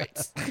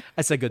steroids.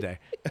 I said good day.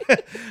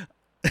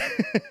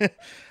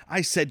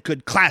 I said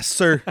good class,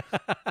 sir.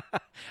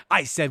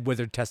 I said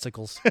withered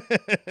testicles.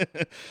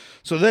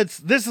 So this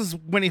is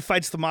when he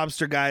fights the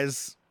mobster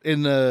guys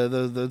in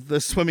the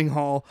swimming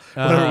hall,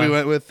 whatever we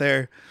went with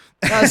there.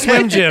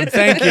 Swim gym,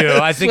 thank you.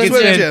 I think Swim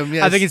it's been. gym,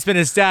 yes. I think it's been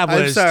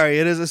established. I'm sorry,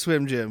 it is a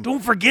swim gym.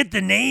 Don't forget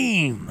the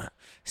name,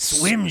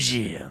 Swim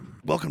Gym.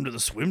 Welcome to the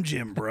swim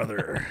gym,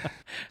 brother.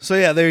 So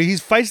yeah, he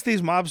fights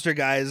these mobster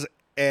guys,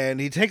 and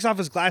he takes off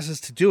his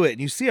glasses to do it, and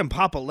you see him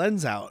pop a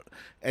lens out,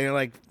 and you're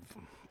like,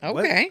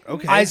 what? Okay.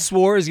 Okay. I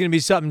swore it was gonna be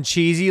something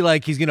cheesy,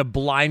 like he's gonna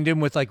blind him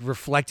with like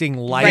reflecting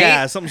light.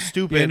 Yeah, something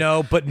stupid.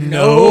 But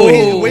No, no.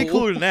 he's way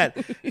cooler than that.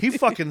 He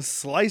fucking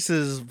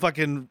slices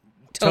fucking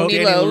Tony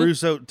Danny Lowe.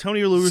 LaRusso.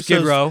 Tony LaRusso.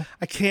 Skid Row.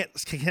 I can't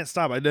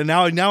stop.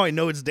 Now I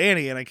know it's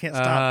Danny, and I can't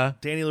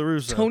stop. Danny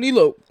LaRusso. Tony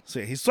Lowe. So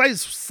yeah, he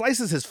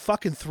slices his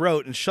fucking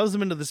throat and shoves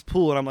him into this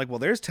pool, and I'm like, well,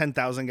 there's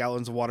 10,000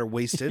 gallons of water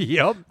wasted.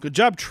 Yep. Good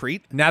job,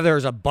 treat. Now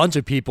there's a bunch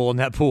of people in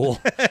that pool.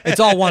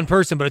 It's all one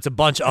person, but it's a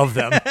bunch of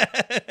them.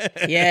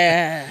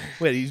 Yeah.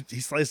 Wait, he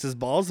sliced his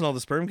balls and all the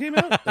sperm came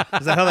out?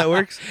 Is that how that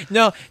works?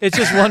 No, it's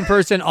just one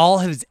person, all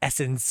his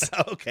essence.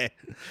 Okay.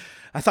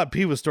 I thought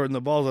P was stored in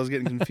the balls. I was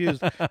getting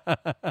confused.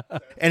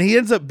 And he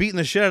ends up beating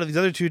the shit out of these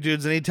other two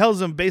dudes, and he tells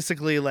them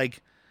basically,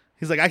 like,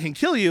 he's like, I can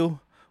kill you,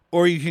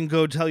 or you can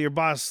go tell your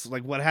boss,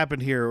 like, what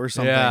happened here or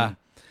something. Yeah.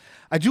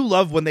 I do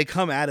love when they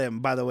come at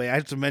him, by the way. I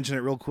have to mention it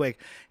real quick.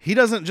 He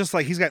doesn't just,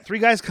 like, he's got three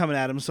guys coming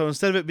at him, so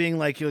instead of it being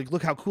like, you're like,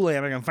 look how cool I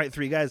am, I can fight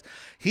three guys,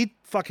 he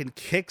fucking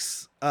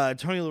kicks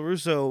Tony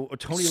LaRusso, or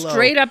Tony Lowe.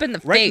 Straight up in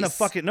the right in the face.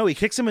 fucking, no, he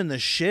kicks him in the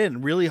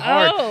shin really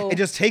hard. Oh. It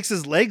just takes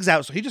his legs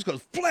out, so he just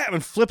goes flam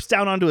and flips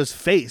down onto his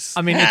face.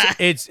 I mean,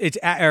 it's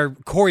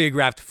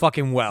choreographed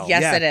fucking well.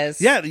 Yes, Yeah. it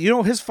is.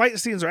 Yeah, his fight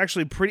scenes are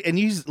actually pretty, and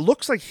he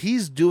looks like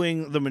he's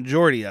doing the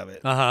majority of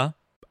it.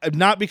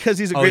 Not because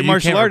he's a great you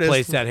martial can't artist.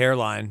 replace that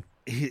hairline.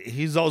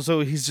 He's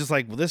just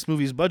like, well, this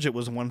movie's budget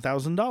was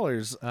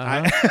 $1,000.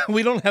 Uh-huh.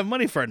 We don't have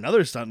money for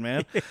another stunt,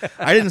 man.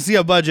 I didn't see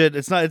a budget.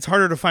 It's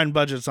harder to find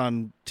budgets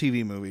on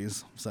TV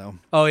movies. So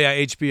Oh yeah,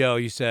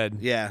 HBO. You said.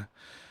 yeah,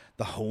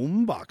 the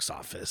home box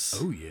office.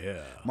 Oh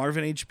yeah.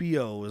 Marvin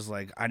HBO was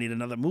like, I need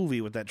another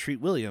movie with that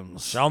Treat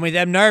Williams. Show me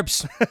them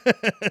nerps.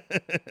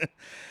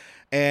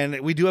 And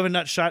we do have a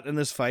nut shot in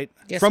this fight.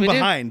 Yes, from we do.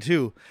 behind,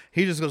 too.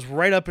 He just goes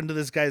right up into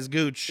this guy's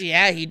gooch.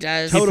 Yeah, he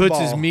does. He Totem puts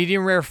his ball.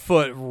 medium rare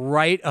foot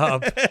right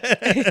up.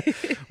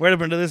 Right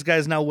up into this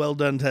guy's now well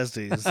done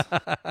testes.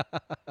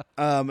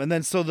 And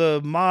then so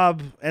the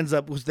mob ends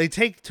up, they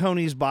take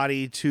Tony's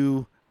body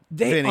to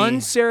They Vinny.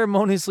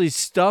 unceremoniously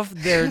stuffed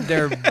their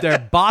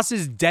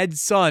boss's dead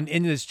son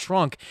in this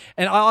trunk,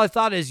 and all I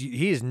thought is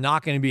he is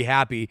not going to be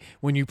happy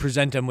when you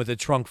present him with a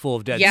trunk full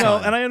of dead Yeah. No,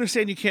 son. and I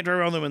understand you can't drive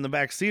around them in the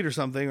back seat or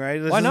something, right?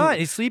 This Why isn't- not?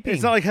 He's sleeping.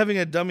 It's not like having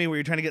a dummy where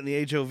you're trying to get in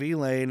the HOV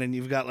lane and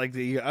you've got like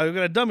I've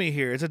got a dummy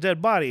here. It's a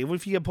dead body. What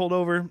if you get pulled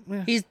over?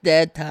 Eh. He's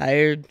dead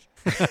tired.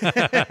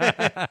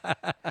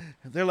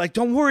 They're like,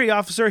 don't worry,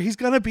 officer. He's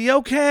going to be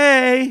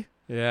okay.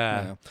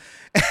 Yeah.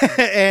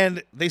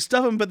 And they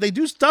stuff him, but they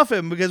do stuff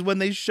him because when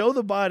they show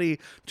the body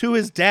to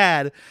his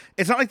dad,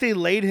 it's not like they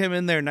laid him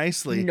in there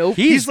nicely. Nope.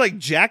 He's like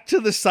jacked to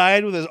the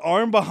side with his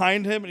arm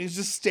behind him, and he's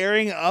just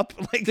staring up.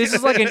 Like This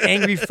is like an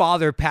angry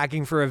father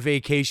packing for a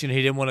vacation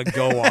he didn't want to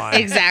go on.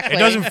 Exactly. It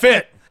doesn't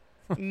fit.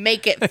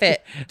 Make it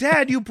fit.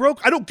 Dad, you broke.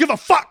 I don't give a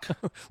fuck.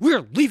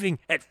 We're leaving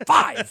at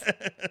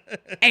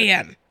 5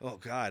 A.M. Oh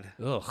God,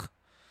 Ugh.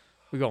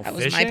 We going That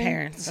fishing? was my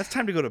parents. that's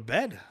time to go to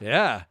bed.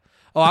 Yeah.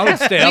 Oh, I would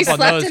stay We up on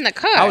slept those. in the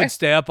car. I would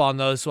stay up on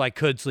those so I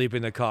could sleep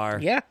in the car.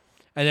 Yeah.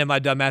 And then my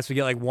dumb ass would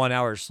get like 1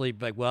 hour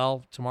sleep. Like,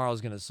 well,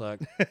 tomorrow's gonna suck.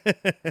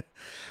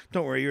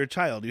 Don't worry, you're a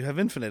child. You have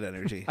infinite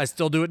energy. I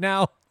still do it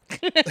now.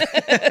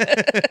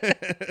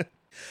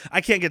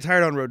 I can't get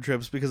tired on road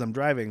trips because I'm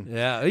driving.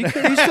 Yeah, you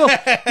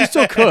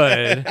still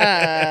could.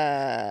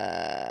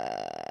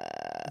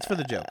 It's for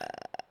the joke.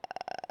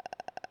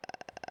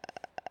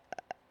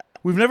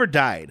 We've never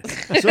died.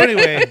 So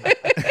anyway,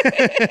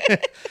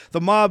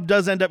 the mob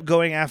does end up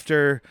going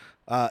after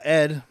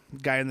Ed,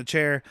 guy in the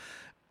chair.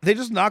 They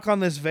just knock on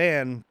this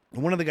van.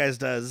 One of the guys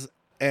does.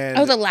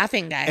 And, the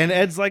laughing guy. And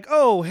Ed's like,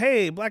 oh,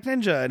 hey, Black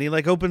Ninja. And he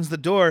like opens the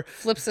door.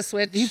 Flips the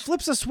switch. He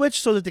flips a switch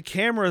so that the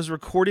camera is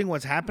recording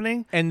what's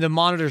happening. And the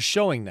monitor's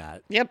showing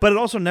that. Yep. But it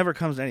also never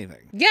comes to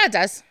anything. Yeah, it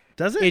does.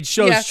 Does it? It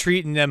shows Yeah.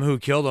 treating them who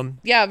killed him.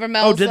 Yeah,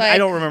 Ramel's like... I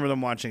don't remember them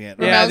watching it.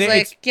 Yeah, Ramel's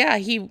like, yeah,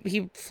 he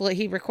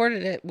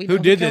recorded it. We know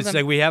Who did killed this? him.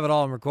 Like, we have it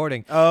all on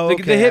recording. Oh, The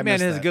okay, I hitman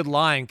missed has a that. good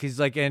line because,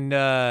 like, in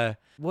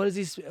what is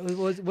he? I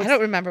What's,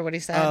 don't remember what he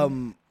said.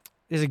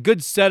 there's a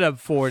good setup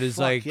for it. Is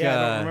like, yeah,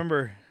 I don't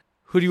remember.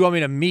 who do you want me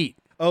to meet?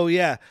 Oh,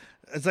 yeah.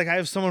 It's like, I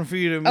have someone for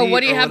you to meet. Oh,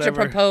 what do you or have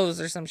whatever. to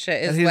propose or some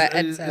shit is And what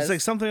Ed it's says.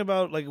 like something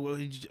about like, well,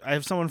 I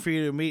have someone for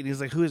you to meet, and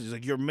he's like, who is? He's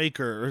like, your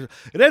maker. Or,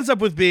 it ends up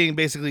with being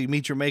basically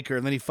meet your maker,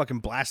 and then he fucking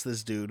blasts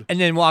this dude. And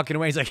then walking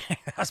away, he's like,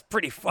 that's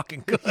pretty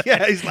fucking good.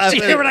 Yeah, he's laughing.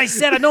 Did you hear what I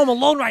said? I know I'm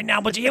alone right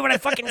now, but you hear what I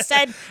fucking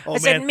said? Oh, I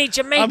said man, meet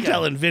your maker. I'm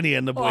telling Vinny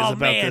and the boys Oh, about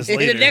man. this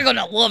later. They're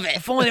gonna love it.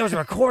 If only there was a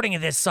recording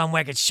of this somewhere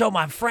I could show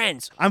my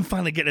friends. I'm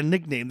finally getting a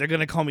nickname. They're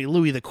gonna call me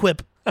Louis the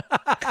Quip.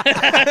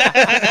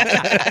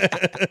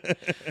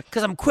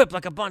 Because I'm quipped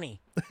like a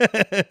bunny.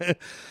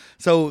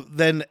 So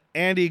then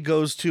Andy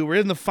goes to. We're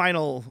in the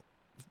final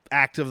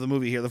act of the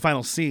movie here, the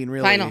final scene,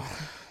 really. Final.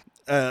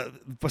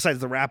 Besides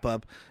the wrap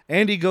up,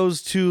 Andy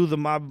goes to the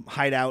mob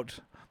hideout,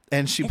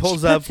 and she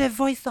pulls up. Puts her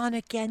voice on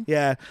again.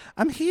 Yeah,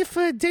 I'm here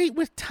for a date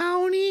with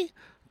Tony.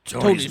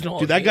 Tony's not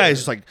dude, that guy is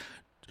just like,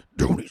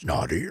 Tony's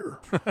not here.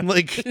 I'm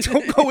like,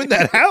 don't go in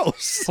that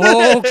house.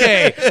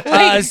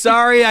 Okay.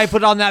 Sorry, I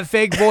put on that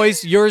fake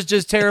voice. Yours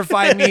just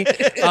terrified me.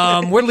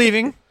 We're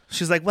leaving.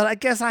 She's like, well, I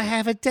guess I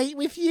have a date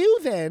with you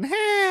then.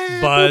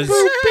 Buzz.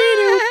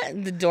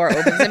 The door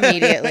opens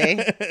immediately.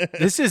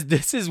 This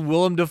is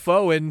Willem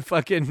Dafoe in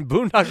fucking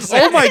Boondock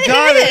Oh my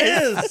God,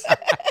 it is.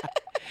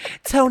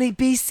 Tony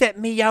B sent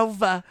me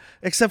over.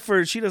 Except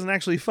for she doesn't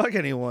actually fuck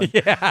anyone.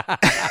 Yeah.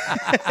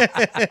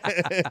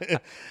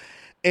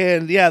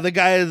 And yeah, the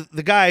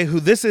guy who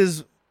this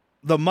is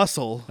the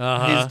muscle.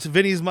 He's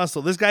Vinny's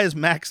muscle. This guy is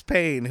Max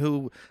Payne,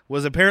 who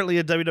was apparently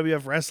a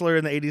WWF wrestler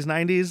in the 80s,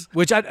 90s.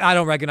 Which I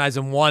don't recognize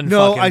him one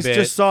No, fucking I bit.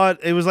 just saw it.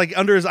 It was like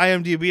under his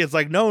IMDb. It's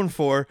like known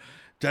for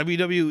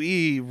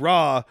WWE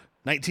Raw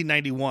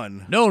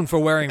 1991. Known for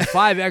wearing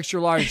 5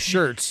 extra large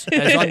shirts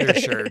as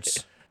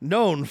undershirts.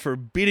 Known for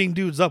beating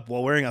dudes up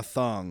while wearing a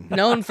thong.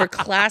 Known for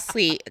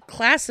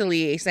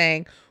classily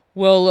saying,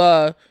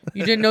 well,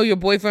 you didn't know your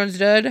boyfriend's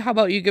dead? How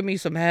about you give me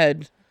some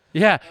head?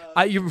 Yeah,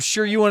 you're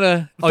sure you want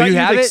to? Oh, Thought you you'd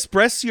have it?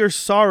 express your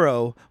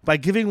sorrow by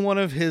giving one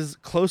of his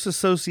close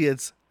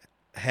associates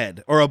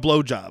head or a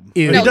blowjob.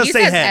 Ew. He No, does he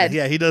say says head. head.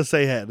 Yeah, he does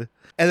say head.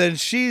 And then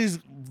she's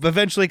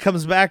eventually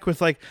comes back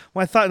with like,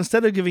 well, I thought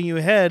instead of giving you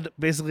head,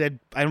 basically,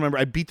 I remember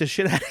I beat the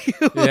shit out of you.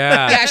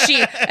 Yeah. Yeah,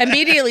 she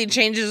immediately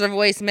changes her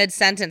voice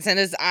mid-sentence, and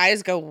his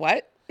eyes go,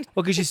 what?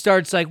 Well, because she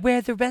starts like, where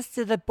are the rest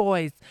of the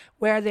boys?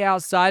 Where are they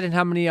outside and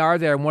how many are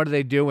there and what are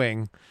they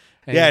doing?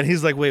 Yeah, and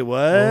he's like, wait, what?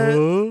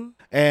 Huh?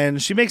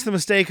 And she makes the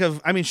mistake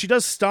of, I mean, she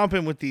does stomp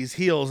him with these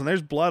heels, and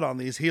there's blood on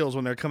these heels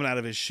when they're coming out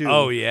of his shoe.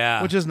 Oh,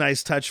 yeah. Which is a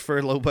nice touch for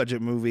a low-budget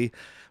movie.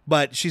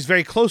 But she's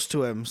very close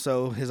to him,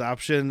 so his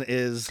option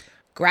is...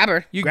 Grab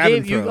her. You Grab and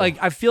gave you throw. like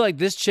I feel like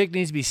this chick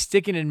needs to be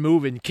sticking and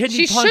moving.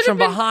 Kidney She punch should've from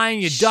been-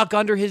 behind, you duck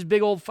under his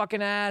big old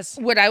fucking ass.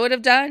 What I would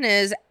have done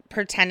is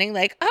pretending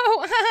like,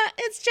 oh,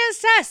 it's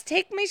just us.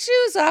 Take my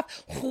shoes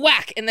off.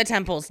 Whack in the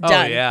temples. Done.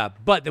 Oh yeah,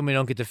 but then we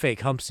don't get the fake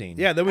hump scene.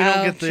 Yeah, then we don't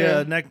Oh, get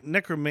the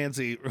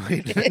necromancy.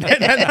 Wait, not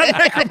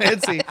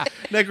necromancy.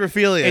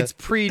 Necrophilia. It's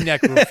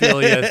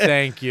pre-necrophilia.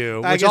 Thank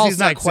you. I Which guess all he's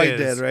not sex quite is.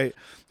 dead, right?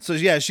 So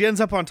yeah, she ends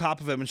up on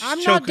top of him and she's I'm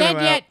not choking dead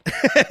him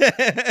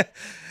yet. out.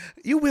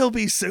 You will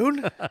be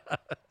soon.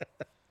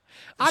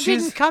 I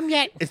didn't come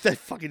yet. If that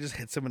fucking just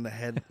hits him in the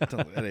head.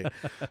 Anyway.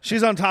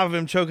 She's on top of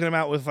him, choking him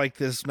out with like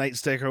this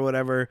nightstick or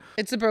whatever.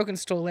 It's a broken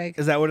stool leg.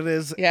 Is that what it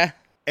is? Yeah.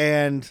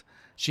 And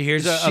She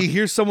hears she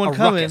hears someone a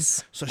coming,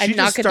 ruckus. so And she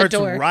knock just at the starts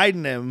door.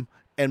 riding him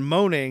and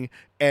moaning,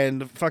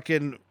 and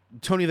fucking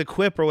Tony the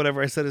Quip or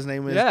whatever I said his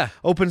name is, Yeah.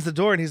 opens the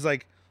door and he's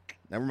like,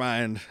 never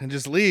mind, and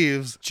just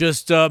leaves.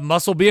 just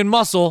muscle being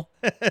muscle.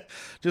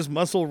 Just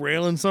Muscle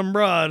railing some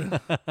broad.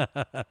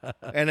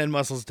 And then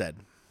Muscle's dead.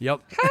 Yep.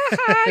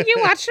 You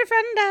watched your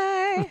friend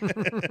die.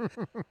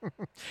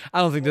 I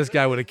don't think this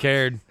guy would have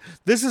cared.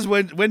 This is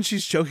when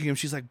she's choking him,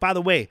 she's like, by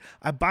the way,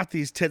 I bought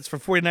these tits for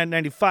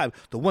 $49.95.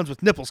 The ones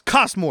with nipples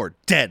cost more.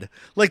 Dead.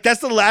 Like,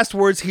 that's the last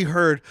words he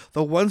heard.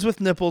 The ones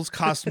with nipples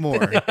cost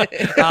more.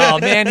 Oh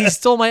man, he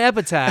stole my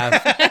epitaph.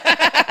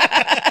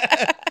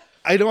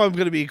 I know I'm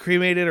going to be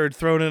cremated or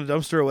thrown in a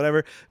dumpster or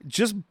whatever.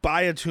 Just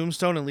buy a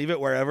tombstone and leave it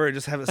wherever and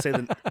just have it say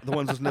the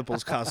ones with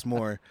nipples cost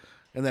more.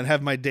 And then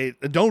have my date.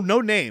 No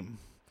name.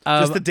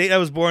 Just the date I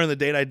was born and the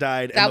date I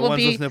died, That and the will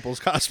ones be- with nipples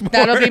cost more.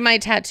 That'll be my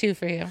tattoo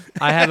for you.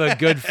 I have a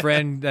good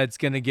friend that's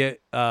going to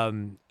get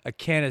a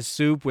can of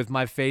soup with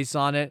my face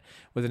on it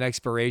with an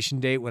expiration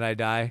date when I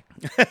die.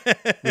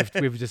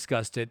 We've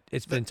discussed it.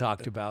 It's been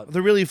talked about.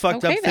 The really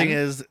fucked Okay, up thing then.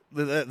 is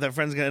that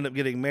friend's gonna end up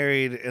getting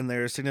married, and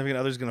their significant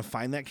other's gonna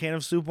find that can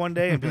of soup one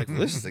day and be like, well,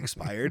 "This is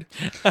expired."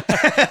 No,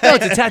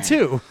 it's a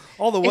tattoo.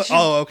 All the should-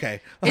 oh,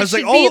 okay. I was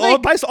like,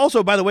 should be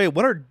also, by the way,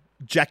 what are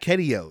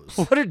jackettios?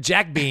 What are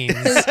jack beans?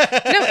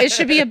 No, it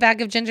should be a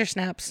bag of ginger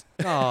snaps.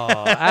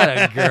 Oh,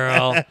 atta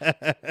girl.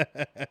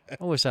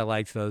 I wish I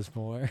liked those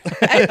more.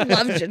 I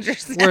love ginger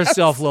snaps. We're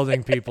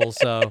self-loathing people,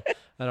 so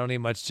I don't need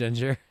much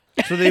ginger.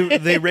 So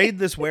they raid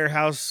this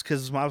warehouse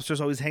because mobsters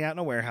always hang out in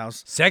a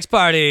warehouse. Sex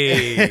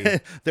party.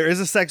 There is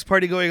a sex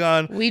party going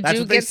on. We That's do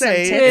what they get some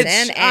say. tits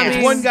It's- and I ass.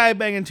 mean- One guy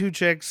banging two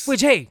chicks,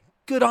 Which, hey,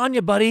 good on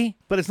you, buddy.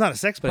 but it's not a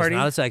sex But party. it's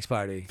not a sex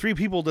party. 3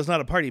 people does not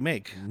a party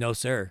make, No,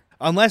 sir.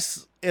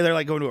 unless they're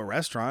like going to a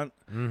restaurant.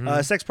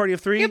 A sex party of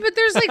 3. Yeah, but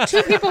there's like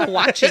 2 people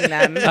watching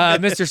them.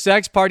 Mr.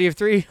 Sex, party of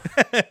 3.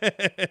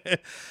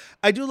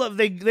 I do love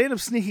they end up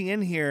sneaking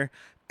in here,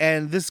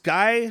 and this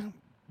guy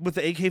with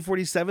the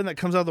AK-47 that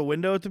comes out the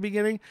window at the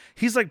beginning,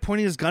 he's like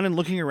pointing his gun and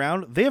looking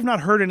around. They have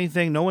not heard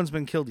anything. No one's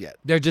been killed yet.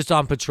 They're just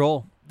on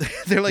patrol.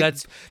 They're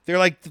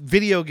like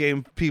video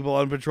game people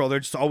on patrol. They're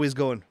just always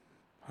going,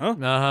 huh?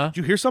 Uh-huh. Did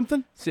you hear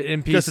something? It's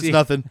an Guess it's NPC.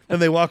 nothing.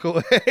 And they walk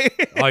away.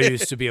 I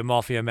used to be a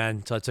mafia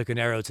man, so I took an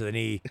arrow to the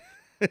knee.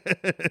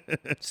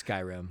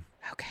 Skyrim.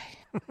 Okay.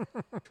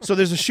 So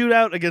there's a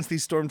shootout against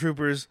these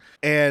stormtroopers,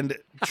 and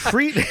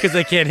Treat Because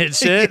they can't hit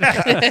shit.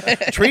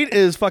 Treat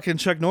is fucking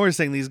Chuck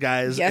Norrising these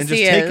guys Yes, and just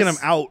he taking is. them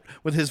out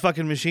with his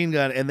fucking machine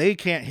gun, and they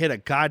can't hit a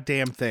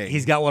goddamn thing.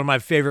 He's got one of my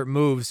favorite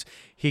moves.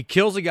 He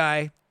kills a guy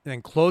and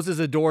then closes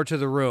the door to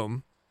the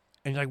room.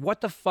 And you're like,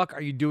 what the fuck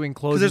are you doing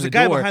closing there's the a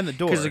guy door? behind the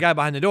door. Because there's a guy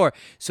behind the door.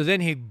 So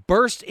then he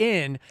burst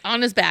in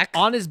On his back.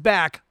 on his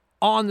back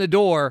on the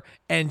door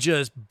and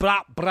just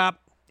brop, brop.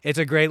 It's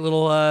a great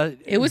little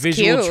It was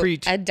visual cute.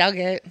 treat. I dug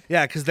it.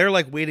 Yeah, because they're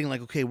like waiting,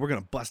 like, okay, we're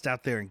gonna bust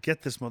out there and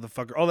get this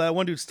motherfucker. Oh, that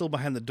one dude's still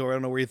behind the door. I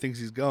don't know where he thinks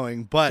he's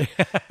going, but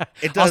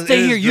it does. I'll stay it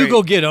is here. You great.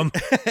 go get him.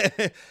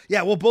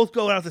 Yeah, we'll both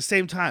go out at the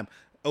same time.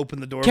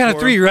 Open the door. Count for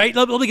of 3, him. right?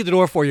 Let me get the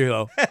door for you,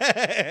 though.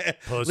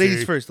 Pussy.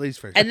 Ladies first. Ladies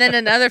first. And then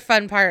another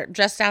fun part,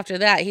 just after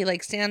that, he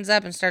like stands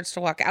up and starts to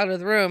walk out of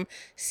the room,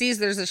 sees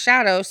there's a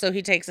shadow, so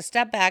he takes a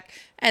step back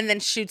and then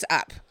shoots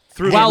up.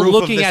 Through While the roof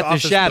of looking this at the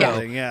office shadow,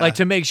 building, yeah. like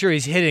to make sure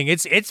he's hitting.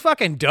 It's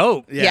fucking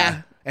dope.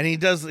 Yeah. And he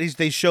does.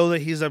 They show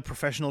that he's a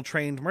professional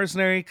trained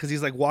mercenary because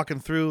he's like walking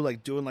through,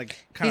 like doing like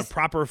kind of He's-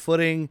 proper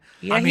footing.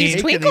 Yeah, I mean, he's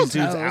taking twinkle these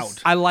dudes toes.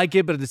 out. I like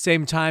it, but at the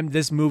same time,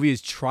 this movie is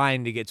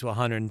trying to get to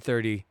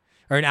 130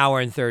 or an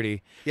hour and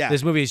 30. Yeah.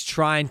 This movie is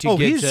trying to Oh,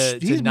 get he's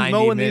to 90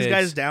 mowing minutes. these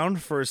guys down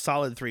for a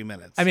solid 3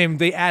 minutes. I mean,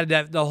 they added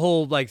that the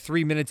whole like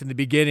 3 minutes in the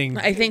beginning.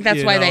 I think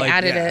that's why they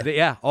added it.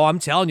 Yeah. Oh, I'm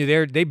telling you,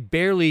 they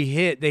barely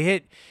hit. They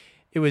hit.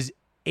 It was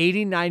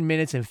 89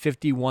 minutes and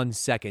 51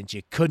 seconds.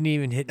 You couldn't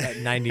even hit that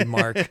 90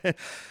 mark.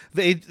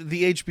 the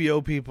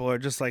HBO people are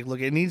just like, look,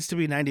 it needs to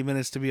be 90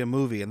 minutes to be a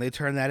movie, and they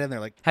turn that in.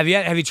 They're like, Have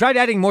you tried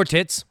adding more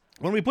tits?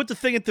 when we put the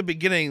thing at the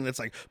beginning that's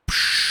like,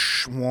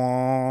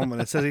 whom,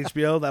 and it says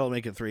HBO, that'll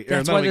make it 3. or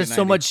That's that'll why make it there's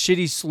so 90. much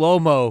shitty slow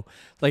mo.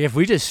 Like if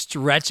we just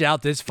stretch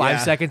out this 5 Yeah.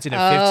 seconds into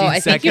Oh, 15 I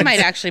seconds, think you might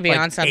actually be like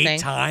on something. 8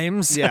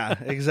 times. Yeah,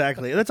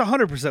 exactly. That's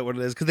 100% what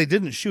it is because they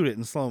didn't shoot it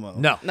in slow mo.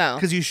 No. No.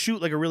 because you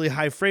shoot like a really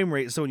high frame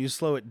rate, so when you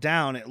slow it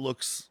down, it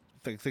looks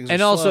like things.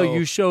 And are also, slow.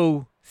 you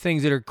show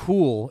things that are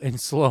cool in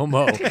slow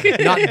mo,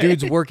 not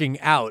dudes working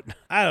out.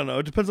 I don't know.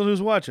 It depends on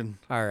who's watching.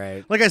 All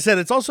right. Like I said,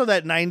 it's also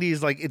that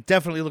 90s. Like it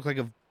definitely looked like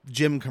a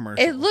gym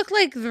commercial. It looked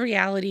like the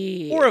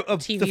reality or a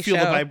TV the feel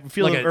show. of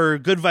feel Like of, a- or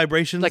good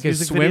vibrations Like a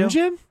music swim video.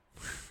 gym?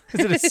 Is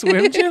it a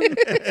swim gym?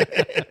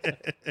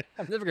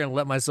 I'm never going to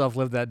let myself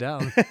live that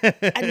down.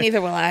 And neither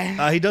will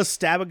I. He does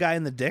stab a guy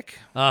in the dick,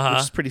 Uh-huh.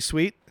 which is pretty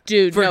sweet.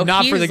 Dude, no,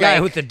 Not for he's the guy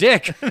like, with the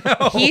dick.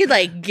 He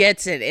like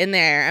gets it in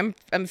there.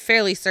 I'm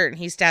fairly certain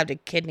he stabbed a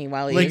kidney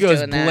while he He was goes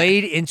doing that.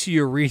 blade into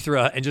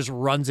urethra and just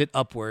runs it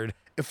upward.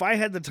 If I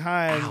had the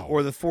time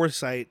or the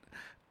foresight,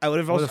 I would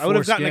have Or the I would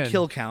have gotten a foreskin.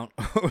 kill count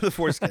or the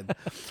foreskin.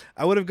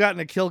 I would have gotten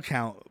a kill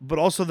count, but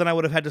also then I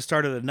would have had to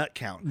start at a nut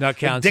count. Nut A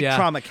counts, dick yeah.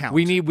 trauma count.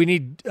 We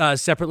need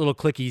separate little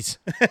clickies.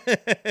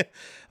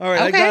 All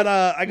right, Okay.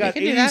 I got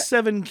We can do that.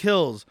 87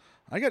 kills.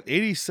 I got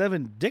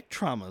 87 dick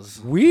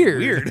traumas.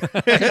 Weird.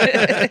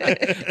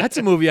 That's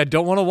a movie I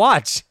don't want to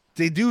watch.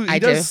 They do. He I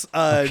do. does.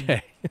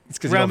 Okay. It's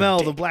 'cause you don't have a Ramel,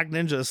 dick. the black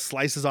ninja,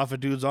 slices off a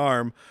dude's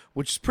arm,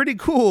 which is pretty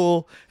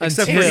cool.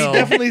 Except for Until- he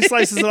definitely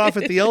slices it off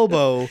at the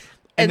elbow.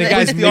 And the then-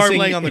 guy's Puts the arm missing-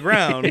 laying on the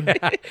ground.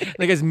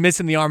 The guy's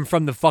missing the arm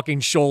from the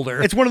fucking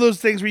shoulder. It's one of those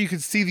things where you can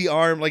see the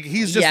arm. Like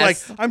he's just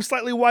Yes. like, I'm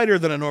slightly wider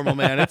than a normal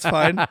man. It's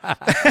fine.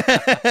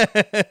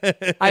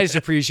 I just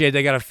appreciate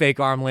they got a fake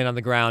arm laying on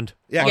the ground.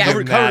 Yeah, I'll give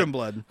covered, him covered that. in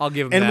blood. I'll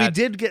give him And that. we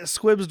did get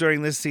squibs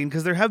during this scene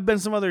because there have been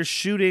some other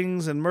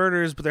shootings and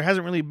murders, but there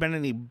hasn't really been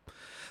any.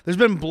 There's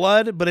been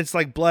blood, but it's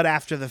like blood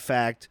after the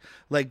fact.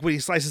 Like when he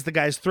slices the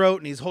guy's throat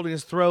and he's holding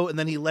his throat and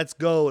then he lets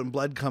go and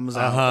blood comes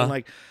out. Uh-huh. And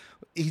like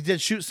he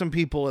did shoot some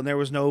people, and there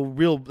was no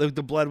real. The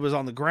blood was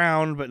on the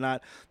ground, but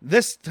not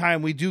this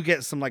time. We do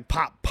get some like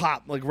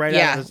pop, like right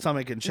out of the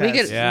stomach and chest.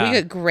 We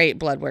get great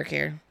blood work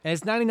here. And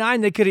it's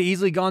 99. They could have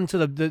easily gone to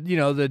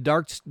the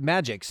dark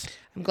magics.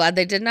 I'm glad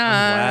they did not.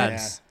 I'm glad.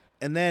 Yeah.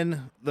 And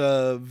then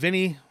the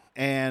Vinny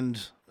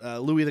and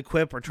Louis the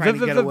Quip are trying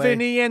to get away.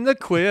 Vinny and the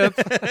Quip.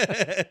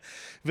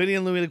 Vinny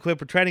and Louis the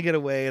Quip are trying to get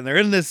away, and they're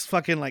in this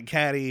fucking like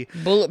caddy.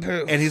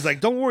 Bulletproof. And he's like,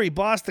 "Don't worry,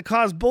 boss. The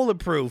car's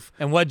bulletproof.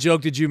 And what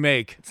joke did you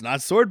make? It's not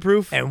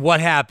swordproof." And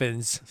what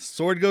happens?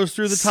 Sword goes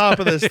through the top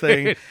of this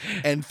thing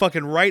and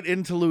fucking right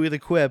into Louis the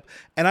Quip.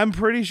 And I'm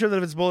pretty sure that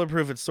if it's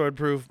bulletproof, it's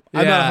swordproof.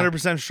 I'm not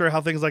 100% sure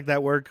how things like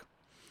that work.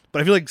 But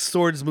I feel like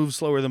swords move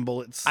slower than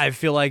bullets. I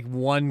feel like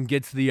one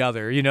gets the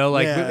other.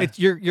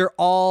 You're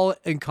all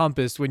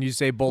encompassed when you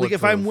say bulletproof. Like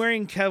if I'm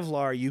wearing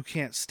Kevlar, you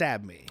can't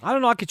stab me. I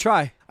don't know. I could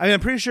try. I mean, I'm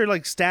pretty sure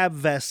like stab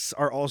vests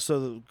are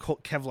also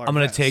Kevlar. I'm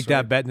gonna vests, take that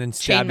right? bet and then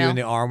stab you in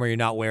the arm where you're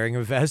not wearing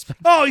a vest.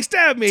 Oh, he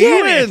stabbed me.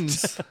 Damn He it.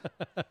 wins.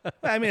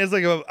 I mean, it's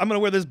like I'm gonna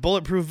wear this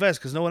bulletproof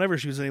vest because no one ever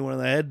shoots anyone in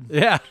the head.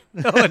 Yeah.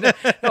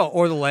 No,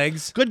 or the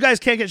legs. Good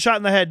guys can't get shot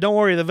in the head. Don't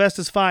worry, the vest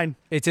is fine.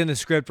 It's in the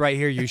script right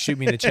here. You shoot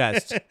me in the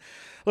chest.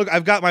 Look,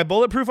 I've got my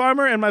bulletproof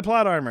armor and my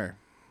plot armor.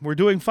 We're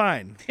doing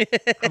fine.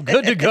 I'm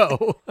good to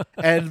go.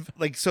 And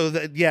like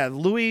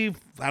Louis,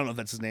 I don't know if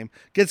that's his name,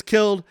 gets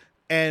killed,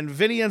 and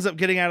Vinny ends up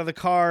getting out of the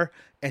car,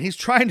 and he's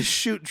trying to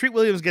shoot. Treat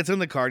Williams gets in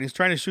the car, and he's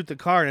trying to shoot the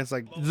car, and it's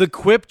like The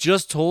Quip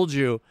just told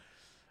you.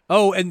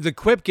 Oh, and the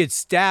Quip gets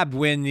stabbed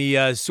when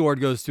the sword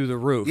goes through the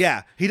roof.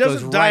 yeah, he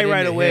doesn't Goes die right right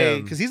into away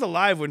him. because he's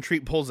alive when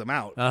Treat pulls him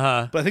out.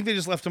 Uh-huh. But I think they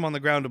just left him on the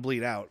ground to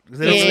bleed out. You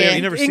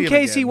never see In him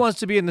case he again. wants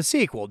to be in the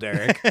sequel,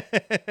 Derek.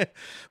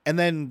 And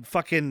then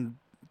fucking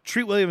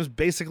Treat Williams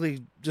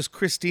basically just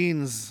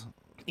Christine's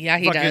Yeah,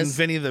 he fucking does.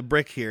 Vinny the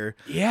Brick here.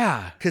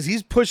 Yeah. Because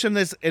he's pushing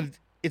this, and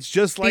it's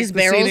just like These the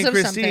scene barrels in of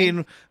Christine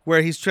something.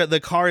 where the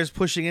car is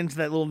pushing into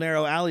that little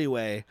narrow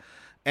alleyway,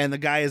 and the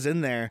guy is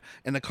in there,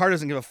 and the car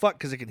doesn't give a fuck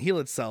because it can heal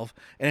itself,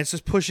 and it's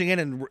just pushing in,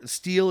 and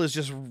steel is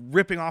just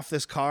ripping off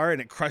this car,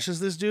 and it crushes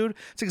this dude.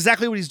 It's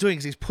exactly what he's doing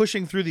because he's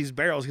pushing through these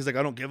barrels. He's like,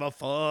 I don't give a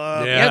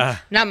fuck. Yeah. Yep,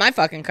 not my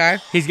fucking car.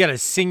 He's got a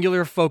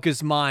singular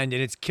focused mind,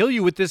 and it's kill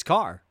you with this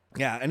car.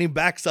 Yeah, and he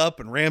backs up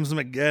and rams him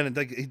again, and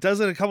he does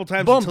it a couple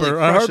times until he Bumper,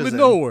 I crushes hardly him.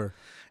 know her.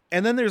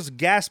 And then there's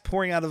gas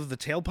pouring out of the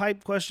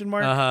tailpipe, question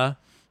mark. Uh-huh.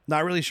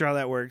 Not really sure how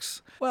that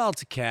works. Well,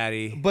 it's a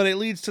caddy. But it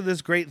leads to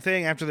this great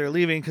thing after they're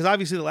leaving, because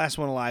obviously the last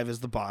one alive is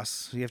the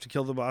boss. You have to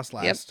kill the boss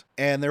last.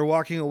 And they're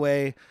walking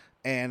away,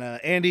 and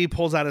Andy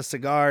pulls out a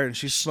cigar, and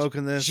she's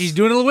smoking this. She's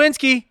doing a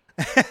Lewinsky.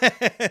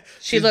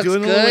 She She's looks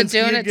doing the good Lewinsky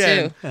doing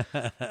again. it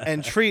too.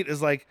 And Treat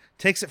is like,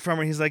 takes it from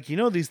her. He's like, you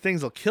know, these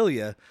things will kill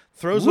you.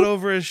 Throws it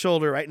over his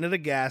shoulder right into the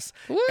gas.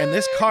 And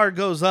this car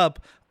goes up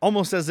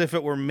almost as if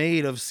it were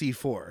made of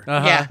C4.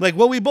 Uh-huh. Yeah. Like,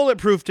 well, we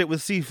bulletproofed it with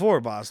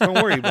C4, boss. Don't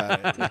worry about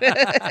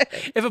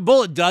it. If a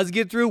bullet does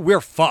get through, we're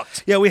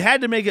fucked. Yeah, we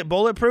had to make it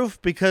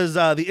bulletproof because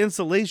the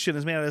insulation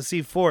is made out of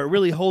C4. It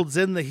really holds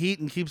in the heat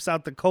and keeps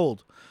out the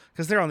cold.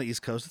 Because they're on the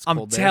East Coast. It's I'm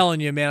cold there. telling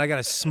you, man, I got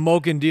a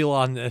smoking deal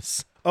on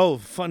this. Oh,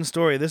 fun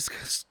story. This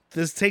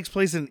takes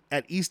place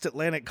at East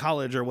Atlantic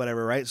College or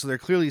whatever, right? So they're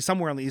clearly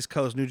somewhere on the East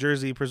Coast, New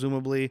Jersey,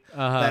 presumably,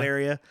 that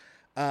area.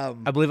 I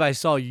believe I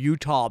saw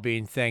Utah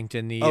being thanked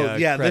in the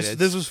credits.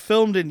 This was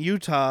filmed in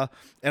Utah,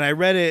 and I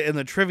read it in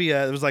the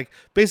trivia. It was like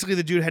basically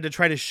the dude had to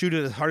try to shoot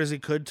it as hard as he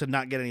could to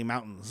not get any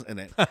mountains in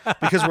it,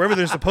 because wherever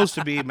they're supposed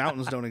to be,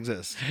 mountains don't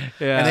exist,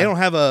 Yeah. and they don't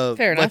have a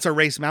Fair enough. let's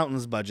erase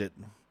mountains budget.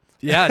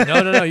 Yeah,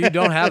 no, you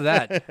don't have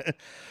that.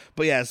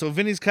 But yeah, so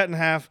Vinny's cut in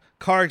half,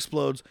 car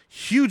explodes,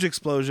 huge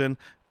explosion.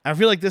 I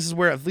feel like this is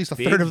where at least a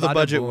Big third of the bada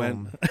budget boom.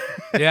 went.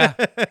 Yeah.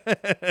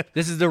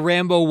 This is the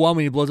Rambo 1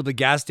 when he blows up the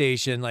gas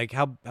station. Like,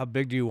 how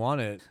big do you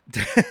want it?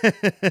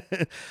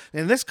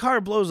 And this car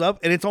blows up,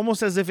 and it's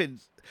almost as if and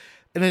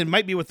it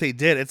might be what they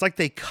did. It's like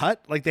they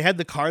had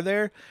the car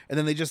there, and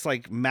then they just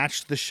like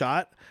matched the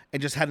shot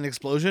and just had an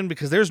explosion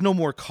because there's no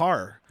more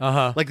car.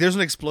 Uh-huh. Like there's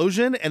an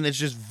explosion, and it's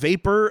just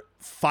vapor,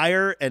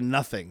 fire, and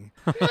nothing.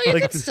 No, you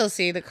can still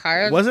see the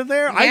car. Was it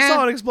there? I Yeah.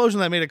 saw an explosion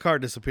that made a car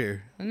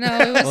disappear. No,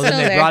 it was Well, still then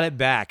they there. brought it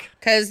back.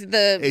 Because It's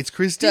the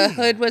Christine.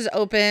 hood was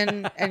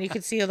open and you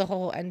could see the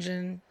whole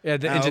engine. Yeah,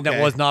 the Oh, engine okay.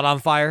 that was not on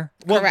fire.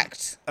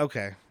 Correct.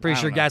 Okay. Pretty I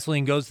sure don't know.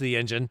 gasoline goes to the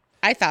engine.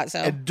 I thought so.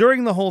 And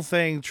during the whole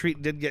thing,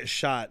 Treat did get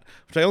shot,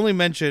 which I only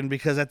mentioned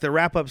because at the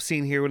wrap-up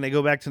scene here, when they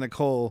go back to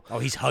Nicole, Oh,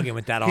 he's hugging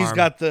with that arm. he's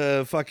got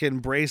the fucking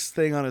brace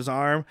thing on his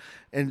arm,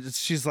 and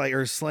she's like,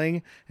 or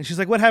sling, and she's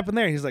like, "What happened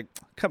there?" And he's like,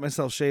 "Cut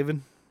myself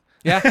shaving."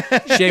 Yeah,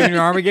 shaving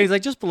your arm again. He's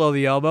like, just below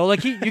the elbow.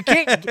 Like, you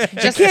can't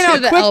Just you can't to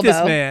the outquick this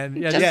elbow. man.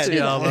 Yeah, Just just to the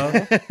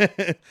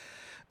the elbow.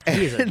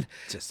 He's a,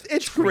 just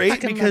It's great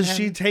Fucking because love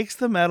she him. takes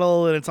the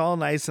medal, and it's all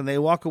nice, and they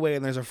walk away,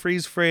 and there's a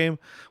freeze frame,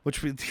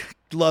 which we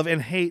love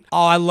and hate.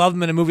 Oh, I love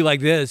him in a movie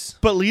like this.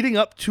 But leading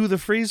up to the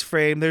freeze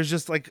frame, there's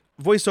just like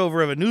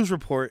voiceover of a news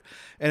report,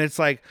 and it's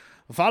like,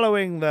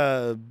 Following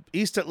the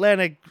East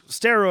Atlantic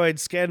steroid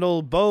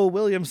scandal, Bo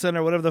Williamson,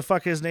 or whatever the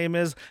fuck his name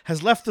is,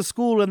 has left the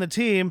school and the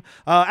team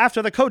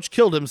after the coach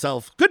killed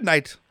himself. Good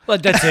night.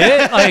 But that's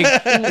it. Like,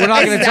 we're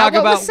not going to talk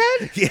what about. was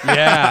said?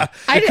 Yeah.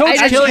 I The coach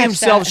didn't killing catch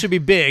himself that. should be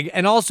big,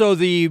 and also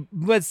the,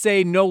 let's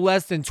say, no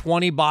less than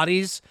 20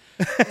 bodies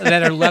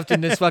that are left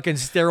in this fucking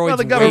steroids. Well,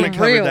 the government wake.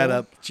 covered Real. that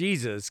up.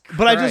 Jesus Christ.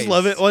 But I just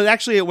love it. Well,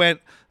 actually, it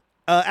went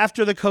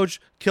after the coach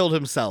killed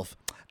himself.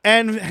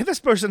 And this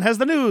person has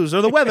the news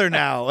or the weather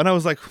now. And I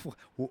was like,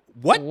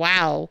 what?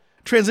 Wow.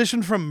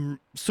 Transition from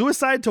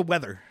suicide to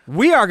weather.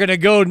 We are going to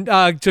go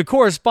to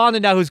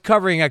correspondent now who's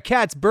covering a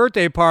cat's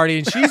birthday party,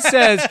 and she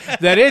says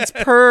that it's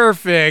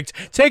perfect.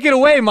 Take it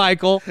away,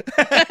 Michael.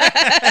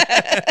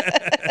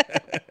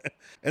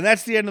 And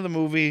that's the end of the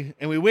movie.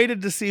 And we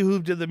waited to see who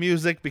did the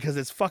music because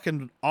it's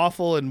fucking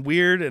awful and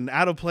weird and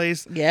out of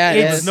place. Yeah,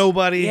 it it was is.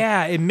 nobody.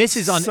 Yeah, it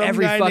misses on Some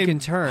every guy fucking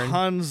named turn.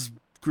 Hans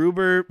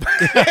Gruber.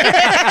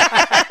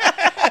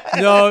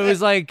 No, it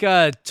was like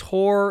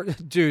Tor.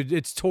 Dude,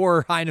 it's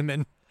Tor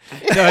Heinemann.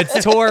 No,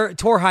 it's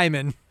Tor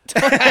Hyman.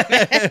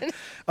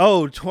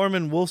 Oh,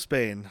 Tormund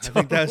Wolfsbane. I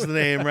think that's the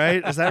name,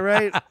 right? Is that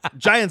right?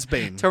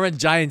 Giantsbane. Tormund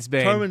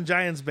Giantsbane. Tormund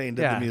Giantsbane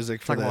did the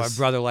music for talking about this.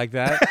 my brother like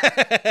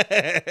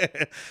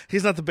that.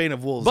 He's not the Bane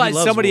of Wolves. But He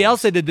loves somebody wolves.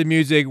 else that did the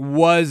music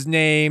was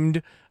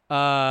named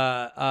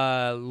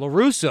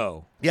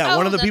LaRusso. Yeah, Oh,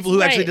 one of the that's people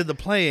who actually right. did the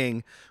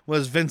playing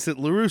was Vincent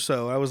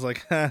LaRusso. I was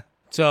like, huh.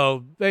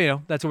 So,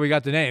 that's where we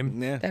got the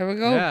name. Yeah. There we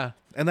go. Yeah.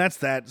 And that's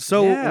that.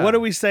 So Yeah. what are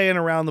we saying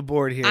around the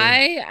board here?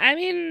 I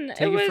mean,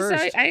 Take it it was.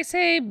 first. I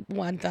say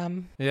one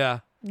thumb. Yeah.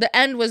 The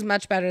end was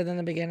much better than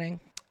the beginning.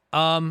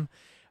 I'm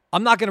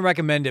not going to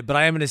recommend it, but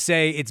I am going to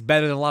say it's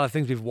better than a lot of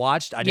things we've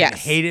watched. I didn't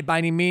Yes. hate it by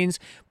any means,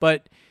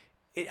 but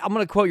I'm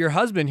going to quote your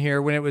husband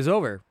here when it was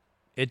over.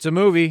 It's a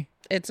movie,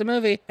 It's a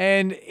movie.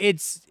 and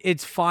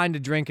it's fine to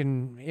drink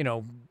and,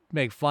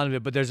 make fun of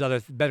it, but there's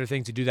other better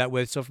things to do that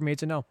with. So for me,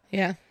 it's a no.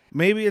 Yeah.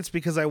 Maybe it's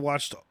because I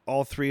watched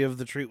all three of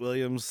the Treat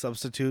Williams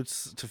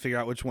substitutes to figure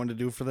out which one to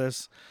do for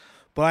this.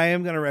 But I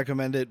am going to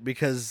recommend it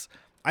because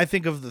I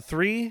think of the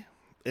three,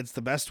 it's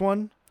the best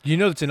one.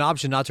 It's an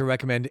option not to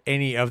recommend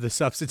any of the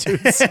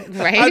substitutes.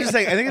 Right. I'm just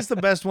saying, I think it's the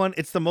best one.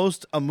 It's the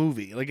most a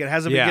movie. Like, it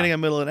has a Yeah. beginning, a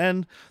middle, and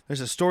end. There's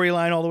a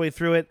storyline all the way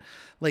through it.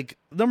 Like,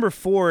 number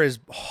 4 is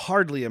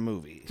hardly a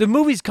movie. The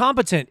movie's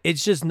competent.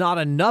 It's just not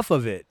enough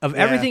of it. Of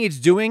Yeah. everything it's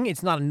doing,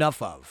 it's not enough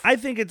of. I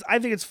think it's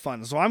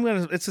fun. So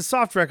it's a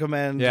soft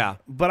recommend. Yeah.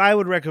 But I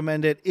would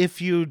recommend it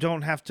if you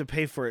don't have to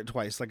pay for it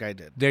twice like I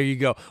did. There you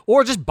go.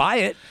 Or just buy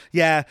it.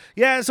 Yeah.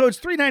 Yeah. So it's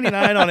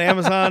 $3.99 on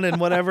Amazon and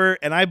whatever.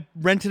 And I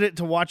rented it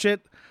to watch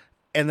it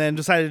and then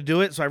decided to do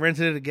it. So I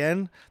rented it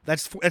again.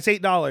 That's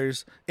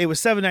 $8. It was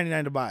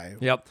 $7.99 to buy.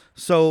 Yep.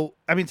 So,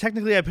 I mean,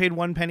 technically I paid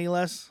 1 penny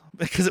less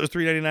because it was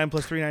 $3.99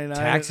 plus $3.99.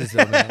 Taxes,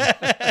 though, man.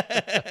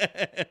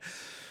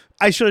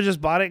 I should have just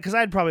bought it because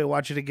I'd probably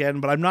watch it again,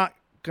 but I'm not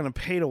going to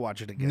pay to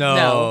watch it again.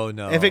 No.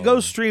 If it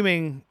goes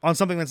streaming on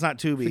something that's not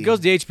Tubi. It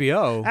goes to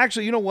HBO.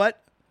 Actually, you know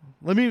what?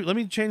 Let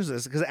me change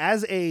this because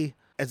as a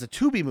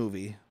Tubi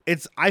movie,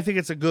 I think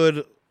it's a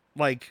good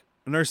like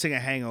nursing a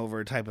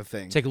hangover type of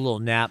thing. Take a little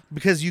nap.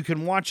 Because you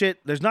can watch it.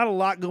 There's not a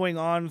lot going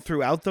on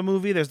throughout the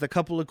movie. There's a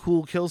couple of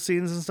cool kill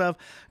scenes and stuff,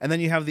 and then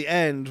you have the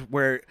end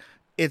where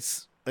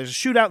there's a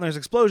shootout and there's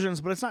explosions,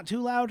 but it's not too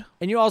loud.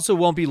 And you also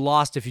won't be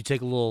lost if you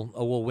take a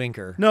little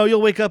winker. No,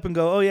 you'll wake up and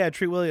go, "Oh yeah,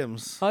 Treat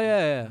Williams." Oh,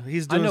 yeah.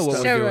 He's I doing know what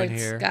stuff. we're doing Steroids.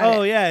 here. Got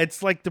Oh it. yeah,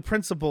 it's like the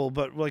principal,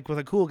 but like with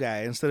a cool guy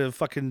instead of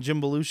fucking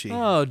Jim Belushi.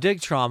 Oh,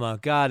 dick trauma.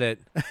 Got it.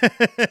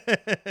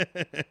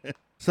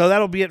 So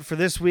that'll be it for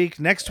this week.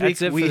 Next week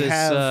That's it we for this,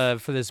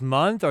 have for this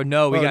month? Or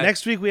no, we well, got...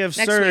 next week we have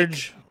Next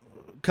Surge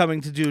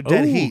coming to do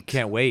Dead Ooh, Heat.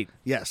 Can't wait.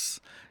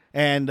 Yes,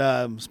 and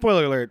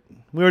spoiler alert,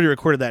 we already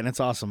recorded that and it's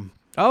awesome.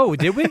 Oh,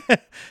 did we?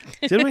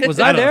 Did we? Was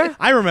I don't know. there?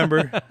 I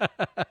remember.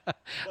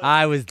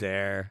 I was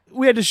there.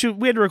 We had to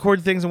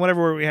record things and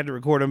whatever we had to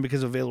record them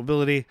because of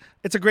availability.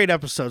 It's a great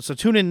episode, so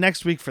tune in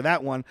next week for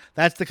that one.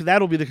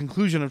 That'll be the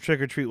conclusion of Trick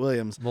or Treat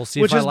Williams. We'll see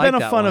which if I has like been a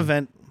that fun one.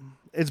 event.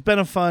 It's been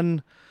a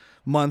fun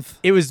month.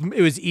 It was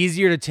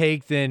easier to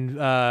take than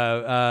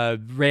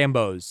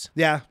Rambo's.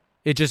 Yeah,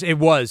 It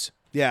was.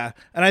 yeah.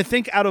 And I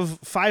think out of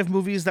 5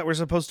 movies that were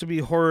supposed to be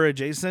horror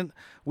adjacent,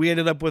 we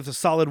ended up with a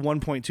solid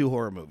 1.2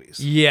 horror movies.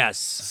 Yes.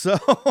 So,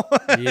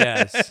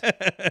 Yes.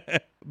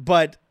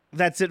 but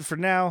that's it for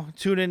now.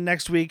 Tune in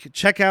next week.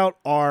 Check out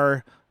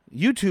our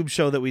YouTube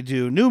show that we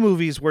do, New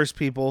Movies, Worst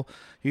People.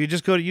 You can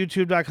just go to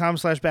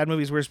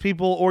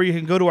youtube.com/badmoviesworstpeople, or you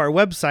can go to our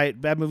website,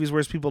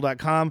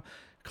 badmoviesworstpeople.com,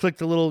 click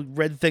the little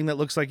red thing that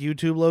looks like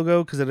YouTube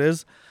logo, because it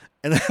is,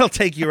 and that'll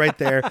take you right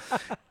there.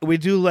 We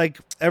do like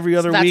every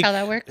other that's week how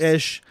that works?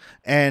 ish,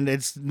 and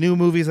it's new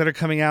movies that are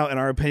coming out and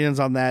our opinions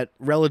on that,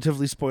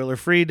 relatively spoiler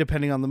free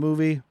depending on the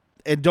movie.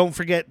 And don't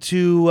forget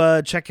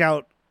to check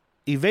out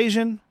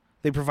Evasion.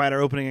 They provide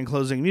our opening and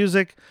closing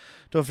music.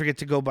 Don't forget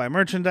to go buy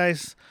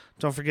merchandise.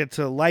 Don't forget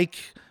to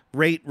like,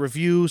 rate,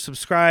 review,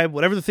 subscribe,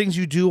 whatever the things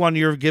you do on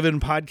your given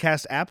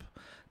podcast app,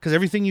 because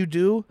everything you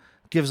do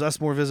gives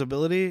us more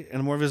visibility,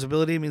 and more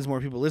visibility means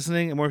more people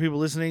listening, and more people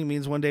listening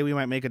means one day we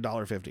might make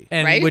 $1.50.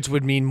 And Right? which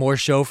would mean more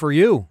show for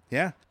you.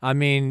 Yeah. I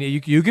mean,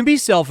 you can be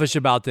selfish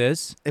about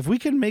this. If we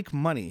can make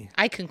money,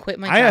 I can quit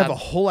my I job. have a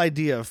whole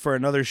idea for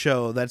another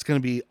show that's going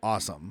to be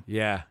awesome.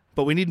 Yeah.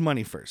 But we need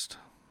money first.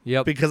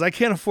 Yep. Because I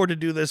can't afford to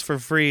do this for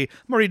free.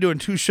 I'm already doing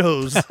 2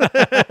 shows.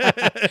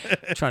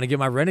 Trying to get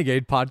my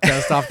Renegade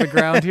podcast off the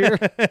ground here.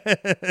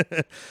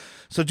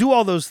 So do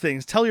all those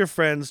things. Tell your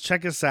friends.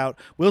 Check us out.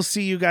 We'll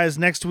see you guys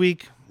next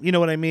week. You know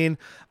what I mean.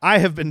 I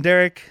have been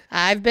Derek.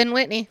 I've been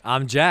Whitney.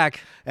 I'm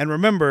Jack. And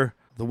remember,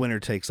 the winner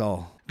takes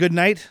all. Good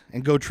night,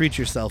 and go treat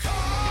yourself.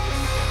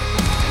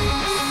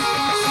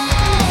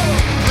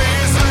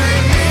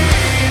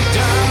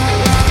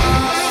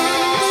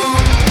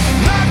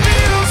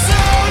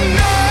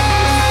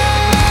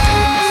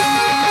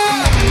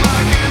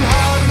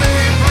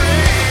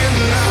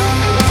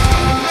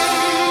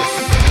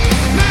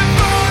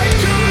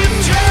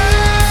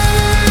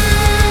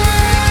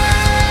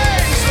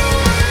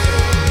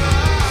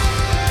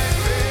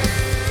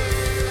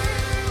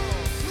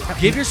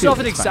 Give yourself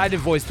an It's fine. excited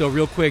voice, though,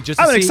 real quick. Just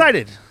to I'm see.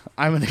 excited.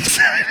 I'm an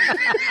excited.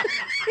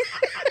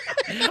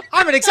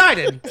 I'm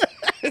excited.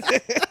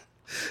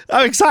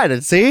 I'm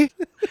excited. See?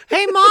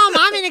 Hey, Mom,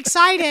 I'm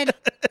excited.